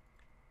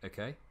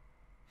 Okay?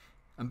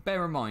 And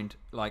bear in mind,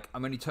 like,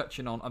 I'm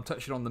touching on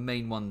the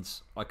main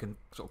ones I can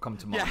sort of come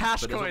to mind. Yeah,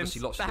 hash but there's coins.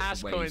 obviously lots The of hash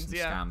different ways coins, and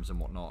yeah. scams and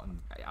whatnot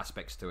and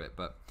aspects to it.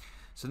 But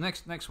so the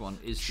next one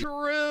is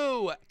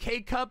True.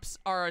 K-cups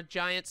are a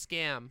giant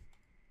scam.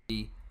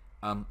 the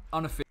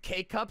unofficial.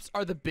 K-cups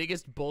are the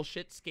biggest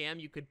bullshit scam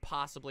you could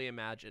possibly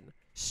imagine.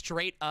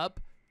 Straight up,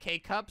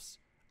 K-cups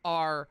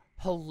are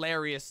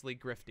hilariously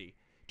grifty.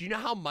 Do you know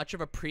how much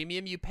of a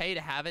premium you pay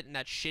to have it in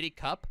that shitty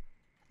cup?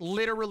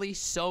 Literally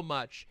so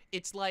much.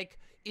 It's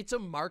a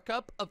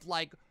markup of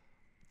like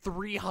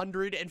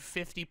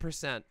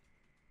 350%.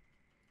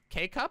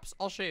 K-cups?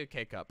 I'll show you a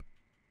K-cup.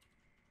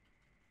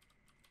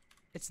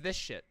 It's this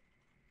shit.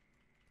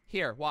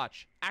 Here,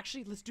 watch.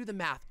 Actually, let's do the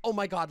math. Oh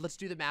my god, let's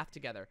do the math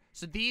together.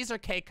 So these are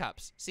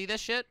K-cups. See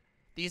this shit?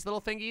 These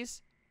little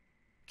thingies?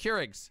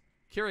 Keurigs.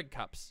 Keurig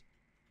cups.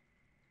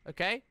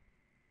 Okay?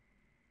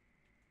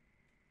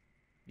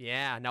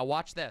 Yeah, now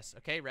watch this.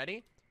 Okay,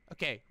 ready?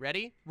 Okay,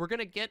 ready? We're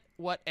gonna get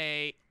what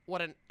an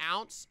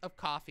ounce of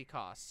coffee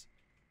costs.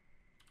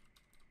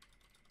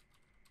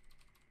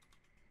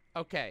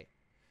 Okay,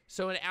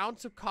 so an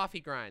ounce of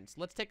coffee grinds.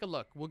 Let's take a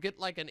look. We'll get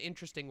like an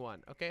interesting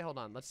one. Okay, hold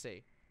on. Let's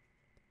see.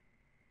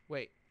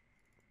 Wait,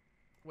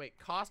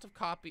 cost of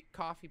coffee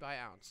by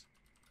ounce.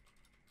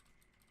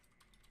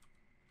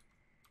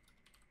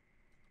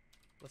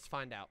 Let's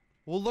find out.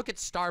 We'll look at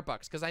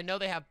Starbucks, because I know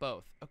they have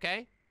both,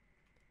 okay?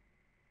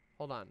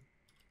 Hold on.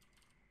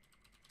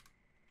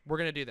 We're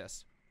gonna do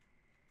this.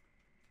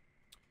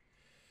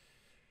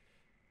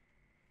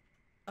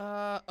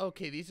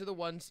 Okay, these are the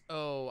ones.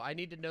 Oh, I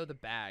need to know the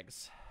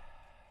bags.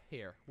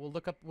 Here, we'll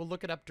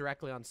look it up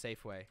directly on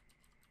Safeway.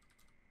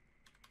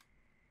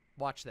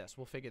 Watch this.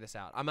 We'll figure this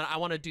out. I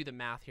want to do the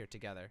math here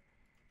together.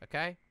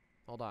 Okay?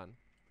 Hold on.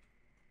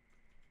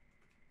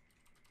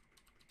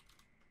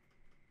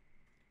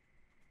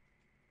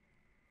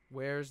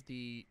 Where's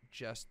the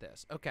just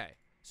this? Okay.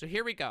 So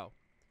here we go.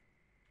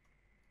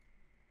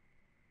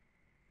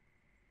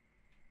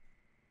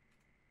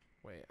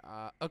 Wait,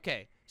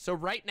 okay. So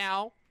right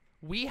now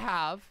we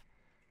have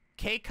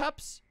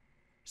K-cups.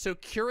 So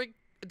Keurig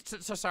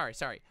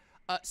sorry.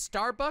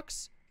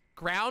 Starbucks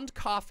ground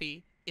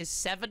coffee is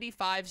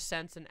 75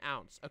 cents an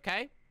ounce,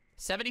 okay?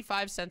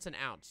 75 cents an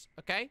ounce,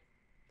 okay?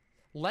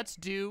 Let's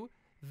do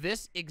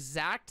this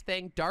exact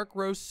thing, dark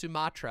roast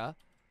Sumatra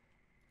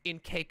in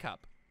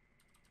K-cup.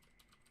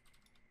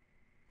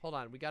 Hold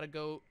on, we gotta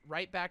go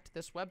right back to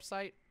this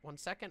website. 1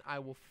 second, I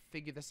will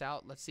figure this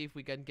out. Let's see if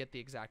we can get the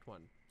exact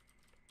one.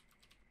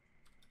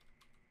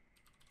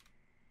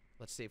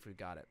 Let's see if we've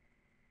got it.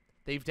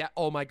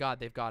 Oh my god,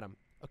 they've got them.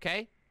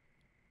 Okay?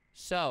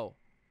 So,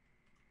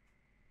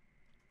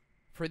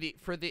 for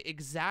the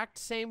exact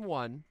same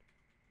one,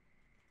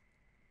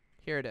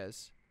 here it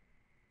is.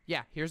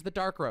 Yeah, here's the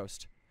dark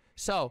roast.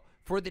 So,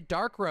 for the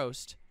dark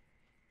roast,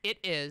 it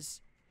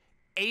is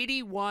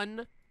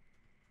 81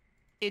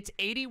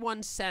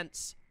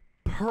 cents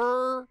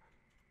per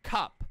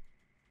cup.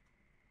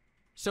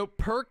 So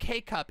per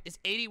K-cup is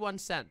 81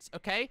 cents,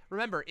 okay?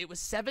 Remember, it was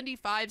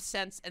 75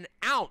 cents an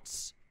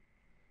ounce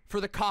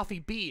for the coffee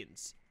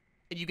beans,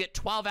 and you get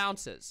 12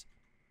 ounces.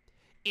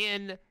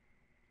 In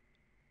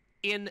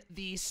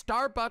the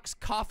Starbucks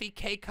coffee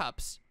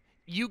K-cups,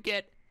 you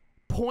get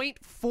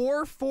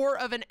 0.44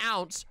 of an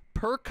ounce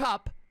per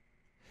cup,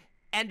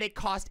 and they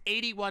cost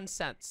 81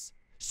 cents.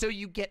 So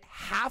you get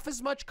half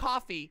as much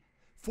coffee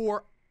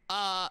for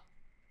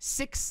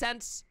 6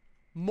 cents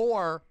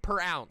more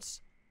per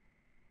ounce.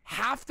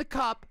 Half the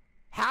cup,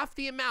 half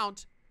the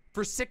amount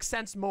for 6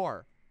 cents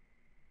more.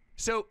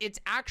 So it's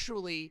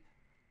actually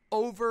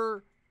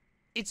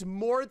it's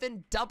more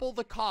than double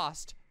the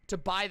cost to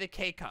buy the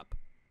K-cup.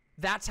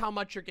 That's how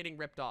much you're getting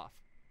ripped off.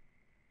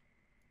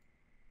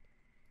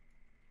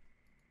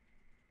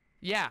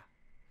 Yeah.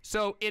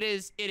 So it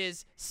is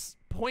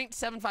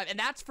 0.75, and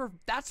that's for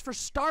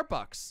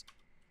Starbucks.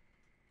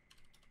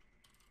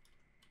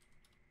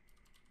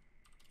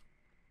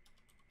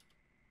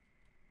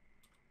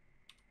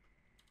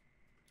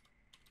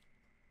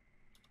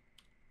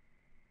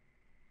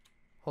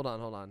 Hold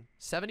on.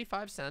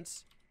 75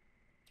 cents.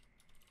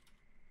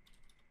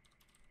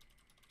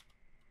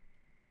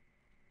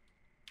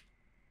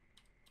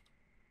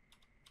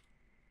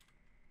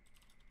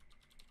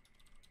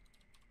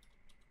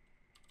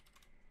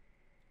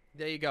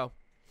 There you go.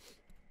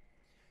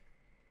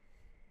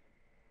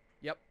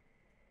 Yep.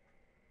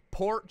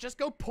 Just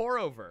go pour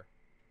over.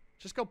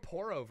 Just go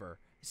pour over.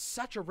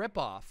 Such a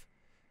ripoff.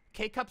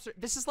 K-cups are,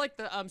 this is like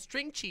the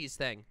string cheese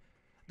thing.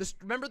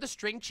 Remember the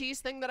string cheese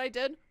thing that I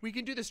did? We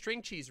can do the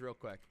string cheese real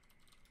quick.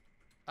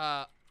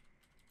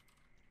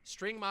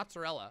 String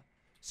mozzarella.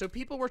 So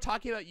people were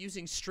talking about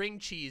using string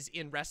cheese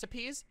in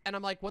recipes, and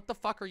I'm like, what the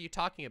fuck are you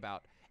talking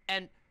about?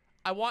 And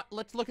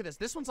let's look at this.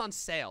 This one's on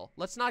sale.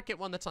 Let's not get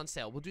one that's on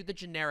sale. We'll do the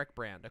generic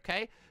brand,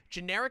 okay?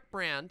 Generic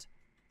brand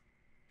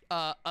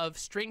of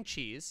string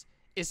cheese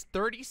is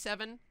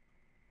 37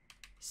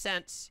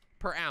 cents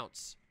per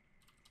ounce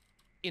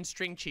in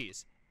string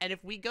cheese. And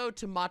if we go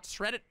to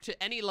mozzarella,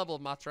 to any level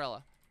of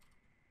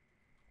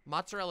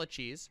mozzarella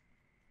cheese,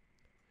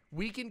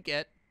 we can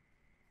get,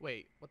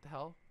 wait, what the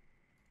hell?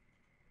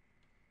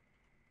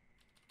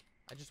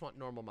 I just want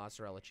normal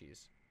mozzarella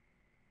cheese.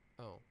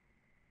 Oh.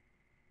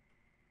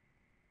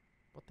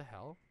 What the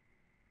hell?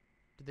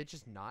 Did they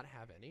just not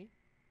have any?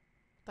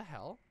 What the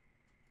hell?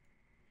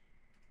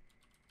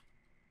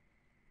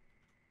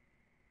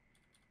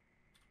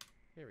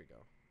 Here we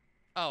go.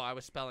 Oh, I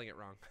was spelling it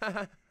wrong.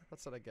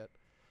 That's what I get.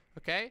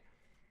 Okay?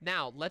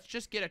 Now, let's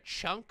just get a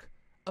chunk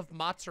of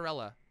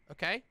mozzarella,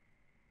 okay?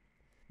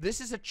 This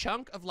is a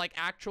chunk of, like,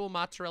 actual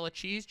mozzarella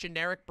cheese,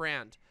 generic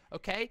brand,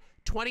 okay?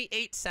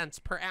 28 cents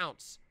per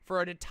ounce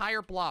for an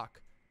entire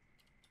block.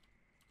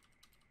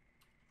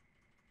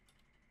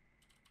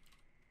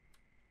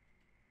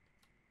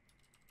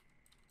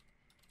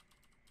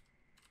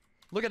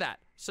 Look at that.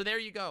 So there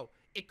you go.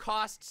 It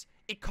costs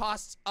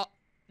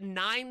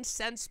 9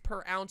 cents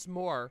per ounce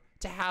more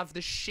to have the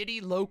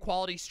shitty low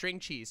quality string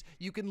cheese.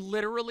 You can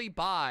literally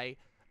buy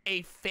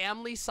a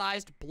family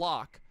sized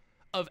block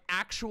of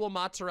actual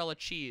mozzarella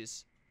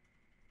cheese.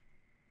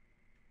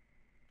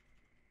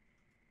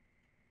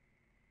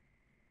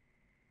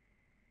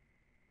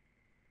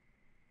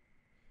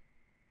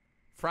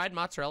 Fried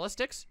mozzarella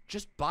sticks?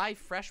 Just buy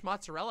fresh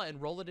mozzarella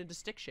and roll it into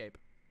stick shape.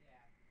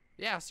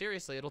 Yeah,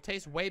 seriously, it'll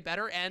taste way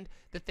better. And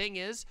the thing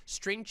is,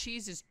 string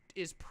cheese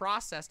is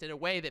processed in a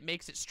way that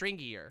makes it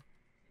stringier.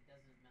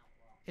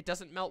 It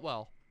doesn't melt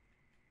well.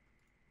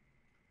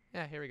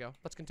 Yeah, here we go.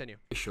 Let's continue.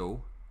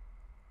 Official.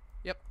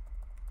 Yep.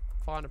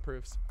 Fawn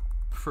approves.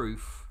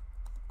 Proof,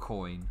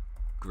 coin,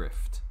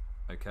 grift.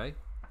 Okay.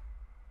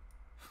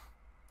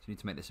 So you need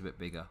to make this a bit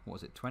bigger. What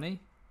was it? 20?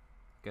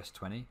 Guess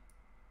 20.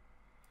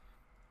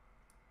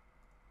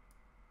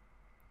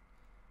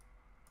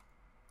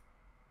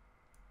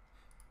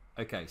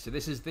 Okay, so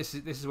this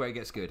is where it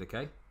gets good,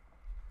 okay?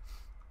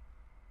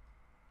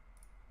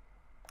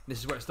 This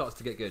is where it starts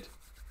to get good.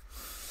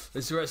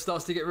 This is where it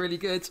starts to get really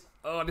good.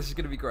 Oh, this is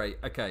going to be great.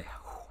 Okay.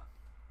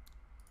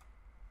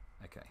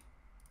 Okay.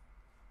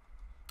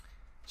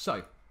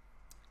 So,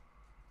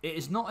 it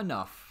is not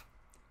enough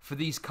for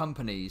these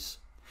companies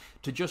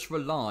to just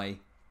rely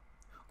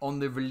on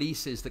the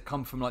releases that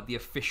come from, like, the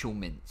official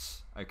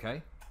mints,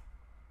 okay?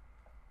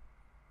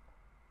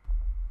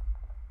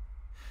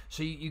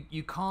 So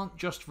you can't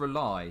just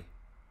rely.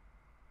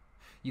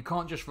 You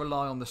can't just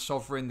rely on the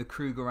Sovereign, the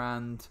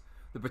Krugerrand,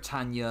 the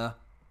Britannia,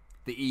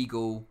 the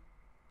Eagle,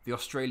 the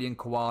Australian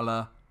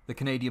Koala, the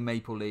Canadian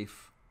Maple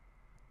Leaf.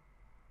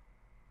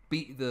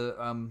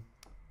 The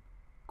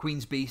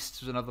Queen's Beast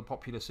was another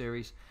popular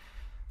series.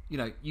 You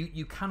know,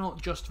 you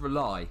cannot just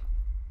rely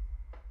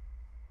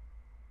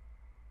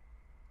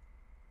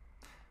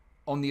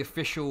on the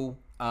official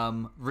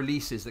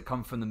releases that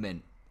come from the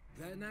mint.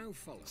 They're now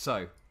following.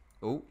 So.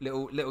 Oh,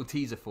 little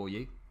teaser for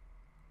you.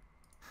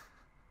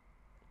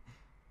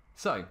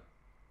 So,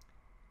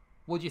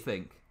 what do you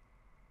think?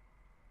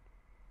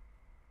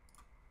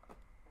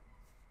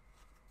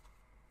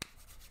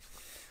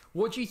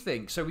 What do you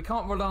think? So we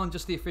can't rely on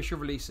just the official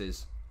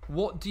releases.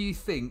 What do you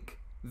think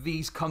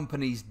these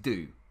companies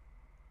do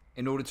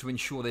in order to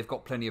ensure they've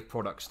got plenty of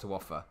products to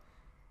offer?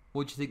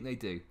 What do you think they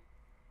do?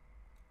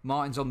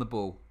 Martin's on the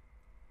ball.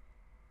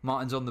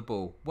 Martin's on the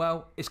ball.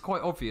 Well, it's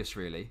quite obvious,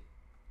 really.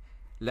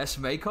 Let's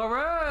make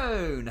our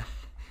own.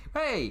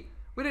 Hey,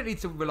 we don't need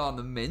to rely on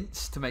the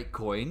mints to make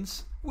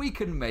coins. We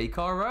can make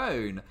our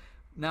own.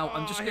 Now,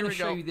 I'm just going to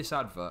show you this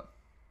advert.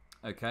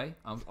 Okay?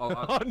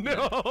 Oh,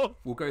 no.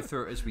 We'll go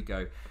through it as we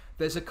go.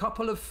 There's a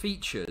couple of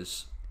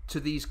features to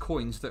these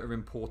coins that are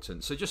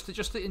important. So just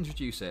to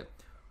introduce it.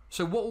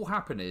 So what will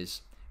happen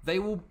is they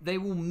will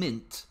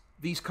mint.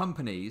 These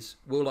companies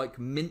will, like,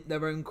 mint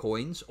their own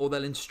coins, or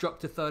they'll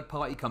instruct a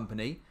third-party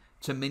company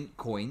to mint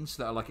coins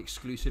that are, like,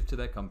 exclusive to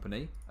their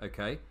company.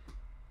 Okay,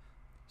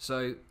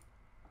 so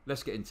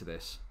let's get into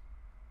this.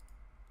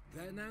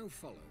 There now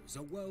follows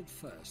a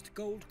world-first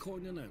gold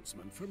coin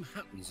announcement from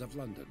Hattons of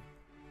London.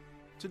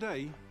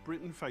 Today,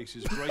 Britain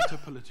faces greater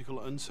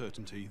political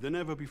uncertainty than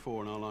ever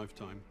before in our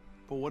lifetime.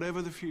 But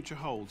whatever the future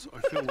holds,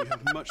 I feel we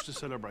have much to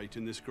celebrate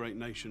in this great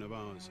nation of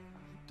ours.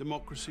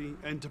 Democracy,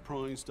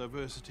 enterprise,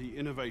 diversity,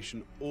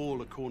 innovation,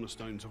 all are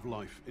cornerstones of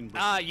life in Britain.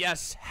 Ah,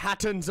 yes,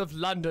 Hattons of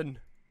London.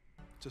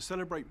 To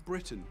celebrate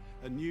Britain,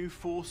 a new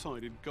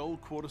four-sided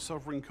gold quarter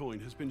sovereign coin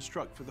has been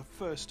struck for the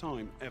first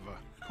time ever.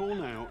 Call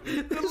now.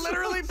 They're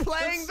literally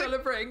playing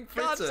celebrating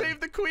Britain. God Save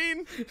the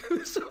Queen.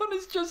 Someone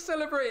is just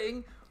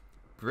celebrating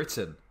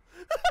Britain.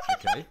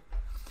 Okay.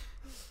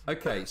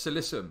 Okay, so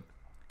listen.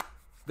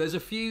 There's a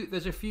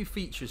few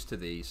features to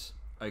these,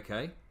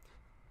 okay?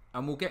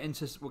 And we'll get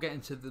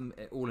into them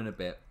all in a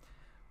bit.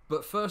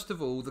 But first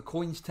of all, the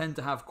coins tend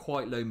to have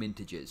quite low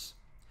mintages.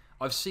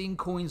 I've seen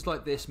coins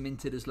like this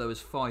minted as low as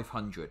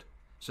 500.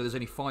 So there's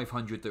only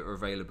 500 that are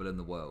available in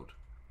the world,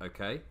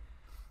 okay?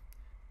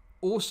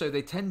 Also,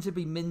 they tend to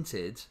be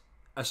minted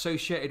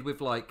associated with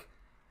like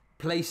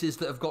places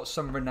that have got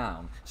some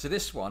renown. So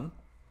this one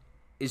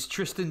is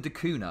Tristan da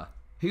Cunha.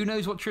 Who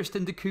knows what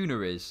Tristan da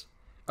Cunha is?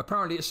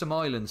 Apparently it's some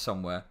island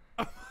somewhere.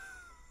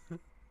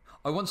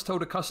 I once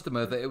told a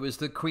customer that it was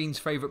the Queen's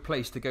favourite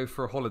place to go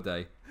for a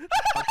holiday.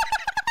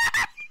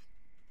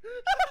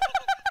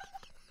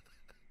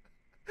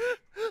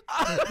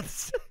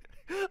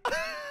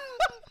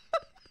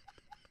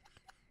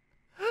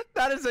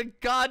 That is a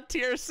god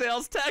tier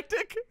sales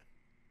tactic.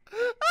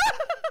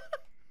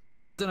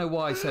 Don't know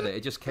why I said it.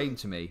 It just came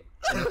to me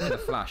in a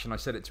flash, and I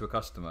said it to a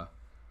customer.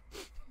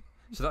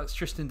 So that's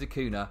Tristan da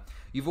Cunha.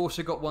 You've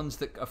also got ones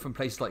that are from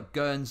places like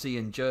Guernsey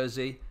and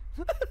Jersey.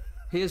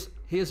 Here's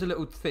a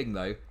little thing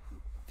though.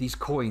 These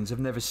coins have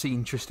never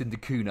seen Tristan da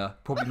Cunha.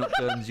 Probably not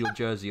Guernsey or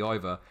Jersey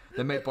either.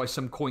 They're made by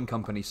some coin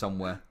company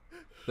somewhere.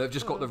 They've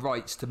just got the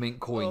rights to mint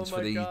coins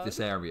for this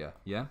area.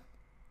 Yeah.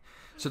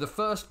 So the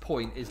first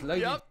point is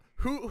loaded. Yep.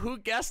 Who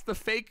guessed the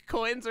fake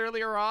coins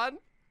earlier on?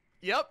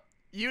 Yep.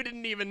 You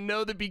didn't even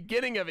know the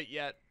beginning of it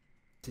yet.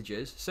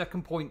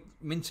 Second point,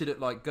 minted at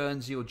like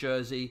Guernsey or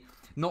Jersey.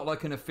 Not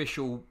like an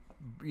official,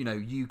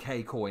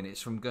 UK coin.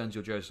 It's from Guernsey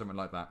or Jersey, something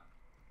like that.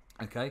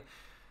 Okay.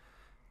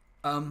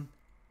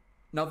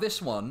 Now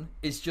this one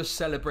is just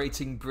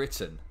celebrating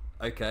Britain.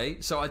 Okay,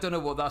 so I don't know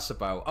what that's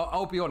about.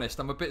 I'll be honest.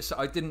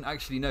 I didn't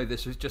actually know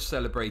this was just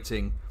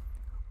celebrating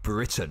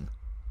Britain.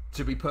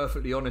 To be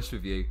perfectly honest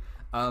with you,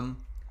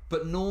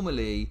 but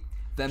normally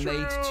they're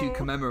made to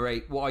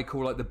commemorate what I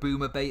call like the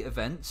boomer bait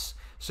events.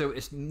 So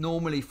it's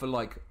normally for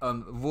like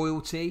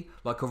royalty,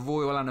 like a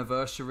royal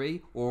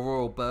anniversary or a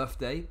royal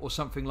birthday or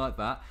something like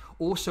that.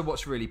 Also,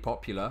 what's really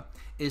popular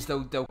is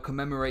they'll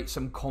commemorate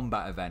some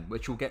combat event,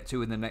 which we'll get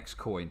to in the next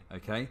coin.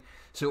 Okay,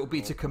 so it'll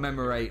be to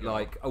commemorate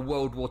like a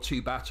World War II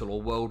battle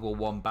or World War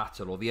I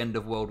battle or the end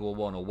of World War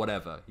I or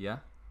whatever. Yeah.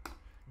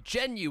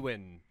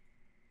 Genuine.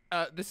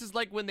 This is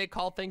like when they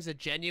call things a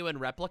genuine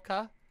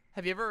replica.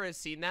 Have you ever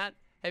seen that?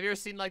 Have you ever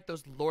seen like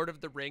those Lord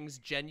of the Rings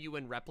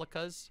genuine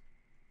replicas?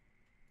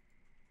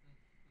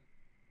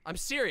 I'm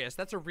serious.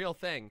 That's a real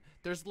thing.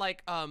 There's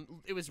like,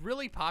 it was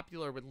really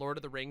popular with Lord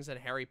of the Rings and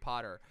Harry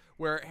Potter,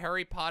 where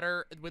Harry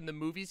Potter, when the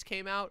movies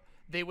came out,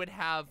 they would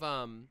have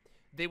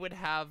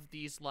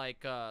these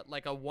like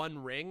a one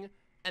ring,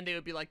 and they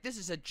would be like, this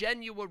is a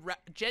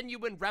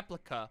genuine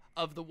replica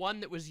of the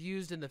one that was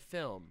used in the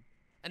film.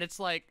 And it's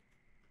like,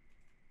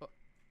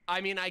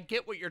 I mean, I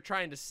get what you're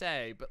trying to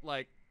say, but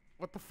like,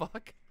 what the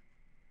fuck?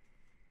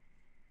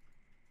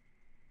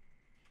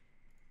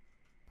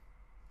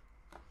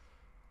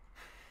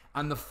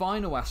 And the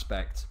final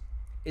aspect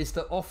is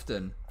that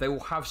often they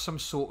will have some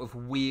sort of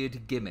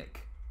weird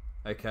gimmick.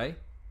 Okay?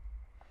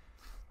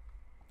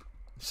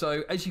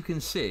 So, as you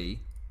can see,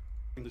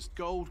 this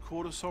gold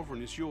quarter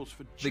sovereign is yours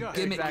for the just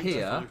gimmick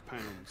here. £5.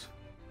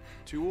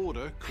 To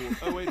order,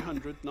 call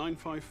 0800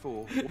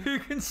 954. You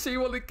can see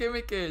what the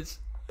gimmick is.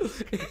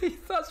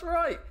 That's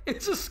right.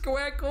 It's a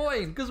square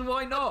coin, because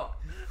why not?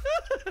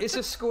 It's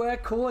a square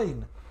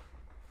coin.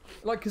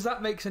 Like, because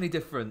that makes any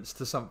difference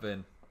to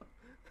something.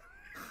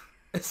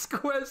 A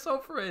square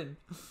sovereign.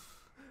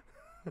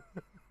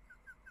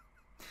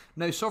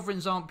 No,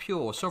 sovereigns aren't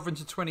pure.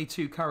 Sovereigns are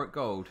 22 karat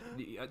gold.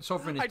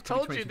 Sovereign is I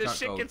told you this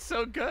shit gold. gets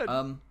so good.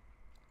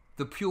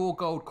 The pure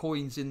gold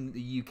coins in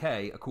the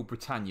UK are called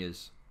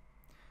Britannias.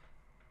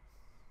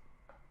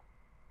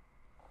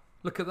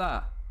 Look at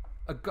that.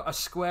 A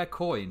square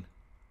coin.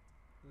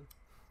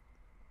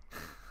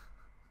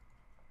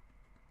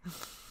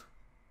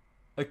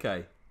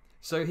 Okay.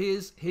 So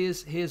here's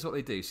what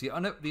they do. See,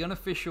 the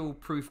unofficial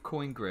proof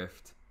coin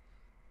grift.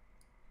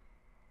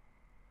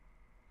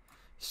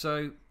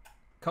 So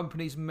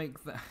companies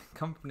make the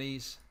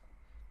companies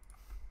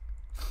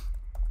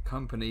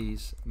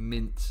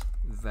mint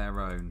their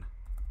own,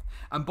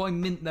 and by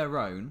mint their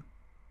own,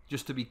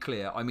 just to be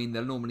clear, I mean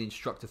they'll normally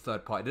instruct a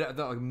third party. They're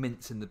like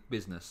mints in the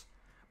business,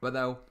 but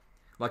they'll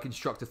like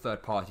instruct a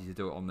third party to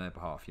do it on their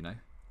behalf, you know.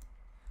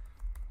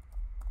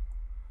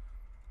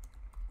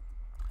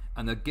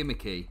 And they're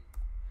gimmicky.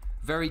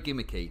 Very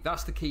gimmicky.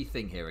 That's the key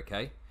thing here,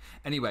 okay?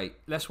 Anyway,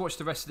 let's watch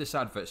the rest of this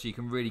advert so you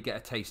can really get a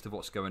taste of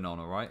what's going on,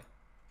 alright?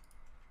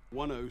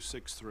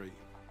 1063.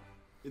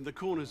 In the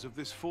corners of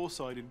this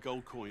four-sided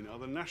gold coin are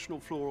the national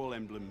floral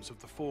emblems of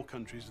the four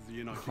countries of the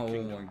United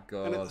Kingdom. Oh my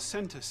God. And at the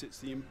centre sits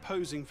the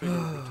imposing figure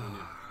of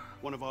Britannia.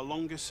 One of our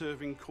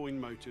longest-serving coin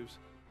motives,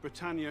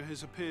 Britannia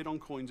has appeared on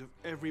coins of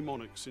every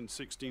monarch since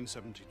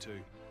 1672.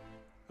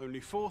 Only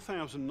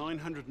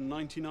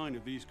 4,999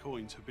 of these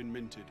coins have been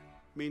minted,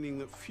 meaning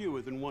that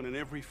fewer than 1 in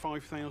every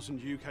 5,000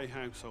 UK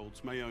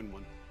households may own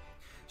one.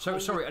 So,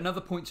 sorry,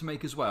 another point to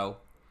make as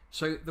well.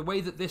 So the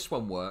way that this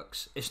one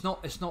works, it's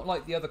not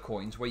like the other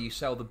coins where you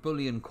sell the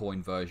bullion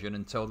coin version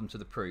and tell them to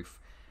the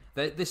proof.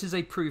 This is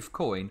a proof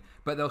coin,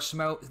 but they'll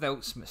sell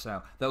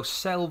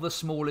the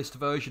smallest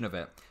version of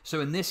it.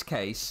 So in this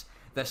case,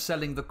 they're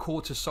selling the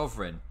quarter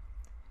sovereign.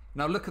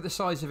 Now look at the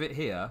size of it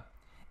here.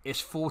 It's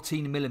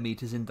 14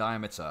 millimeters in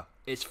diameter.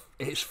 It's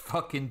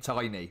fucking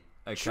tiny.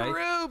 Okay.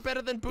 True,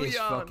 better than bullion. It's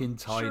fucking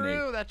tiny.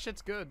 True, that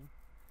shit's good.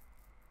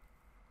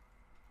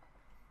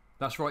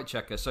 That's right,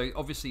 Checker. So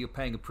obviously you're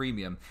paying a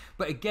premium,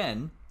 but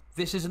again,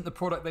 this isn't the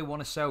product they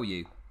want to sell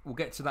you. We'll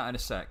get to that in a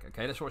sec.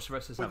 Okay, let's watch the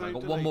rest of this. I've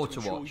got one more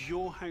to watch.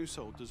 Your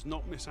household does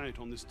not miss out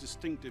on this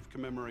distinctive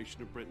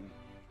commemoration of Britain,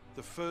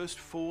 the first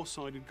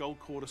four-sided gold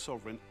quarter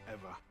sovereign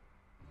ever.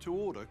 To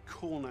order,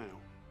 call now.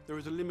 There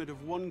is a limit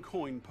of 1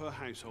 coin per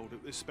household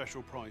at this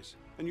special price,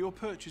 and your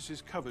purchase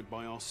is covered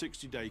by our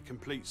 60-day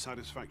complete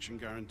satisfaction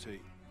guarantee.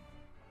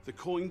 The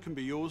coin can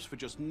be yours for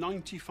just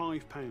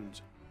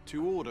 £95.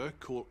 To order,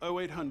 call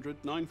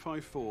 0800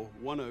 954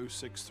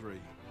 1063.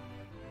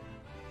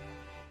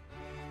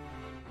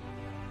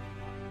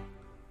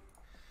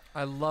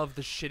 I love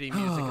the shitty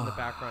music in the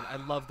background. I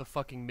love the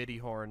fucking MIDI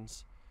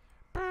horns.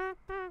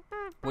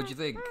 What do you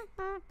think?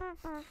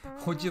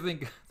 What do you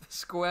think?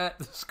 The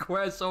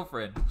square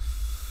sovereign.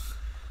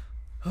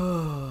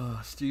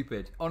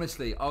 Stupid.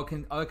 Honestly, I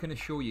can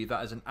assure you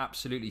that is an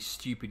absolutely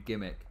stupid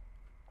gimmick.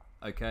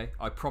 Okay,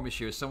 I promise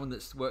you, as someone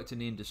that's worked in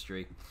the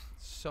industry,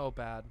 so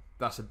bad.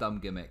 That's a dumb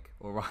gimmick.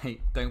 All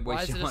right, don't waste your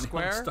Why is it a money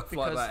square? on stuff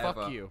Because like that. fuck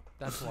ever. you.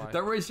 That's why.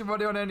 Don't waste your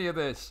money on any of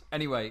this.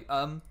 Anyway,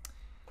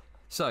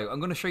 so I'm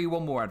going to show you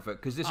one more advert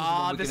because this is the one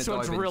we're going to this dive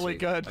one's into. really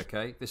good.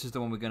 Okay, this is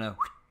the one we're going to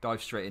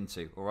dive straight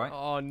into. All right.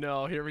 Oh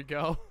no, here we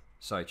go.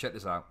 So check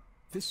this out.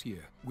 This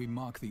year, we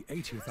mark the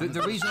 80th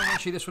The reason I want to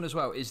show you this one as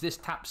well is this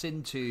taps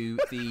into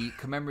the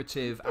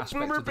commemorative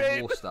aspect of the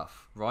war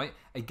stuff, right?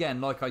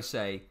 Again, like I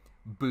say,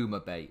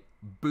 boomer bait,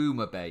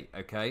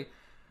 okay?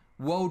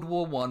 World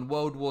War I,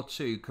 World War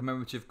II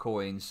commemorative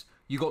coins,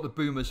 you got the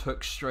boomers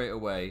hooked straight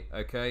away,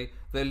 okay?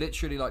 They're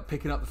literally like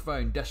picking up the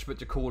phone, desperate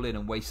to call in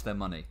and waste their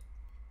money.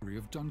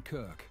 of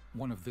Dunkirk,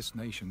 one of this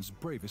nation's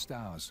bravest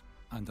hours,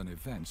 and an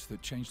event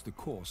that changed the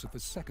course of the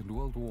Second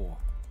World War.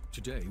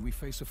 Today we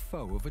face a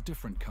foe of a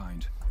different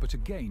kind, but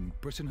again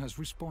Britain has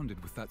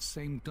responded with that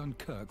same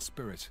Dunkirk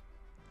spirit.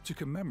 To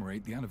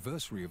commemorate the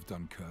anniversary of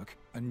Dunkirk,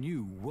 a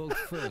new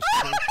world-first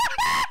coin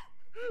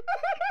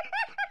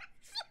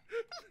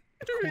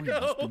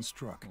has been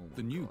struck.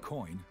 The new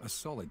coin, a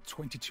solid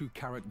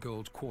 22-carat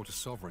gold quarter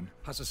sovereign,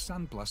 has a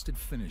sandblasted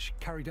finish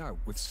carried out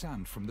with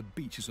sand from the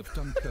beaches of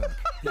Dunkirk.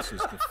 This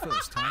is the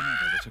first time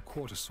ever that a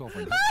quarter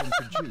sovereign has been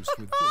produced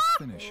with this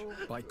finish.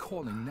 By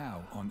calling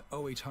now on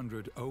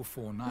 0800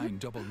 049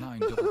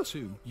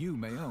 9922, you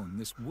may own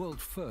this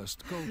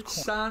world-first gold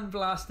coin.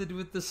 Sandblasted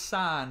with the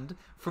sand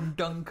from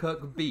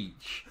Dunkirk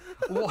Beach.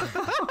 What?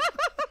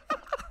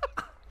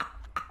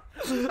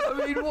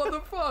 I mean, what the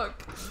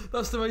fuck?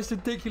 That's the most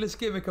ridiculous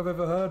gimmick I've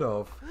ever heard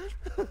of.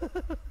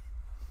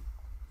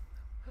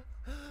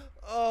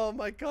 Oh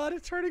my god,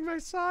 it's hurting my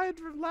side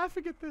from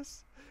laughing at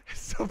this.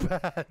 It's so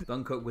bad.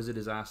 Dunkirk was a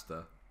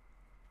disaster.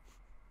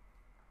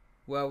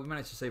 Well, we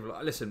managed to save a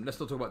lot. Listen, let's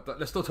not talk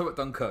about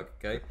Dunkirk,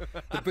 okay?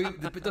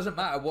 It doesn't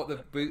matter what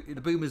the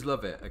boomers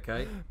love it,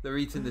 okay? They're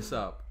eating this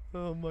up.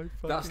 Oh my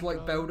fucking That's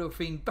like god.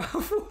 Beldorfine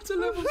bathwater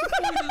levels of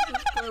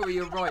poison.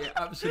 You're right,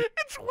 absolutely.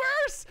 It's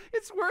worse.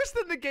 It's worse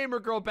than the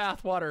Gamer Girl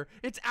bathwater.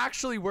 It's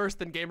actually worse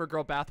than Gamer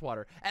Girl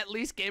bathwater. At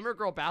least Gamer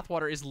Girl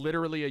bathwater is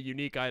literally a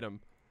unique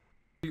item.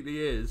 It absolutely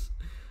is.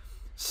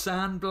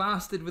 Sand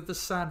blasted with the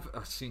sand.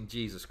 Oh,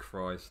 Jesus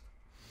Christ.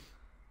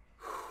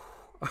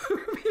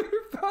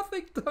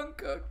 Homeopathic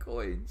Dunkirk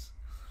coins.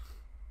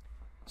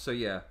 So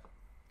yeah,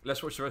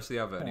 let's watch the rest of the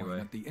other anyway.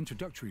 At the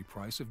introductory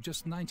price of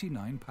just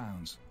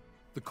 £99.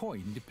 The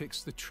coin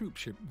depicts the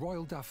troopship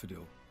Royal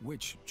Daffodil,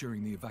 which,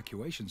 during the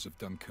evacuations of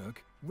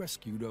Dunkirk,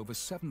 rescued over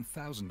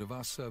 7,000 of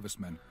our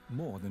servicemen,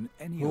 more than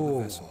any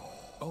other vessel.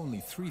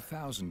 Only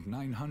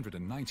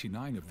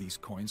 3,999 of these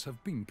coins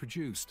have been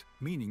produced,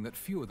 meaning that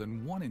fewer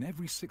than 1 in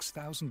every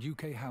 6,000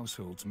 UK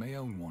households may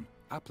own one.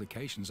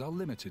 Applications are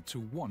limited to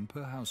 1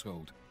 per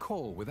household.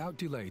 Call without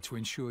delay to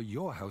ensure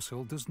your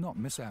household does not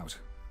miss out.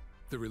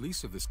 The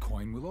release of this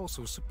coin will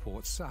also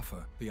support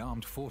SAFA, the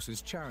Armed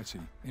Forces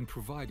charity, in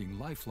providing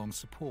lifelong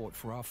support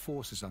for our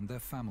forces and their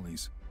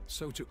families.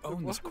 So to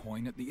own this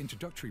coin at the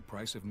introductory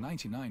price of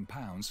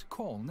 £99,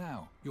 call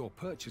now. Your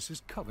purchase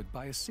is covered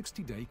by a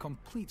 60-day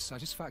complete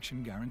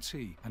satisfaction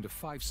guarantee and a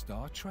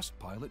 5-star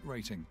Trustpilot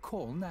rating.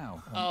 Call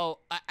now. Oh,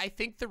 I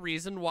think the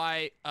reason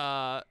why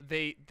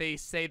they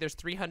say there's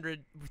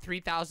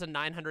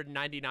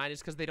 3,999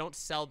 is because they don't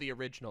sell the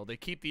original. They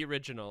keep the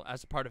original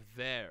as a part of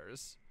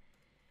theirs.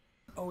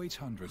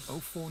 0800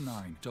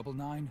 049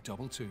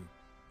 9922.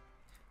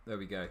 There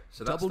we go.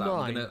 So that's that.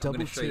 I'm going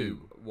to show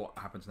you what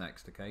happens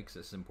next, okay? Because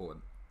it's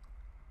important.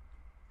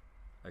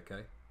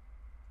 Okay.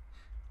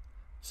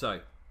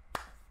 So,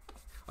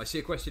 I see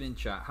a question in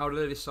chat. How do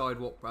they decide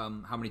what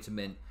how many to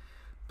mint?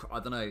 I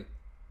don't know.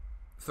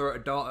 Throw a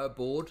dart at a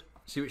board,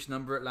 see which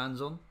number it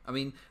lands on. I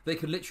mean, they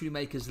can literally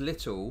make as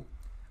little.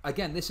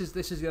 Again, this is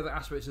the other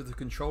aspects of the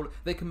controller.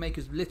 They can make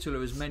as little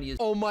or as many as.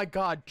 Oh my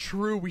God!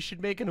 True. We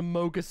should make an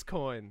Amogus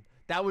coin.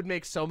 That would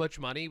make so much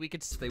money. We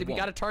could. We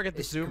got to target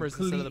the Zoomers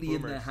instead of the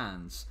Boomers. In their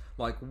hands,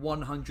 like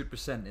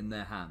 100% in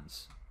their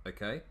hands.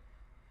 Okay,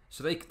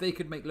 so they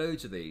could make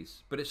loads of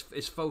these, but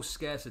it's false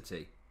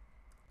scarcity.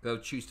 They'll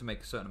choose to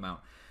make a certain amount.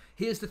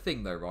 Here's the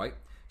thing, though, right?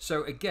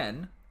 So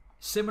again,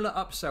 similar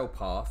upsell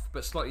path,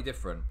 but slightly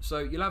different. So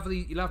you'll have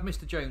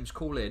Mr. Jones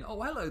call in.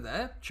 Oh, hello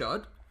there,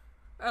 Chud.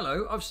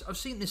 Hello, I've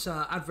seen this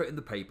advert in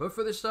the paper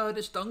for this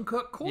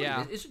Dunkirk coin.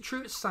 Yeah. Is it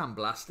true it's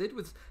sandblasted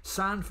with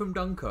sand from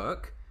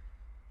Dunkirk?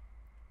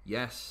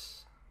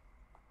 Yes.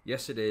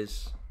 Yes, it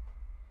is.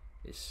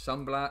 It's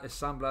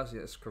sandblasted.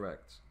 That's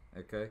correct.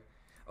 Okay.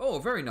 Oh,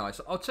 very nice.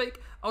 I'll take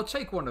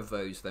one of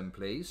those then,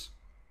 please.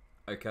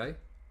 Okay.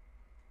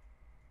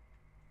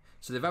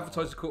 So they've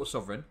advertised the Court of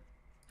Sovereign.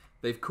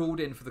 They've called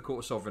in for the Court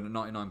of Sovereign at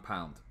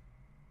 £99.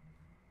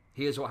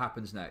 Here's what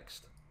happens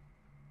next.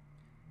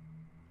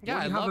 Yeah,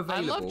 I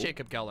love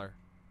Jacob Geller.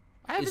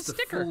 I have his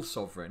sticker. The full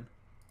Sovereign.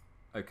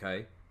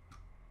 Okay.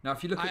 Now,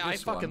 if you look at this I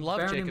fucking one, love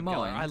bearing Jacob in Geller.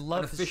 mind, I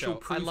love an his official show.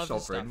 proof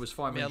Sovereign was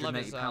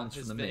 £580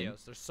 from the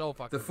mint. They're so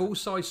fucking The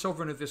full-size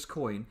Sovereign of this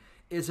coin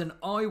is an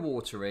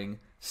eye-watering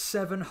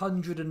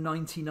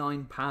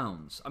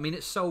 £799. I mean,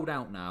 it's sold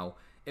out now.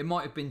 It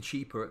might have been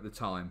cheaper at the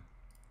time.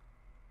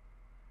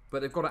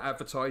 But they've got it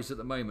advertised at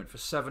the moment for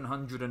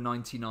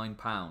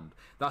 £799.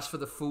 That's for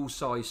the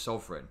full-size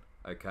Sovereign,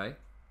 okay?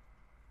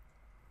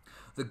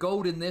 The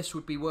gold in this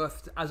would be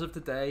worth, as of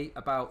today,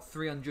 about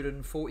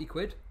 340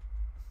 quid.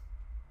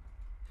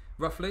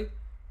 Roughly.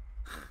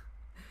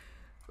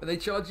 And they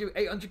charge you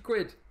 800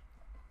 quid.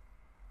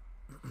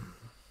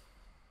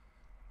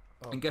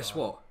 And guess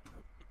what?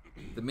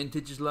 The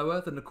mintage is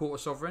lower than the Court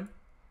of Sovereign.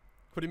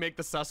 Could he make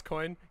the sus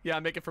coin? Yeah,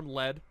 make it from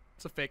lead.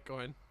 It's a fake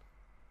coin.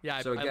 Yeah,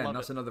 so again, I love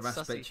that's it. another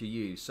aspect Sussy. you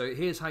use. So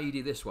here's how you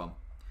do this one.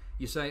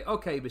 You say,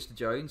 okay, Mr.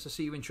 Jones, I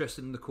see you're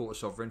interested in the Court of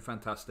Sovereign.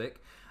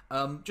 Fantastic.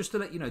 Just to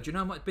let you know, do you know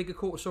how much big a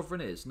Court of Sovereign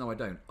is? No, I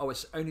don't. Oh,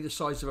 it's only the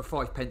size of a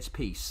 5p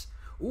piece.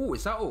 Oh,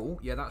 is that all?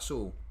 Yeah, that's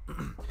all.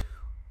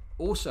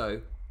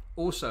 Also,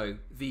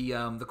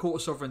 the Court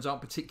of Sovereigns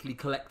aren't particularly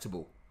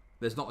collectible.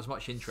 There's not as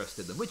much interest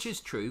in them, which is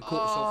true.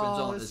 Court of Sovereigns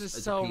aren't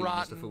as appealing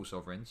as the full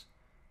Sovereigns,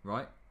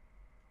 right?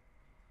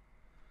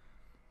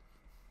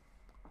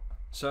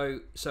 So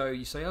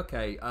you say,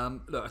 okay,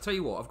 look, I tell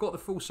you what, I've got the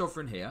full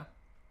Sovereign here,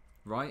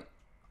 right?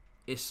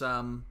 It's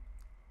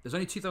there's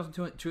only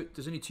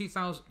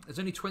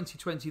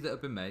 2020 that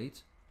have been made,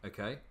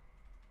 okay?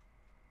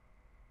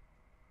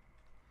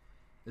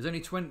 There's only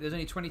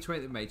 2020 that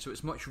have been made, so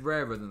it's much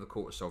rarer than the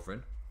Court of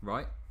Sovereign,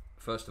 right?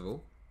 First of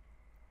all,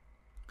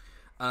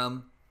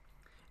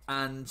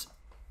 and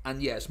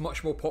yeah, it's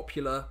much more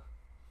popular,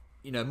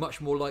 you know,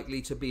 much more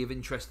likely to be of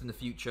interest in the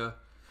future.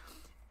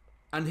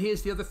 And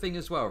here's the other thing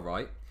as well,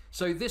 right?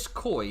 So this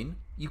coin,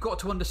 you've got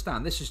to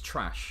understand, this is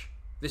trash.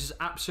 This is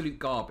absolute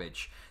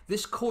garbage.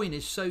 This coin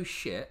is so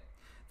shit.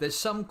 There's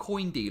some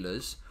coin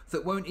dealers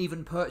that won't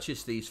even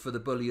purchase these for the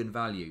bullion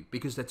value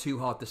because they're too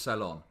hard to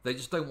sell on. They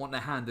just don't want their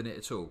hand in it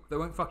at all. They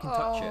won't fucking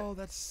touch it. Oh,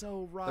 that's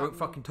so rotten. They won't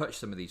fucking touch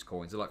some of these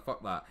coins. They're like,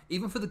 fuck that.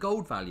 Even for the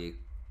gold value,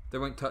 they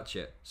won't touch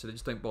it. So they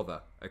just don't bother,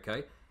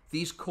 okay?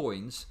 These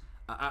coins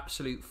are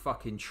absolute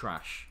fucking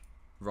trash,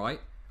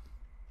 right?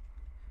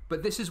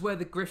 But this is where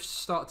the grifts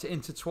start to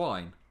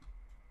intertwine,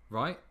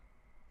 right?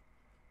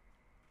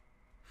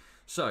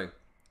 So,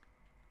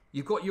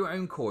 you've got your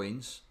own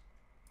coins,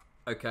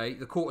 okay?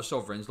 The Court of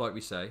Sovereigns, like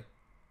we say.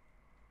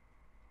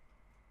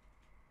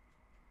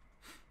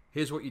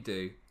 Here's what you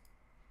do.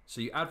 So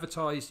you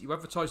advertise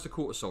the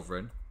Court of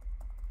Sovereign.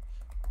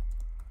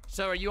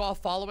 So are you all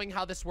following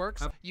how this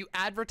works? You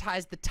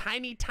advertise the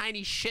tiny,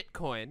 tiny shit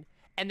coin,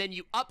 and then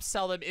you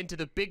upsell them into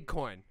the big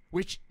coin,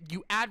 which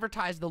you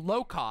advertise the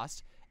low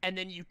cost, and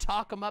then you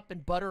talk them up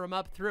and butter them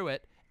up through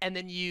it, and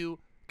then you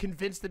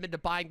convince them into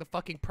buying the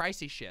fucking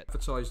pricey shit.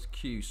 Advertised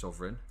Q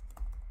Sovereign.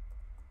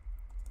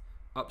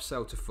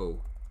 Upsell to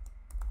full.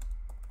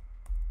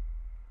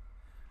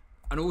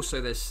 And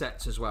also there's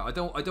sets as well. I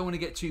don't want to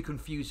get too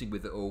confusing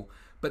with it all,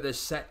 but there's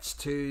sets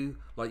too.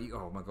 Like,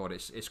 oh my god,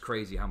 it's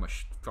crazy how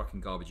much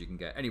fucking garbage you can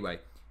get. Anyway,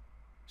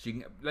 so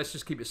you can, let's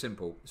just keep it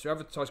simple. So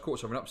advertise Court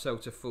of Sovereign,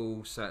 upsell to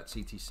full sets,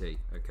 etc.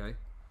 Okay.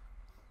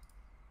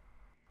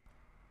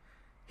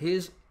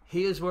 Here's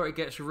where it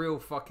gets real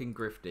fucking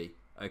grifty,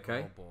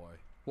 okay? Oh boy.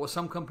 What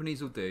some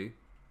companies will do,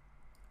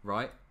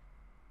 right?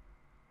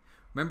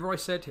 Remember I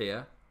said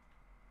here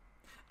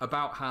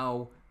about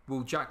how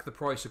we'll jack the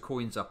price of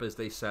coins up as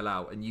they sell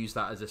out and use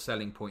that as a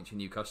selling point to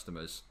new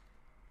customers.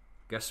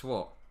 Guess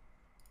what?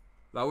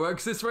 That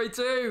works this way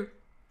too.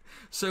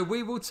 So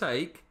we will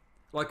take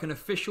like an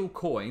official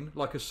coin,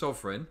 like a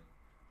sovereign,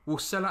 we'll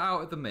sell it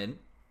out at the mint,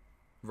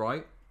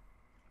 right?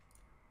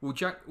 We'll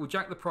jack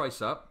the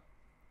price up.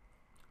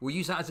 We'll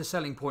use that as a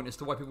selling point as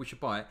to why people should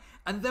buy it.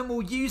 And then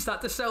we'll use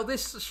that to sell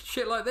this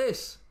shit like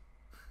this.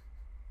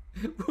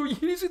 We'll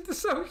use it to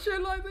sell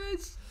shit like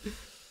this.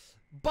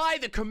 Buy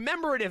the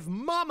commemorative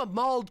Mama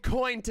Mauled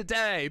coin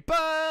today.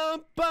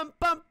 Bum, bum,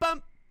 bum,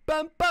 bum,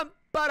 bum, bum,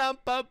 ba-dum,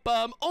 bum,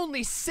 bum.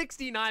 Only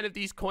 69 of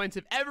these coins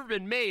have ever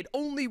been made.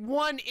 Only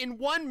 1 in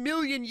 1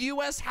 million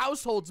U.S.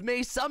 households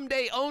may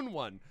someday own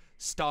one.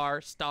 Star,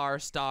 star,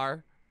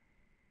 star.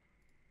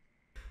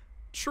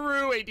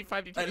 True,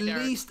 85 to At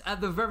least,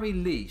 at the very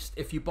least,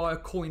 if you buy a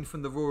coin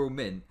from the Royal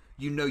Mint,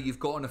 you know you've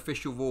got an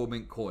official Royal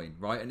Mint coin,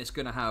 right? And it's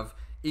going to have,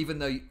 even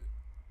though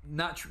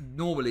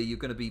normally you're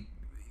going to be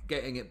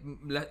getting it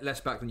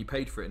less back than you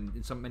paid for it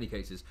in many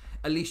cases,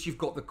 at least you've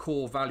got the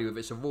core value of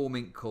it's a Royal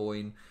Mint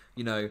coin.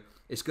 You know,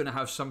 it's going to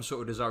have some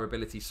sort of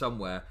desirability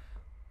somewhere.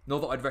 Not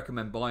that I'd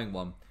recommend buying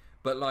one,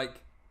 but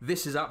like,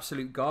 this is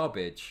absolute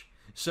garbage.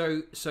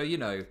 So you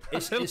know,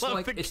 it's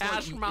like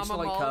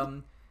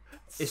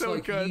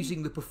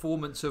using the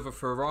performance of a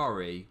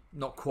Ferrari,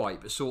 not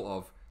quite, but sort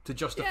of, to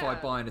justify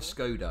buying a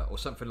Skoda or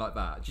something like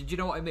that. Do you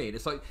know what I mean?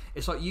 It's like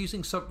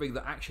using something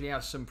that actually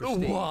has some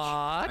prestige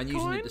and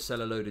using it to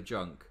sell a load of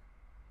junk.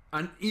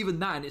 And even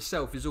that in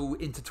itself is all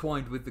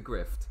intertwined with the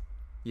grift.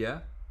 Yeah?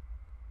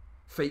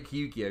 Fake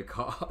Yu-Gi-Oh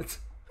card.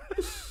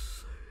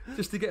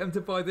 Just to get them to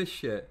buy this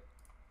shit.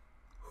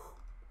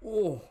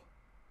 Oh.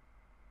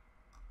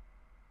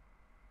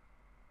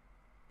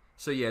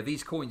 So yeah,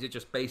 these coins are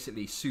just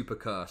basically super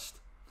cursed,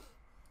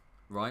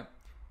 right?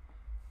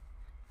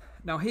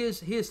 Now here's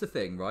the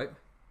thing, right?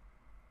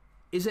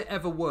 Is it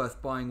ever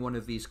worth buying one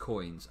of these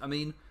coins? I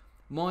mean,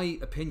 my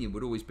opinion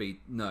would always be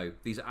no.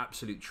 These are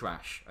absolute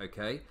trash.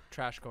 Okay,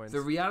 trash coins.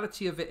 The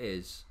reality of it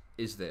is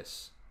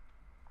this.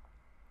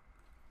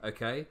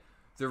 Okay,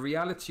 the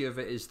reality of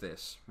it is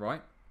this,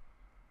 right?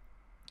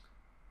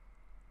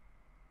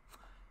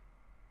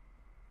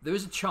 There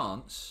is a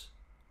chance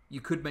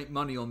you could make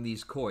money on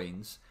these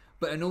coins.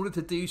 But in order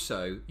to do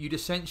so, you'd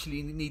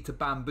essentially need to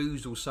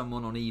bamboozle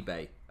someone on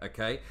eBay,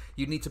 okay?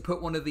 You'd need to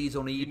put one of these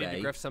on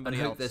eBay and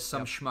hope there's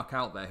some schmuck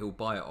out there who'll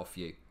buy it off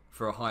you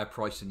for a higher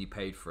price than you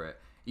paid for it.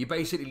 You're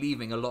basically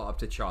leaving a lot up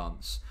to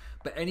chance.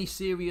 But any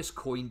serious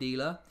coin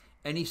dealer,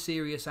 any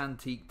serious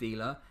antique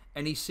dealer,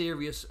 any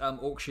serious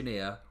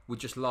auctioneer would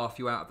just laugh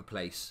you out of the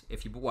place.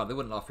 Well, they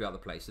wouldn't laugh you out of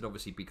the place. They'd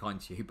obviously be kind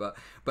to you, but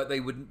they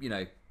wouldn't, you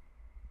know,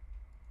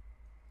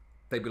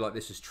 they'd be like,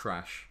 this is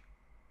trash.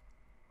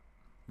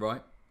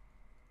 Right?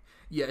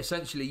 Yeah,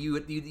 essentially, you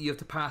have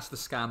to pass the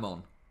scam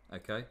on,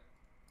 okay?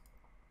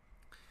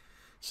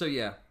 So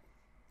yeah,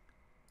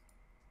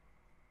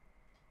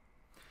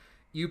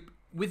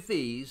 with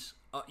these,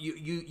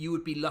 you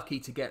would be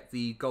lucky to get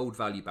the gold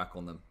value back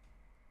on them.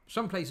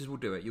 Some places will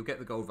do it. You'll get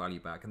the gold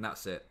value back, and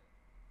that's it.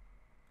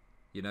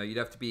 You know, you'd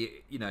have to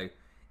be, you know,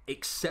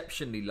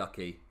 exceptionally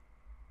lucky.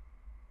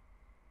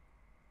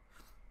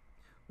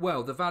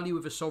 Well, the value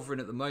of a sovereign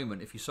at the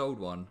moment, if you sold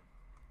one.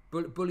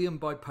 Bullion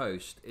by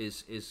post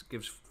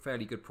gives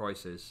fairly good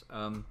prices,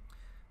 but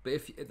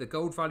if the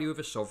gold value of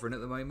a sovereign at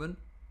the moment,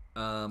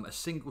 a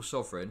single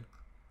sovereign,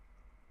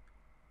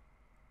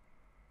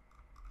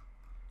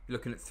 you're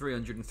looking at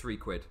 303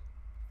 quid,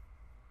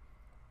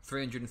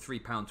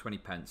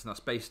 £303.20, and that's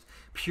based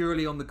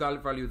purely on the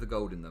value of the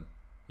gold in them.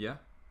 Yeah.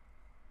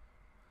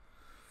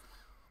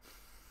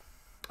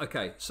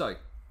 Okay, so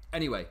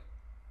anyway,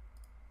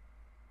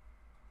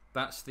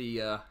 that's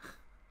the.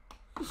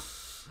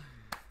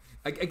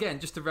 Again,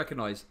 just to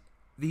recognise,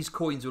 these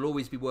coins will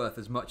always be worth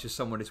as much as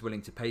someone is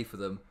willing to pay for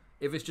them.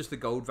 If it's just the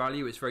gold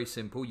value, it's very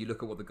simple. You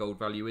look at what the gold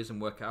value is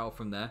and work it out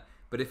from there.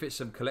 But if it's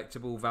some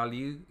collectible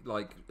value,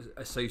 like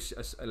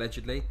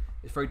allegedly,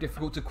 it's very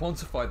difficult to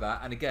quantify that.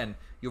 And again,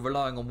 you're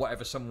relying on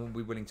whatever someone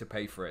will be willing to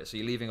pay for it. So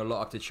you're leaving a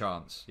lot up to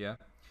chance, yeah?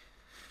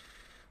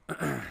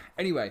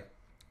 Anyway,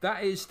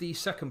 that is the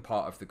second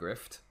part of the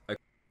grift. Okay.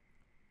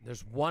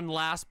 There's one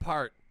last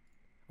part.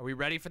 Are we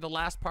ready for the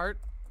last part?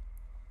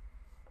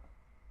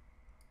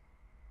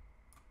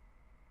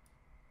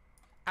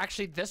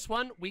 Actually, this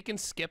one, we can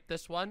skip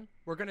this one.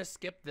 We're going to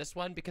skip this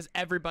one because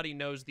everybody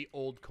knows the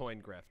old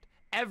coin grift.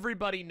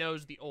 Everybody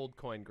knows the old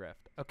coin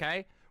grift,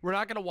 okay? We're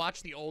not going to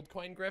watch the old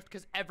coin grift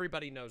because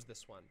everybody knows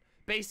this one.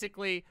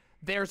 Basically,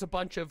 there's a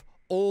bunch of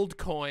old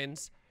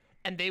coins,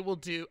 and they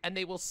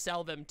will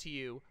sell them to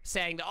you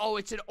saying, oh,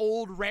 it's an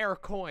old rare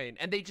coin,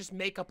 and they just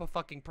make up a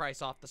fucking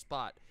price off the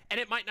spot. And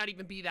it might not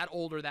even be that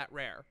old or that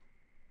rare.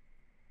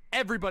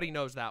 Everybody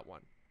knows that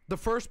one. The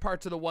first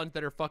parts are the ones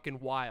that are fucking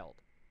wild.